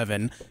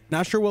 77.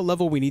 Not sure what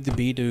level we need to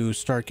be to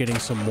start getting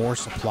some more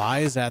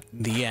supplies at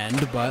the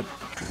end, but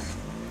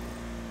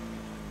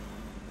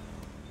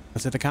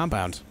let's hit the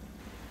compound.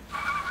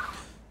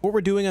 What we're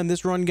doing on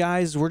this run,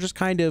 guys, we're just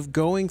kind of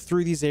going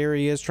through these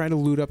areas, trying to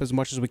loot up as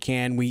much as we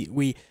can.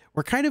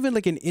 we're kind of in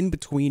like an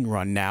in-between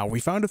run now. We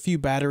found a few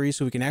batteries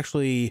so we can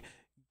actually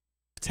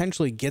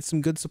potentially get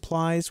some good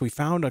supplies. We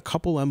found a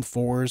couple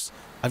M4s.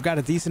 I've got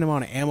a decent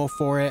amount of ammo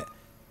for it.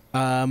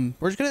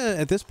 We're just gonna,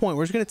 at this point,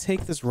 we're just gonna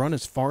take this run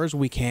as far as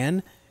we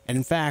can. And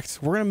in fact,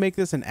 we're gonna make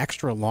this an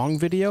extra long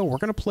video. We're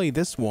gonna play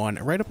this one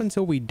right up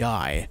until we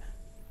die.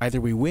 Either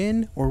we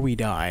win or we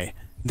die.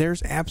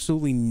 There's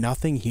absolutely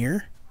nothing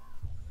here.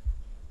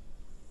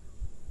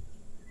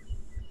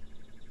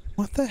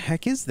 What the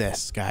heck is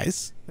this,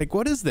 guys? Like,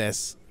 what is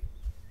this?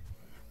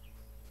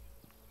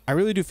 I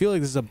really do feel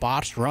like this is a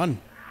botched run.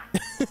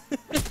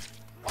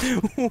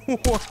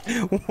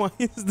 Why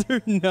is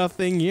there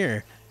nothing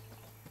here?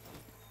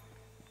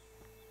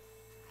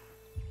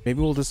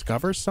 Maybe we'll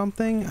discover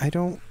something? I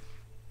don't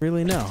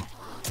really know.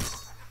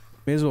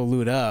 May as well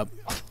loot up.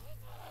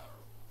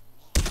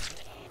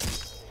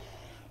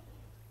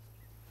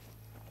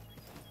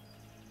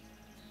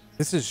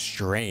 This is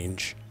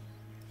strange.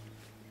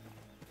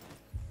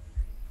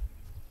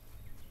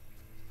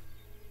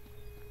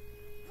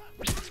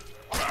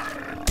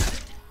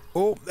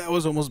 Oh, that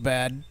was almost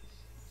bad.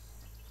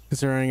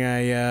 Considering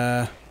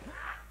I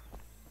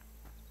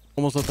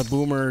almost let the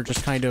boomer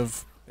just kind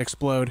of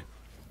explode.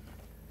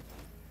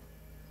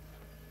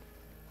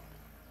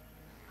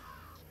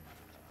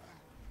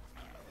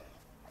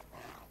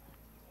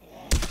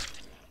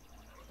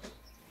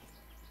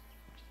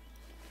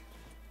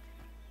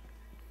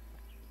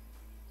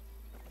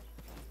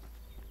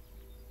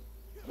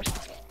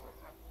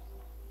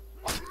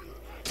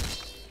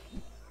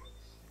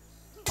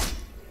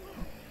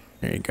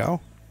 There you go.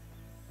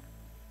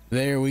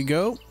 There we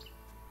go.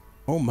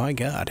 Oh my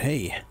god,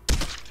 hey.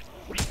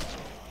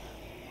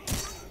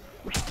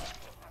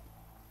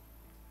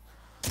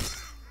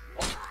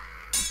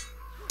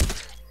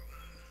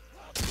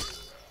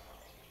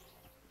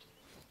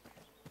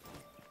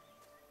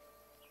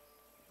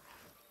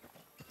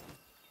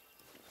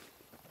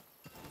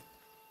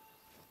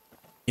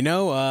 You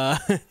know,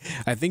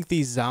 I think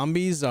these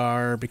zombies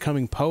are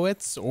becoming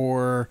poets,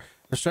 or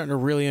they're starting to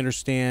really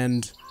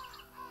understand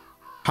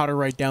how to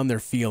write down their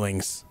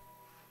feelings.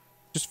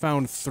 Just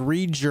found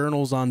 3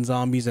 journals on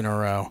zombies in a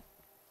row.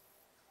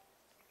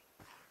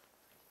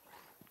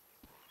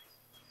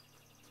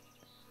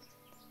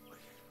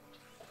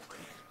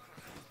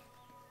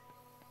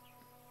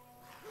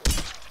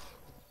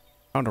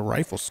 Found a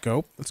rifle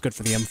scope. That's good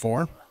for the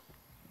M4.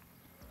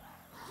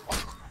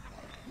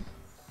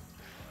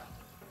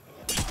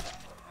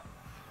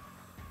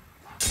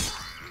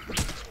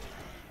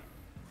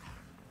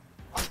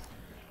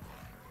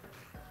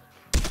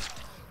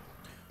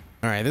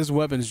 Alright, this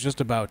weapon's just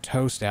about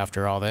toast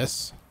after all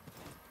this.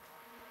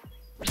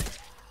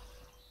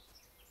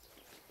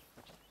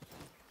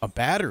 A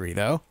battery,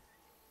 though.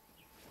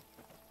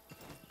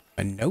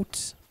 A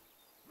note.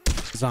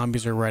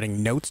 Zombies are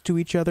writing notes to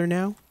each other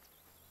now.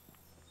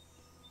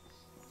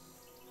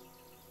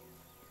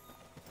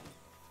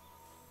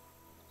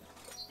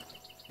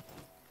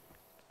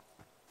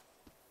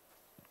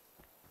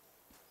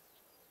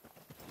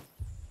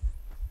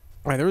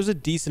 Alright, there was a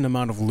decent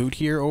amount of loot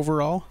here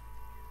overall.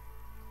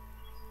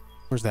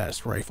 Where's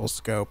that rifle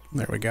scope?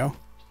 There we go.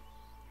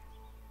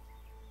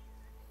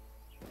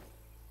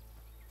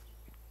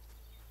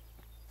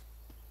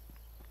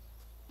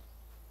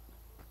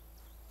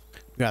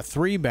 We got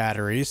 3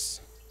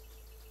 batteries.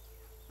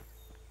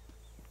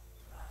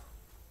 I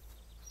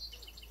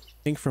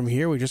think from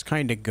here we just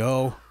kind of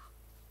go.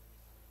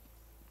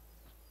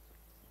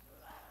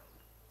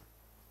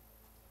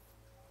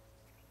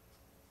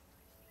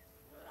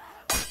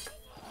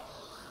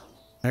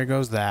 There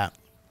goes that.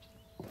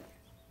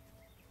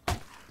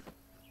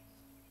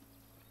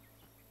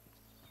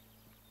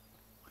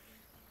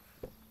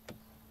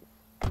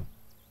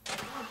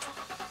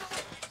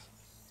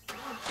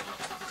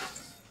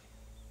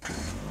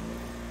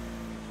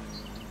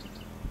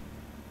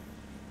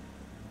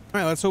 All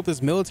right, let's hope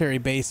this military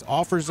base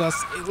offers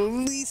us at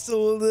least a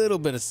little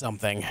bit of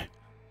something. I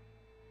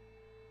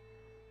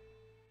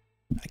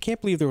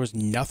can't believe there was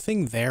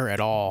nothing there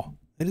at all.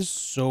 It is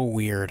so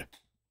weird.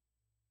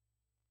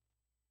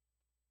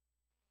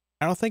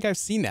 I don't think I've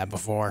seen that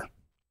before.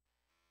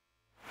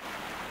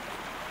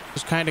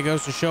 Just kind of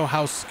goes to show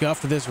how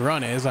scuffed this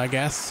run is, I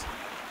guess. All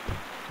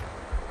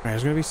right,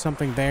 there's going to be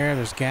something there.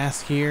 There's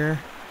gas here.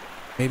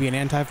 Maybe an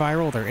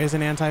antiviral. There is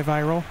an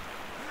antiviral.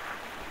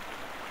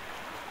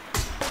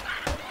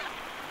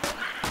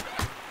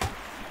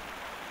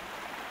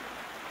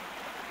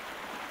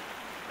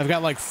 I've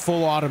got like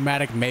full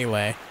automatic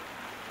melee.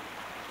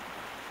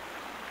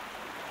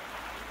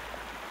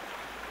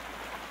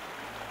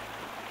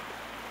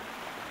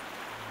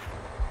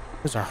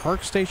 There's a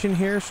Herc station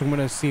here, so I'm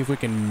going to see if we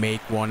can make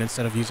one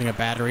instead of using a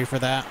battery for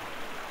that.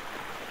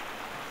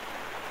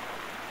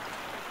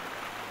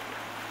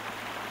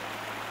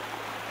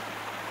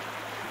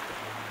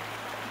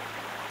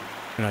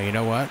 No, you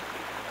know what?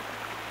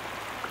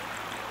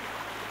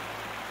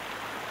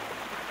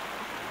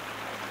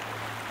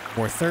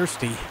 We're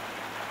thirsty.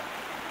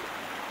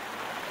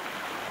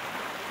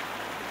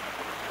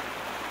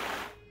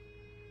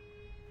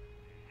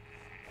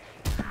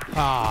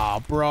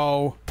 Ah,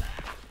 bro.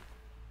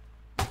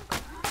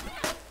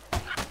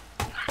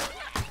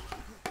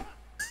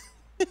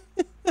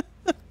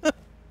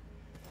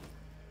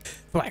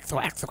 Thwack,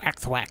 thwack, thwack,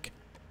 thwack.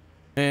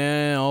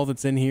 And all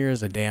that's in here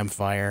is a damn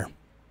fire.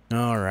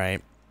 All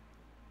right.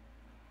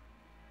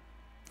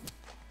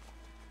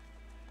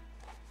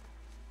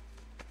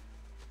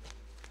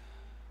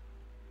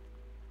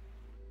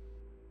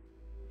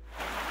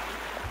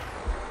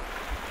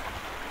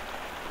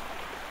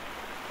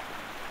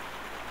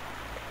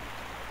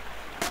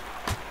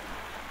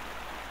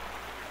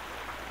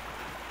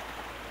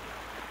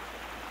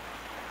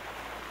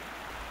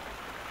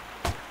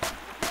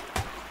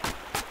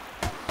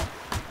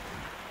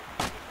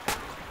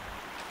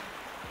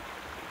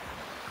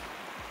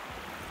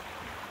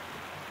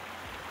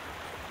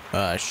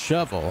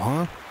 Shovel,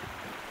 huh?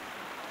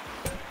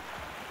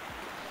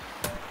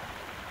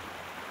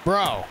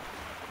 Bro. All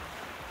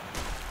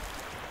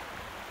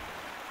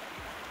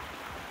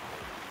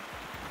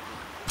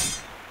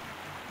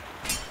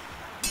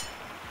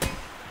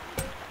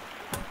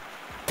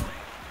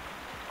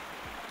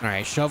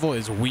right, shovel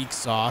is weak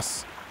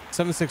sauce.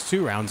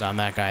 7.62 rounds on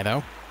that guy,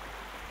 though.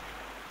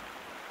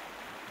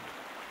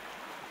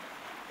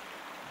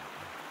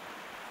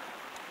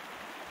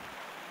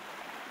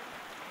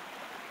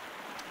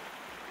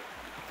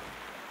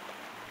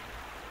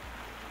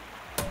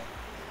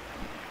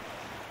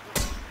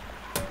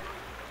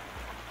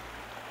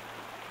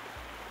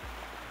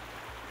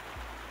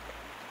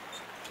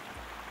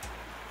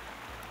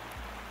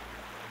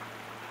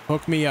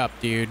 Hook me up,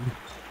 dude.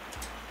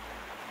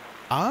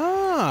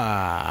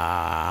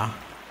 Ah,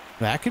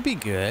 that could be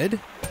good.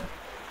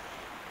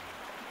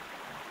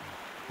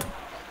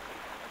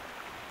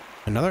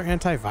 Another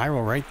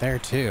antiviral right there,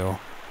 too.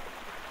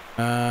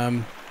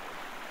 Worry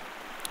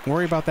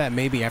about that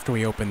maybe after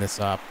we open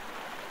this up.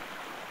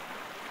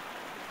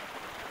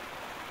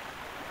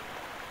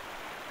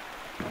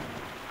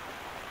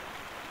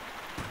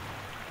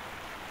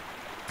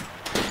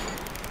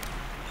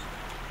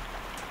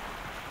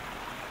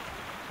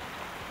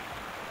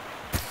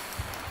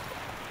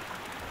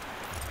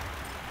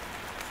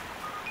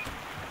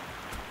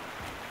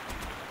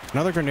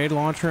 Another grenade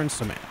launcher and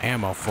some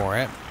ammo for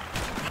it.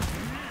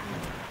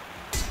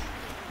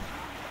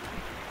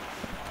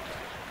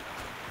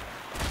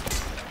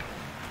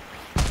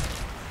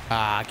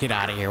 Ah, get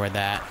out of here with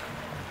that.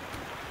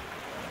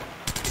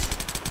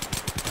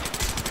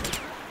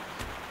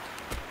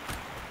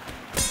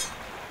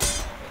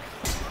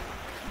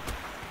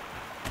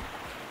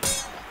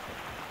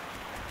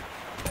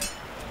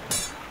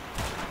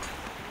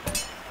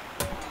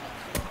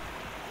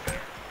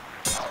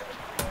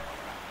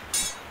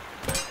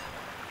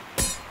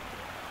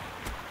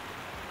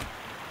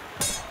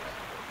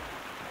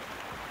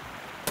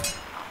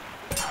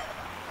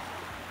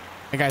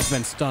 That guy's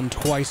been stunned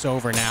twice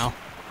over now.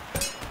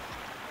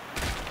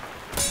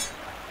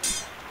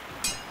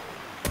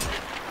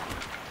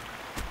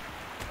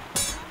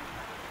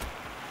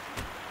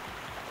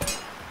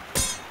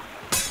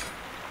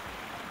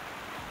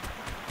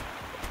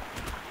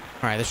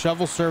 All right, the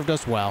shovel served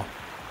us well.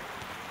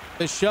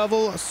 The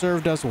shovel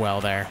served us well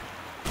there.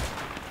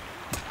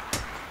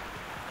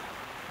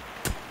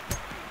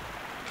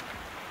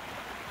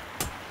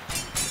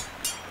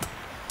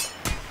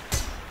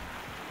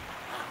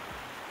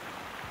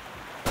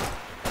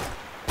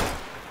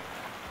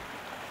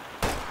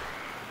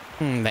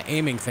 The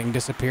aiming thing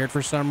disappeared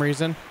for some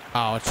reason.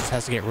 Oh, it just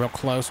has to get real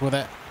close with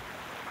it.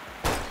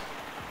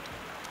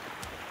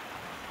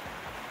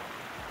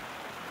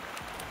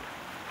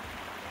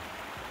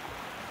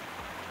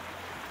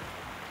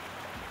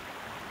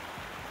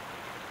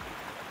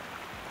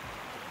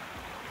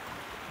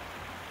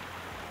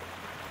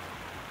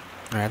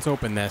 All right, let's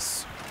open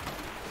this.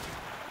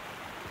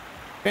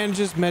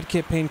 Bandages,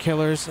 medkit,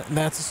 painkillers.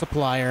 That's a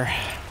supplier.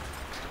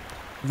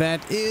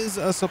 That is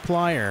a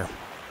supplier.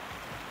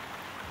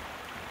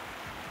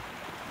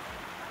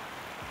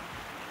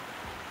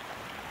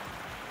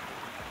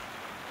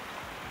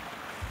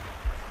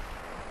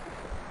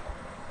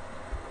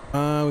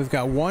 We've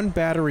got one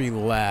battery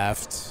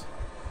left.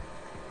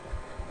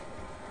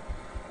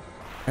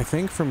 I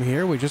think from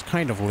here we just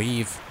kind of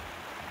leave.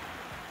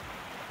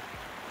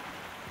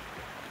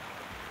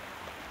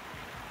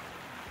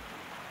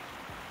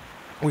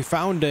 We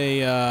found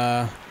a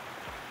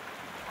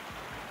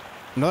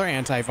another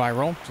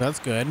antiviral, so that's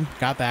good.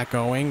 Got that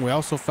going. We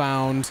also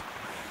found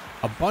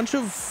a bunch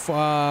of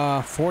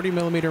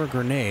 40mm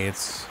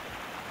grenades,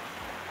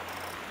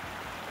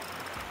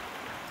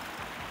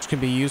 which can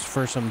be used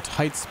for some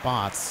tight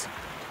spots.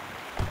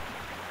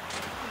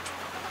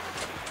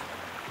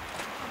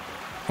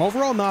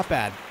 Overall, not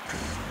bad.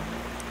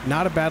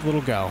 Not a bad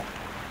little go.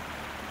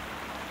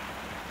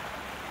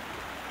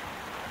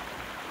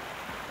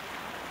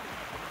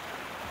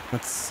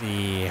 Let's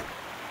see.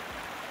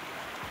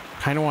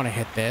 Kind of want to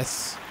hit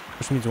this,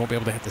 which means we won't be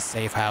able to hit the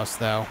safe house,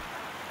 though.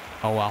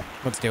 Oh, well.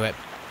 Let's do it.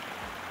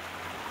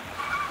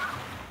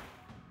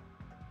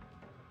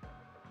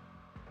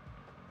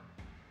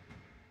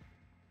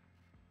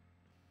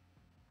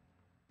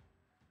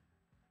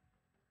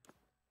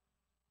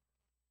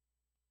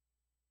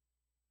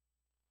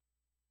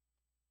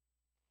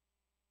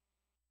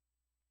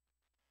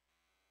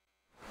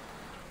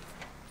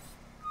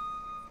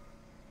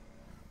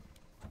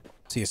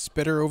 See a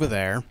spitter over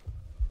there.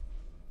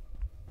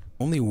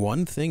 Only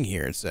one thing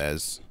here, it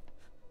says.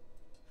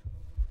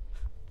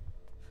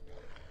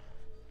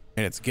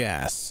 And it's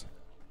gas.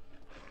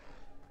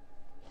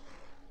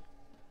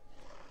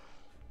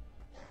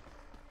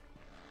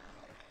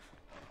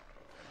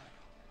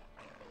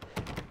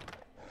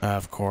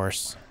 Of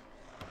course.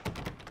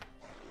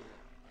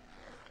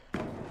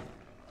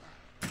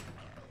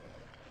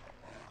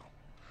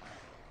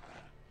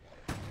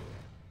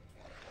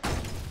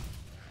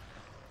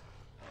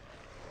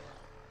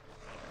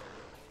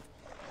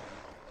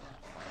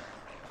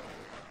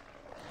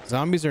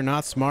 Zombies are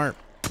not smart.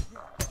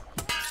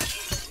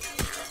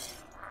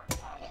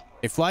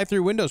 They fly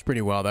through windows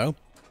pretty well, though.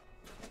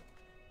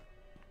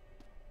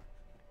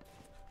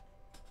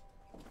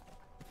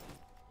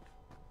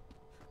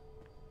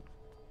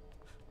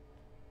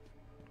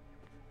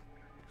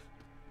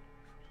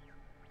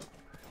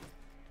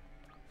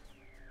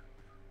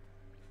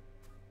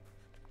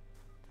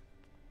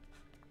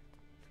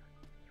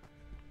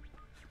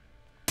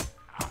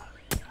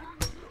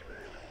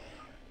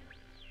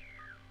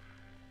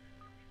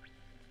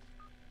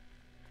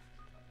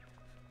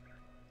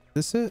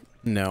 Is this it?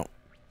 No.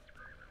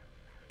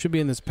 Should be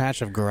in this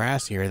patch of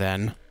grass here,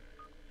 then.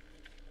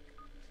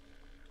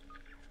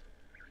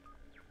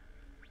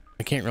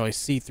 I can't really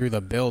see through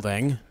the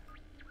building.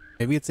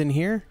 Maybe it's in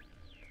here?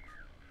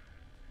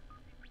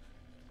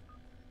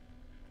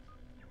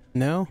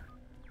 No?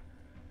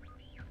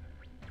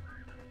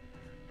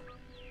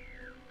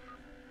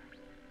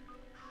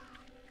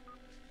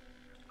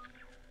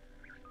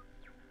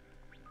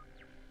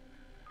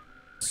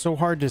 It's so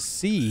hard to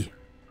see.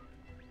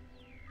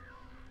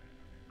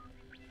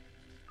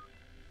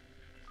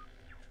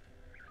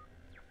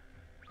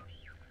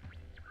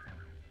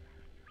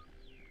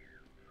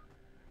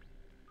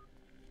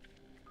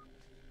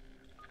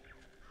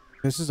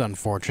 This is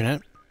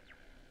unfortunate.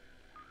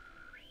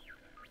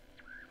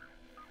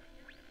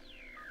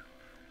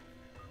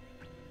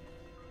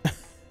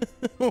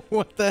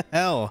 What the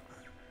hell?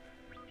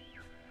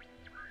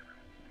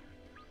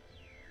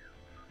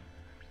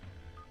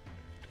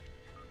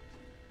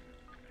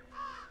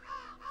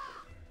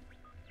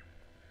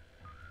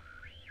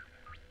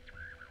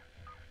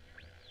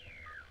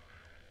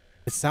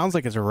 It sounds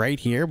like it's right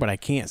here, but I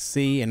can't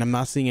see, and I'm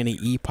not seeing any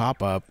E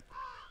pop up.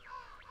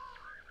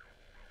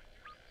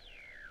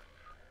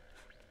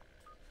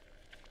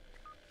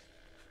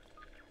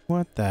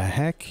 What the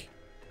heck?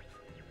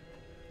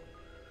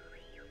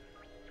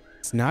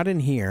 It's not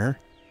in here.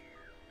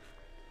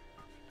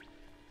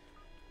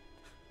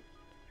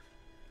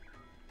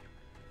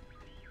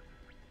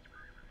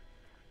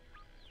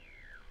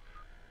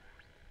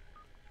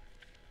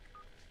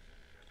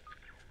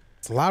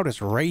 It's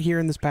loudest right here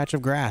in this patch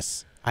of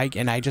grass. I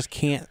just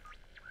can't.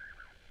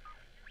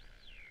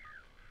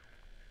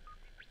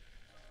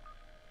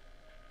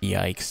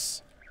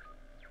 Yikes.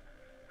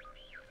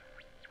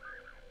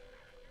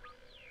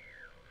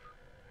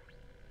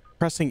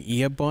 Pressing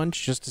E a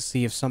bunch just to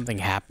see if something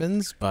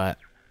happens, but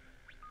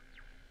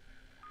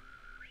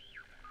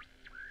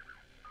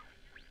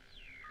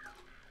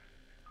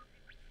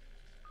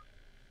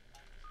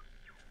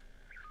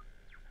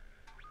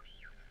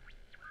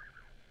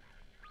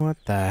what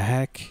the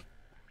heck?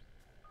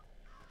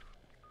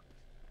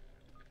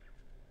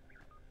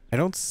 I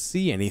don't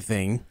see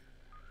anything.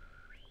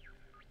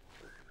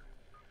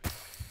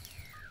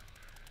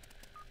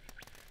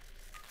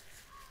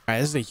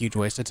 Alright, this is a huge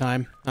waste of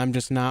time. I'm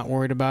just not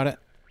worried about it.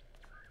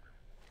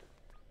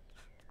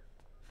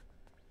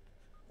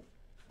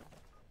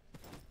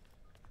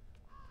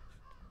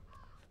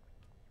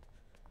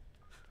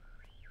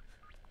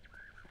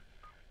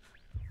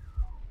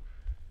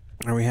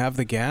 And we have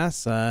the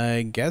gas.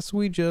 I guess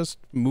we just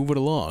move it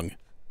along.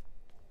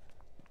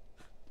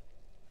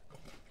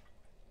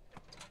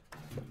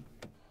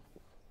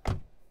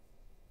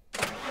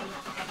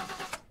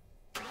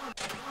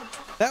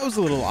 That was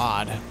a little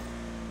odd.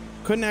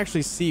 Couldn't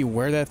actually see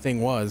where that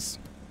thing was.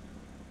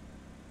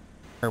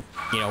 Or,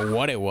 you know,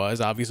 what it was.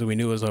 Obviously, we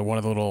knew it was like one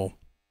of the little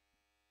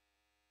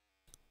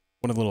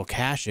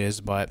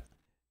caches, but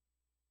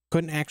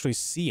couldn't actually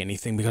see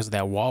anything because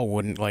that wall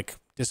wouldn't, like,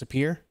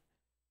 disappear.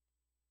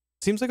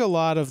 Seems like a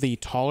lot of the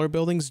taller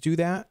buildings do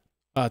that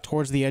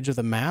towards the edge of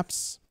the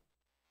maps.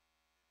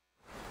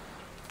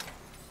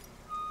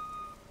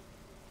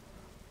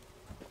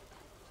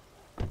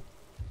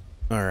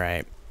 All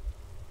right.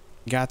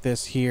 Got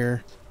this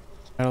here.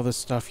 Got all this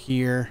stuff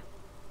here.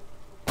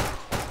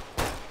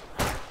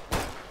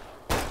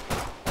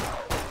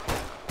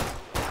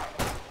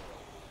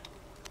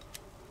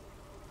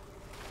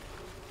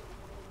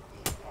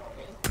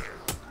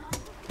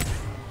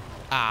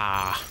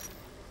 Ah.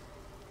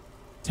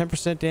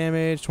 10%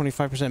 damage,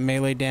 25%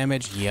 melee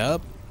damage.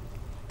 Yup.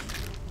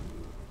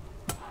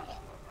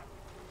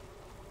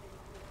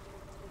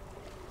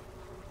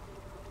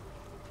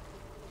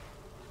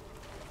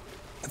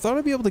 I thought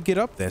I'd be able to get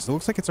up this. It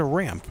looks like it's a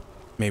ramp.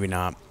 Maybe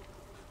not.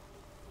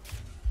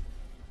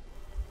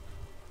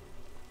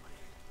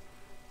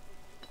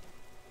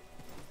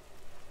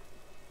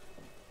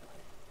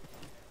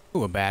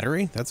 Ooh, a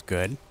battery. That's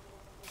good.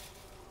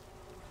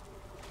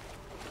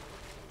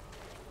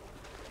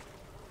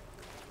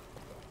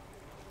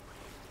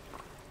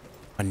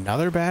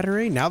 Another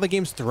battery? Now the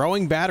game's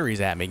throwing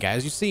batteries at me,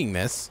 guys. You seeing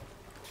this?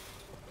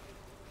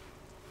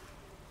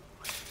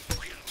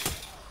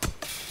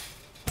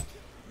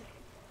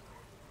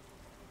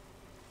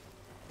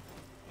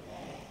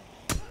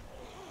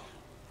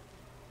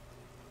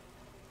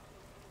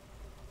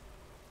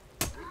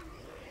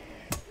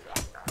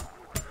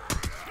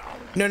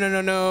 No, no,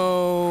 no,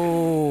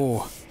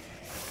 no.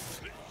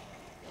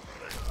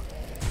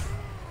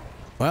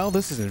 Well,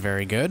 this isn't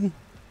very good.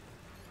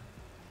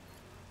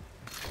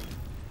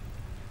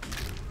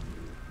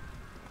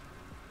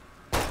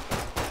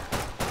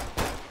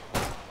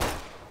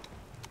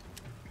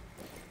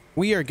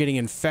 We are getting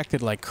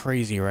infected like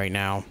crazy right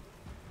now.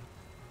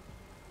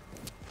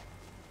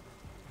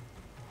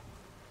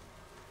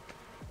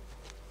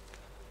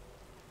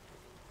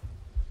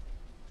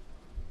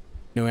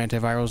 No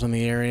antivirals in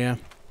the area.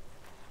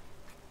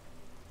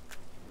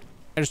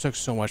 I just took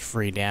so much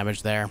free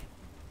damage there.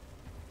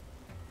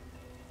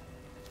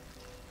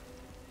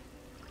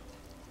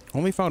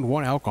 Only found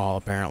one alcohol,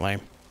 apparently.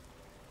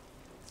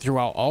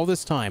 Throughout all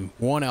this time,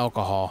 one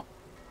alcohol.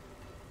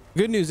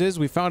 Good news is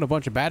we found a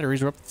bunch of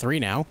batteries. We're up to 3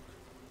 now.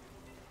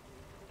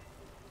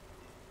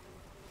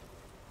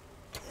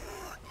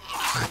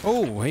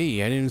 Oh,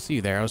 hey, I didn't see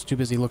you there. I was too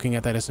busy looking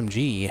at that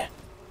SMG.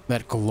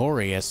 That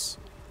glorious,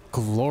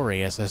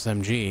 glorious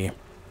SMG.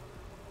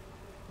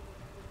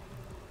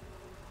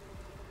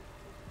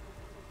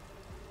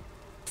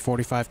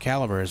 .45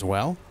 caliber as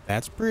well.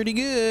 That's pretty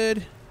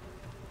good.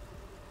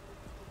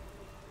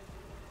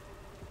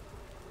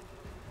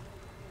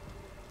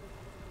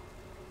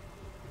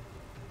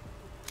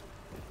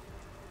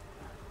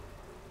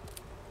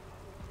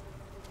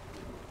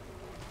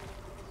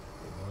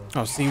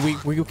 Oh, see,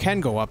 we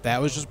can go up.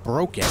 That was just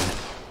broken.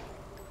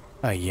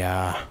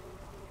 Yeah.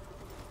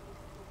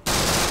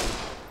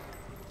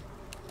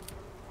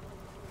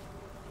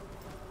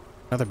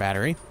 Another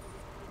battery.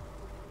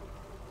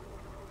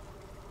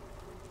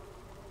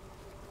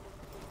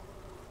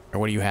 Or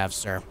what do you have,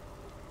 sir?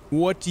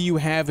 What do you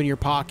have in your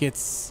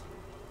pockets?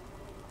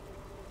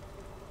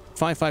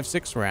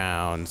 5.56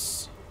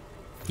 rounds.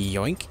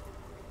 Yoink.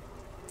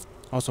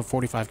 Also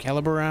 45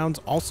 caliber rounds.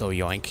 Also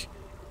yoink.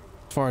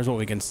 As far as what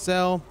we can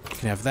sell, we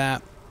can have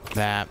that,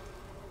 that,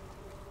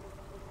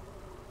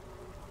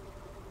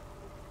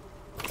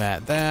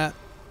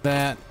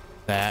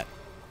 that.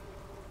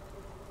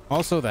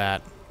 Also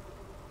that.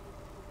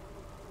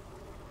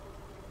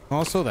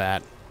 Also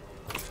that.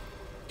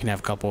 Can have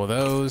a couple of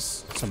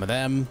those, some of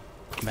them,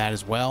 that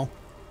as well.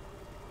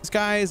 This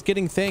guy is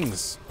getting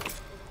things.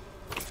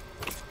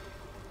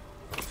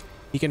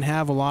 He can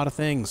have a lot of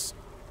things.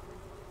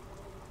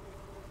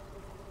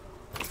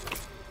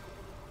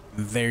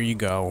 There you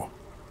go.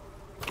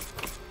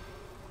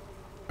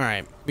 All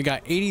right, we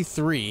got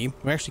 83.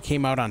 We actually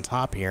came out on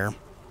top here.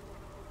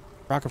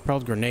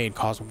 Rocket-propelled grenade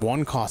cost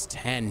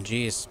 10.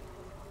 Jeez.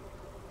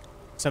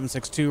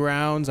 7.62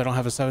 rounds. I don't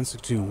have a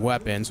 7.62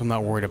 weapon, so I'm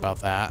not worried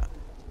about that.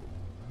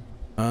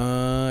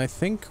 I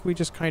think we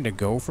just kind of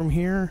go from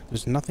here.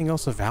 There's nothing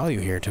else of value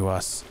here to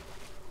us.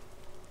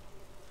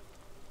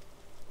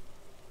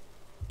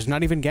 There's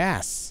not even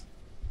gas.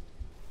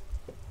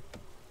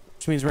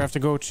 Which means we have to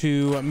go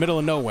to middle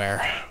of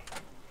nowhere.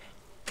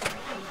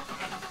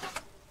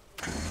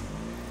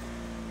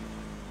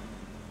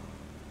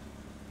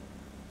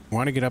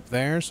 Want to get up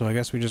there, so I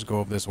guess we just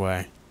go up this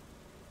way.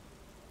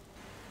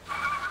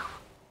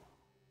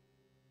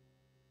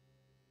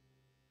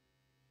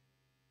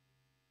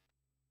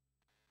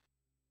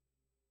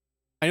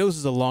 I know this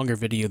is a longer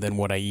video than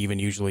what I even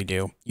usually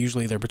do.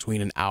 Usually they're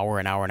between an hour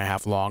and a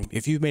half long.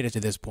 If you've made it to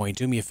this point,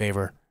 do me a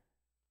favor.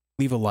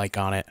 Leave a like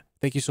on it.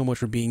 Thank you so much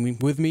for being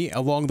with me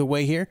along the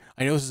way here.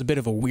 I know this is a bit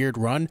of a weird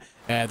run.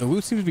 The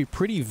loot seems to be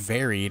pretty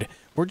varied.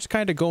 We're just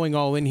kind of going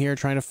all in here,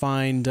 trying to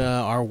find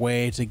our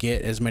way to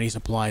get as many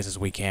supplies as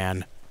we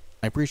can.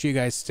 I appreciate you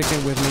guys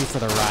sticking with me for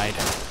the ride.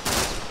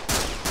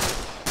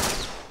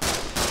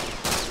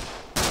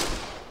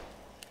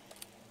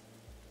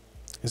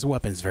 This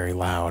weapon's very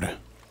loud.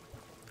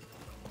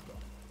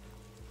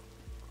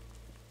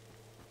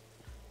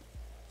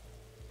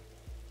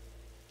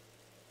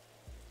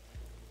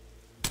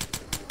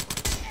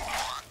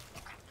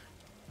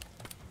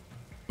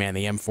 Man,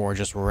 the M4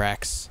 just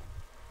wrecks.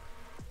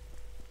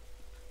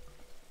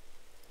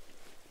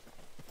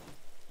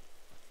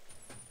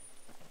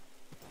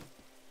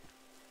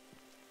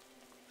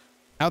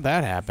 How'd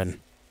that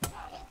happen?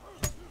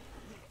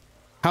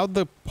 How'd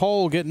the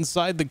pole get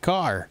inside the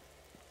car?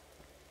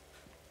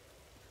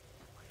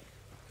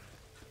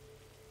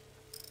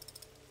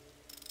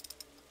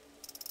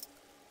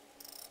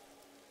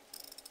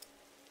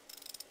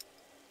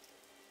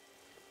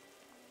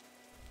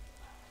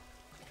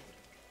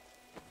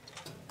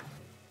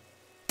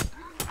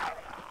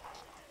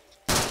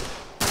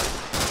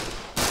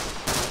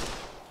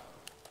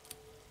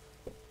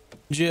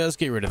 Just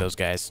get rid of those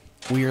guys.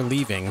 We are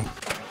leaving.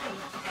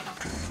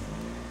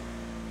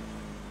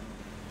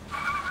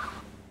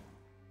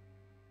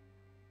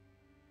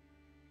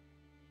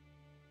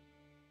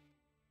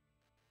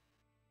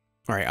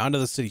 All right, onto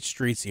the city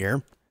streets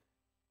here.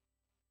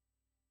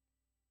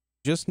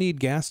 Just need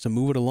gas to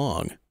move it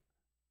along.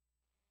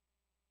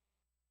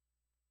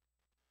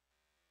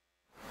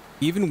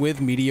 Even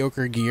with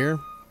mediocre gear,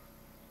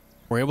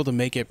 we're able to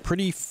make it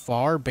pretty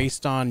far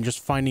based on just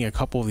finding a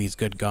couple of these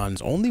good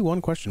guns. Only one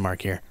question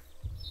mark here.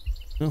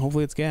 Well,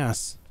 hopefully it's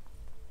gas.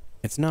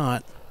 It's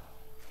not.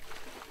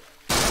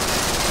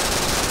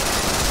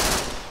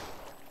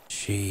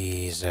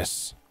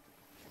 Jesus.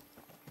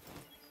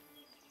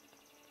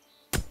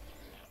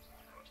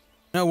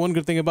 Now, one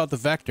good thing about the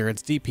Vector,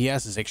 its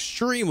DPS is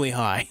extremely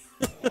high.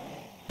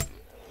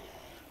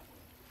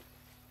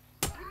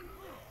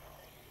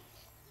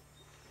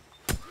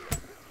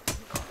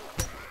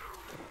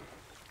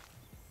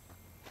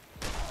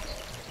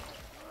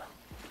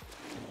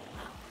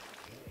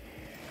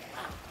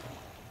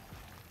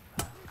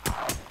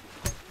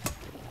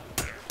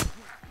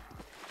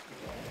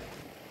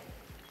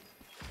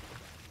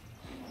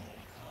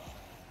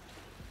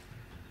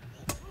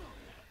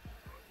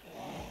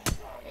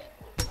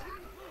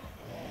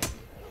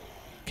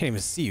 Can't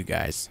even see you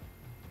guys.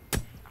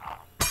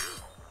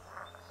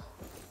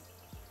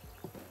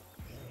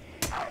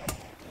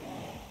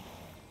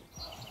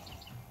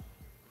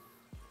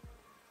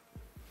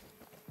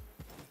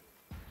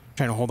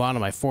 Trying to hold on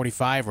to my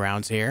 45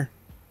 rounds here.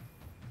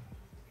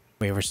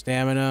 Wait for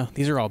stamina.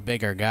 These are all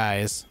bigger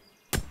guys.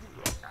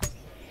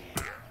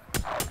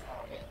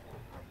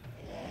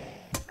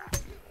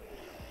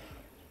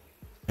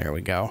 There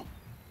we go.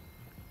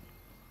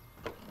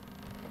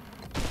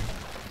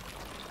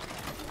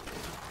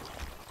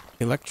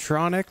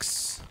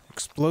 Electronics,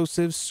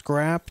 explosives,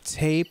 scrap,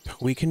 tape.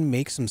 We can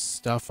make some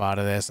stuff out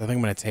of this. I think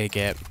I'm going to take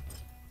it.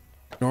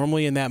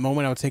 Normally in that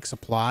moment I would take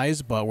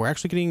supplies, but we're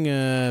actually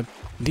getting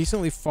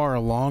decently far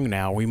along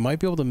now. We might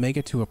be able to make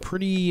it to a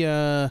pretty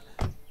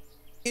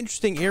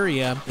interesting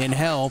area in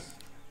hell.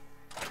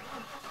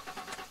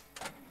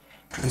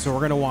 And so we're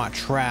going to want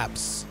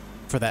traps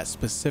for that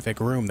specific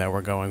room that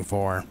we're going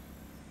for.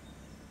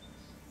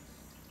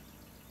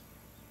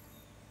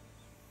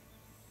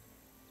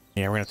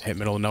 Yeah, we're gonna have to hit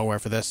middle of nowhere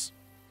for this.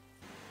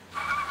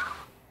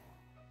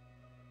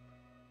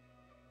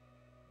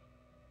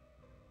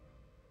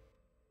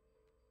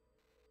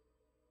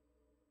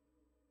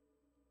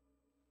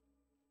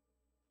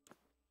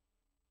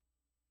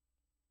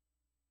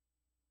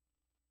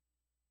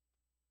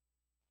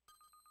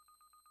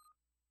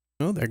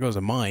 Oh, there goes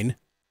a mine.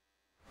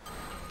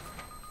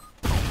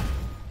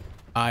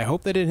 I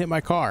hope they didn't hit my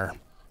car.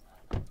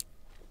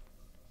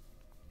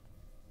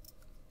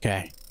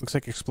 Okay, looks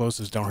like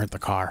explosives don't hurt the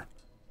car.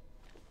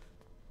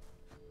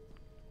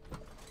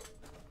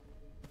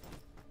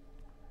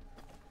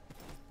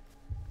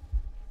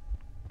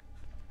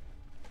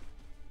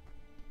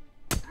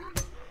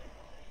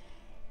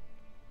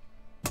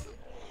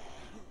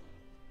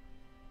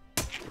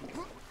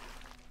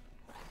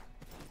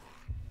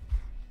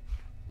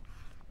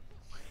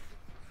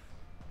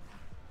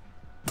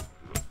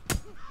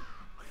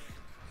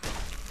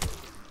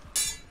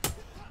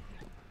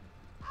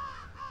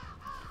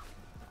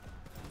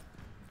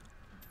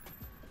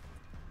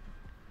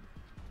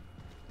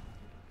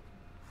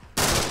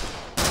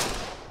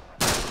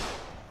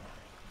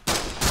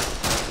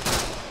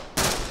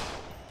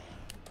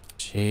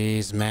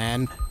 Jeez,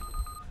 man.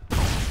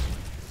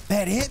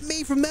 That hit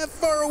me from that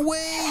far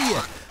away!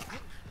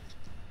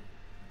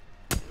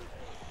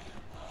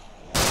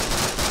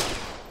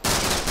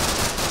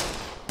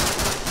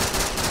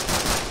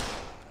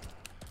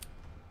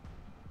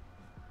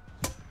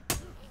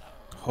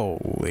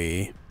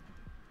 Holy.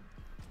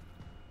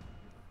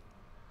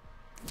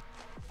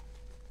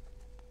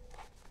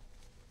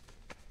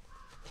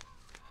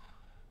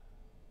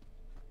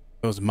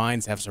 Those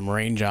mines have some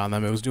range on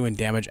them. It was doing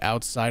damage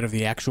outside of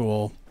the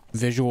actual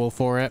visual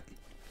for it.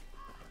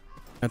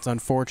 That's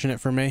unfortunate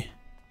for me.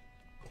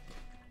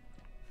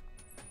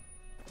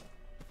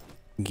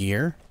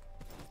 Gear.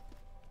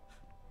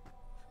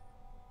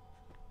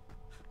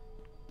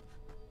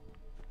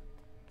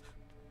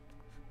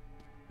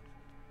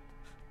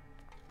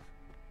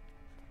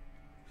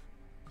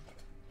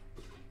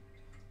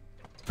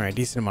 All right,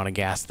 decent amount of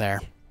gas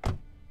there.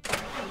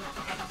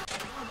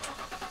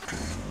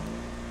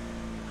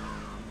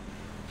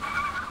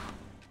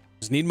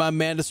 Just need my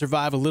man to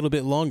survive a little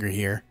bit longer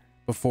here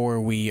before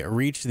we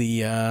reach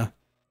the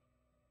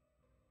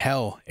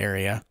hell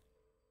area.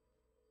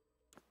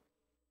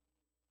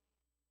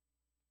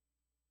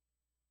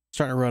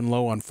 Starting to run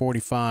low on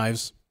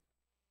 45s.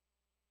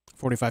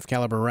 45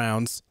 caliber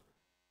rounds.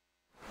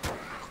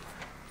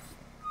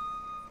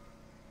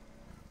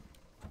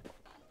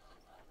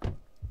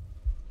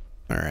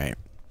 All right.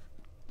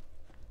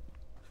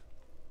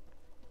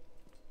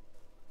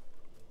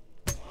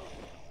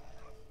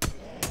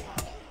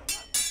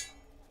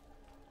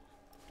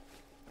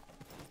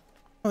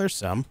 Oh, there's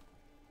some.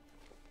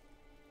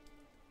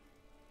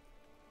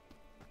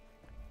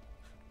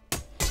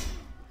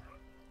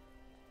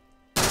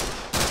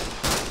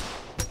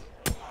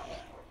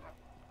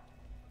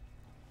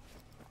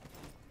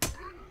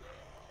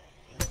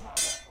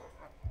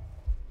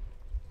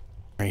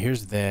 All right,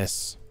 here's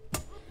this.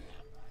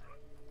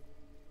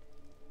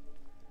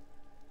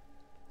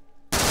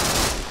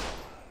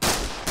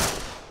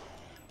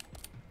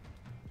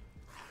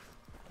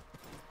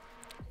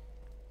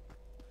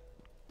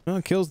 Well,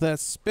 it kills that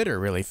spitter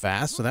really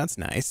fast, so that's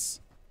nice.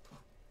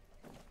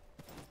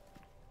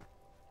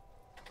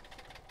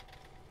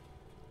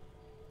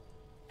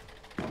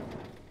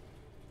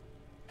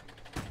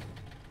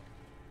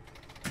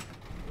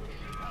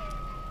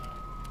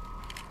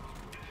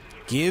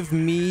 Give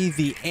me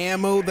the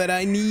ammo that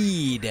I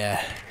need.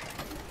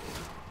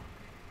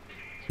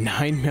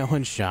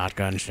 9mm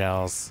shotgun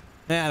shells.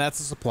 Yeah,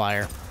 that's a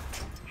supplier.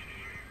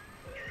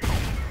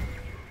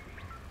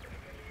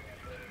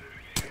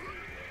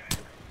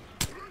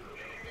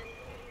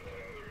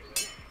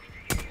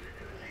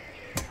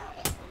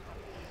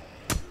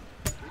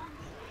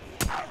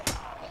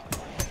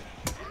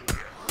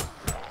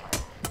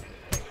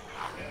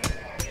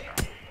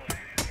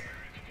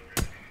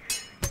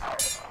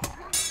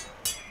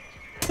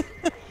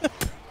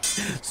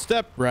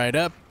 Step right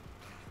up.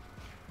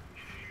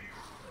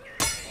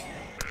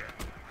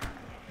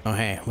 Oh,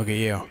 hey, look at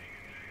you.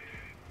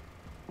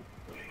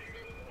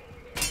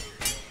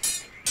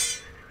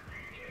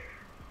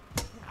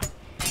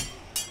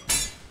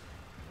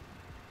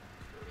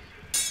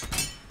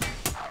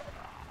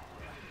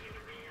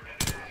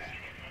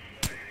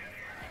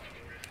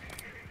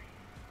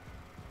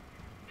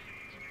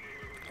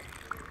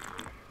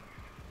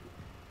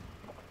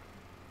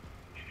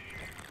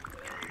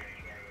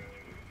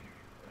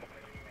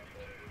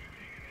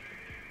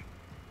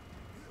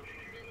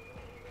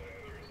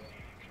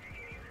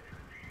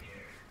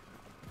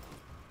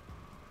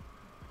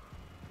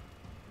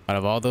 Out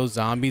of all those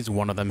zombies,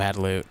 one of them had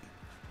loot.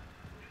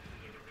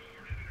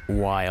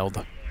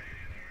 Wild.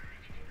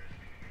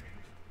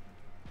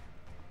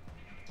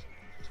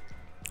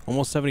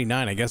 Almost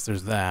 79, I guess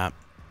there's that.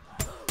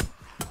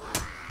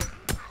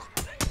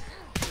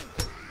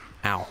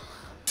 Ow.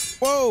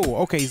 Whoa,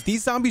 okay,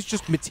 these zombies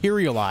just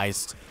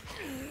materialized.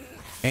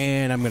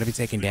 And I'm gonna be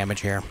taking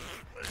damage here.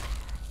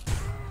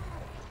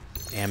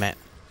 Damn it.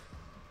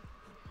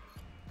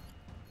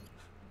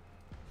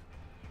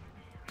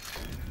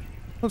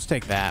 Let's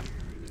take that.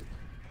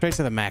 Straight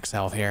to the max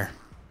health here.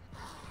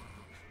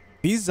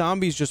 These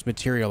zombies just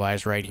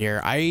materialized right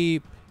here.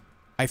 I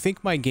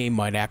think my game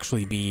might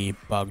actually be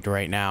bugged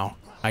right now.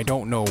 I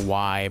don't know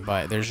why,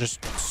 but there's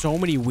just so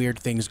many weird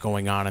things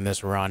going on in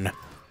this run.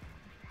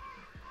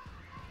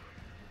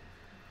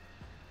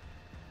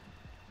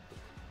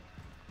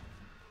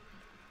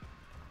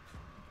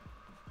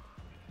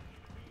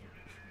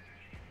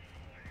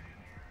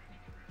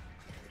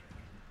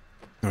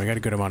 Oh, we got a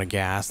good amount of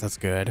gas. That's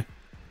good.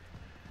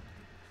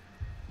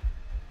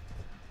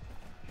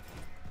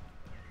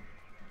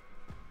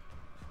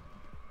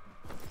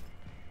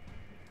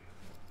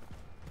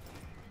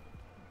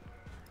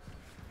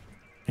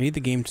 I need the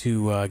game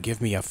to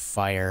give me a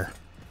fire.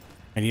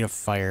 I need a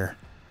fire.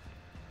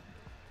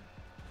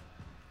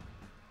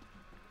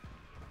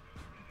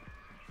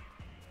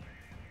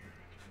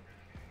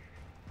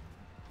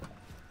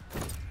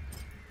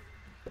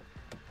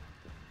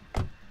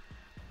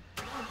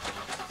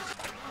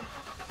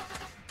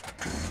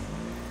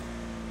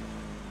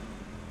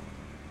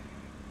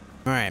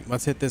 All right,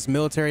 let's hit this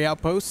military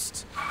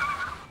outpost.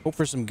 Hope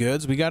for some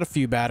goods. We got a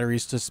few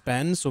batteries to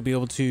spend, so we'll be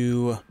able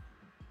to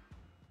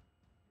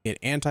get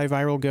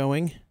antiviral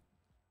going.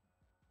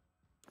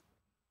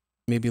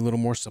 Maybe a little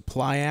more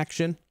supply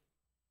action.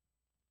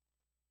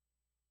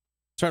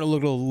 Starting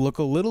to look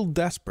a little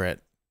desperate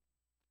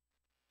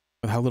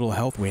with how little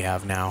health we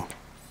have now.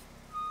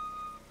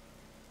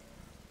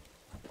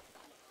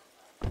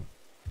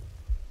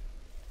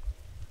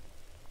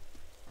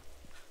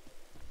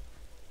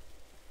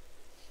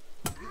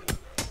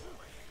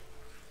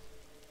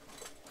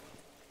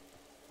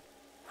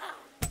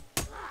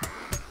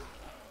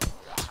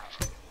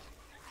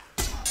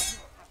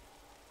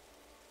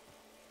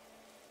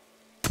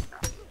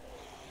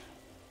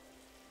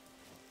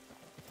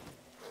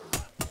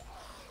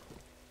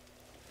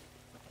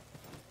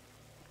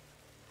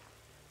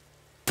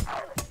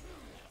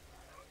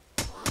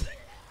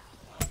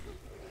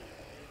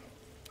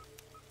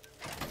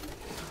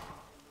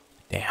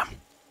 Damn.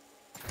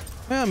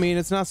 Well, I mean,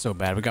 it's not so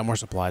bad. We got more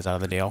supplies out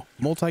of the deal.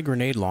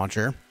 Multi-grenade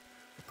launcher.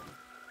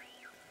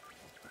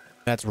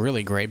 That's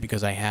really great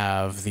because I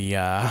have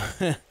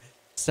the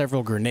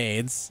several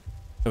grenades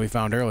that we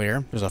found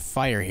earlier. There's a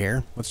fire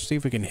here. Let's see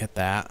if we can hit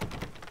that.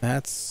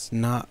 That's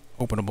not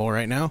openable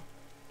right now.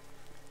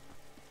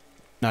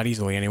 Not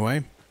easily,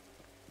 anyway.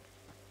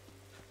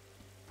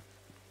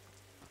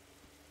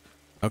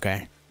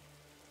 Okay.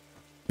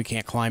 We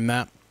can't climb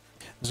that.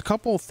 There's a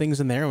couple of things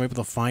in there I'm able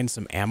to find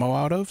some ammo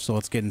out of, so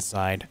let's get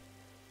inside.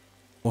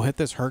 We'll hit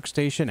this Herc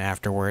station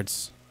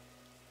afterwards.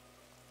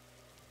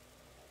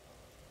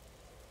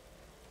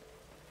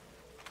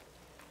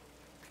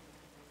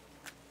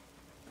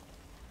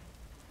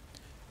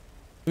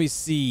 Let me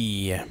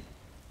see.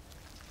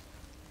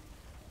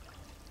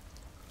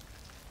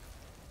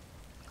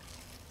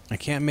 I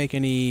can't make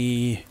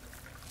any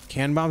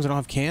Can bombs? I don't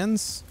have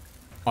cans?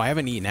 Oh, I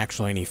haven't eaten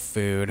actually any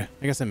food.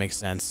 I guess that makes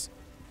sense.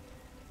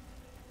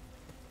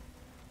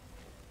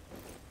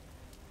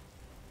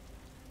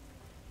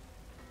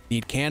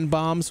 Need can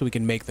bombs so we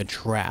can make the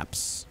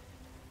traps.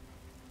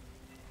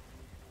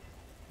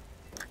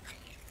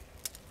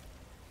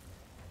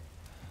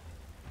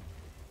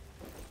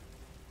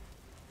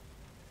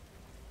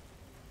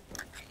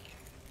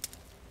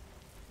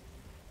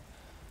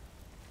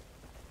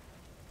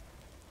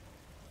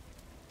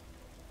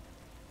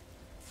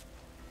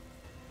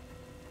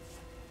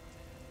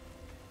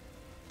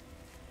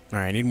 All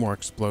right, I need more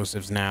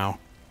explosives now.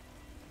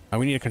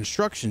 We need a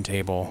construction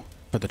table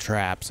for the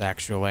traps,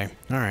 actually.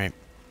 All right.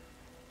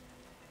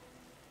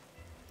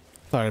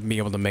 Thought I'd be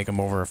able to make them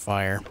over a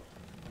fire.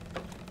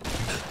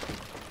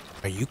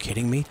 Are you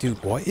kidding me?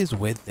 Dude, what is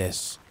with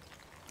this?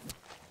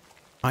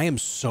 I am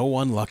so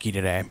unlucky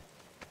today.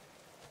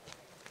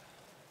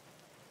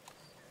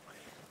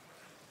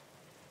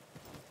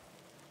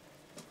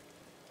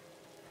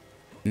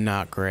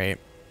 Not great.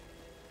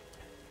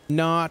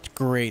 Not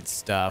great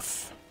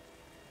stuff.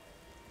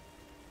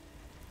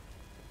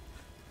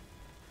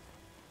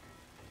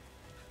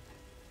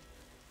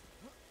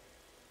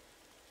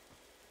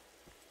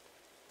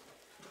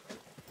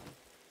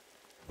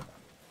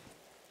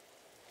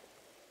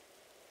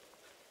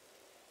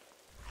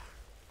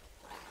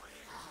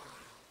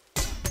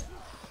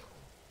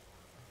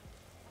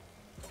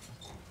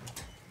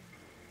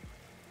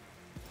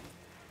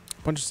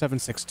 Bunch of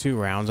 7.62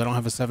 rounds. I don't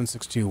have a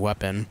 7.62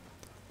 weapon.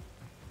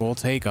 We'll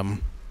take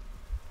them.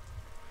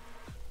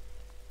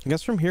 I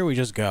guess from here we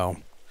just go.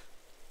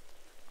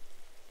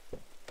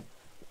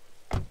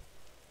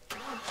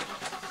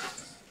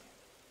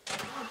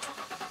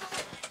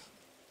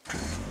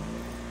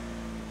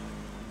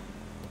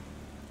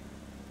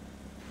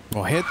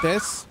 We'll hit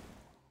this.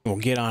 We'll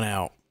get on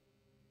out.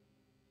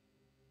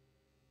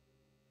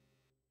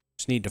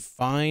 Just need to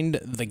find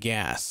the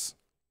gas.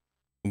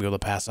 We'll be able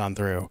to pass on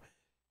through.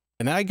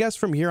 And then I guess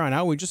from here on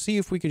out, we just see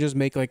if we could just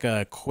make like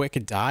a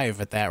quick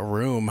dive at that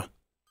room.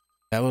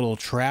 That little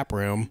trap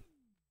room.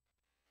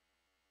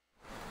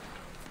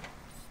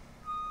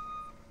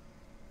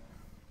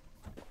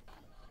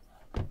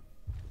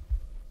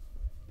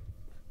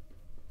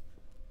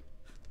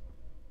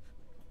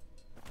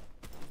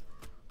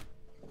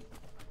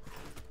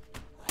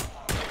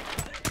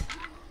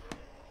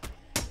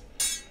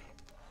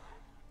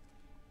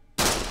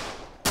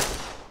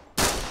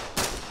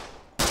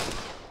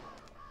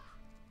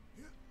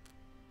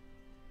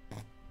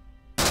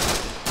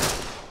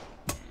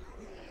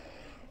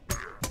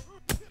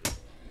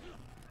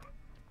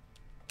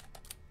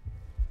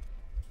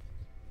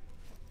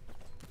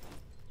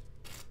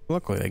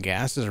 Luckily, the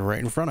gas is right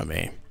in front of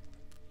me.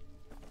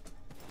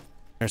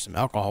 There's some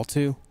alcohol,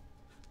 too.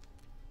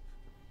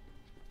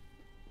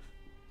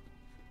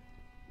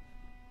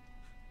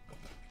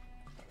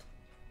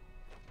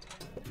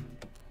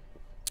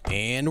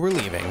 And we're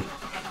leaving.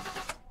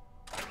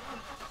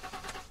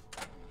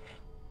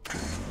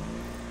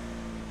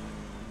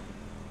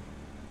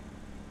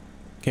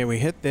 Okay, we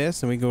hit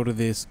this, and we go to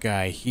this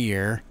guy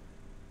here.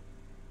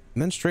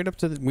 And then straight up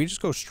to the... We just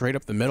go straight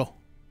up the middle.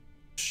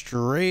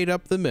 Straight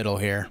up the middle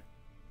here.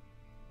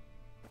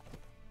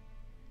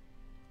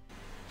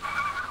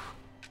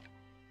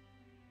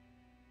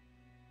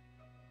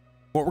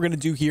 What we're going to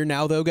do here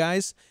now, though,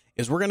 guys,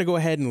 is we're going to go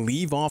ahead and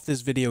leave off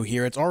this video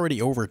here. It's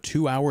already over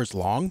 2 hours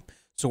long.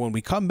 So when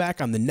we come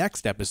back on the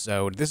next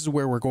episode, this is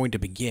where we're going to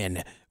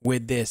begin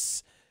with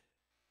this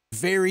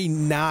very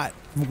not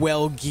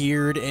well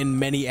geared in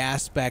many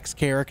aspects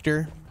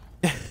character.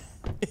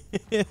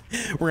 We're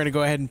going to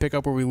go ahead and pick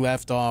up where we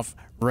left off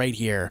right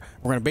here.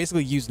 We're going to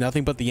basically use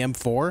nothing but the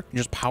M4 and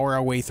just power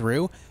our way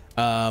through.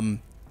 I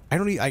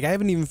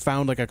haven't even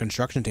found like a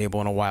construction table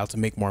in a while to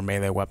make more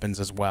melee weapons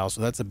as well.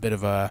 So that's a bit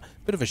of a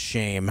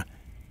shame.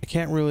 I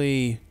can't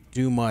really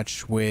do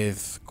much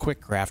with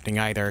quick crafting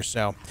either.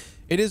 So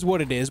it is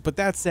what it is. But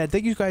that said,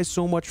 thank you guys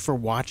so much for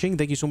watching.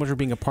 Thank you so much for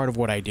being a part of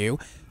what I do.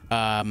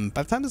 By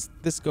the time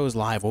this goes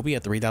live, we'll be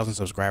at 3,000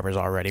 subscribers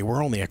already.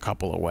 We're only a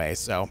couple away,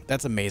 so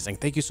that's amazing.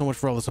 Thank you so much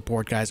for all the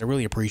support, guys. I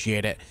really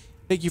appreciate it.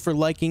 Thank you for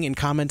liking and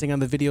commenting on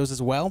the videos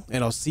as well,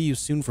 and I'll see you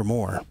soon for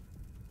more.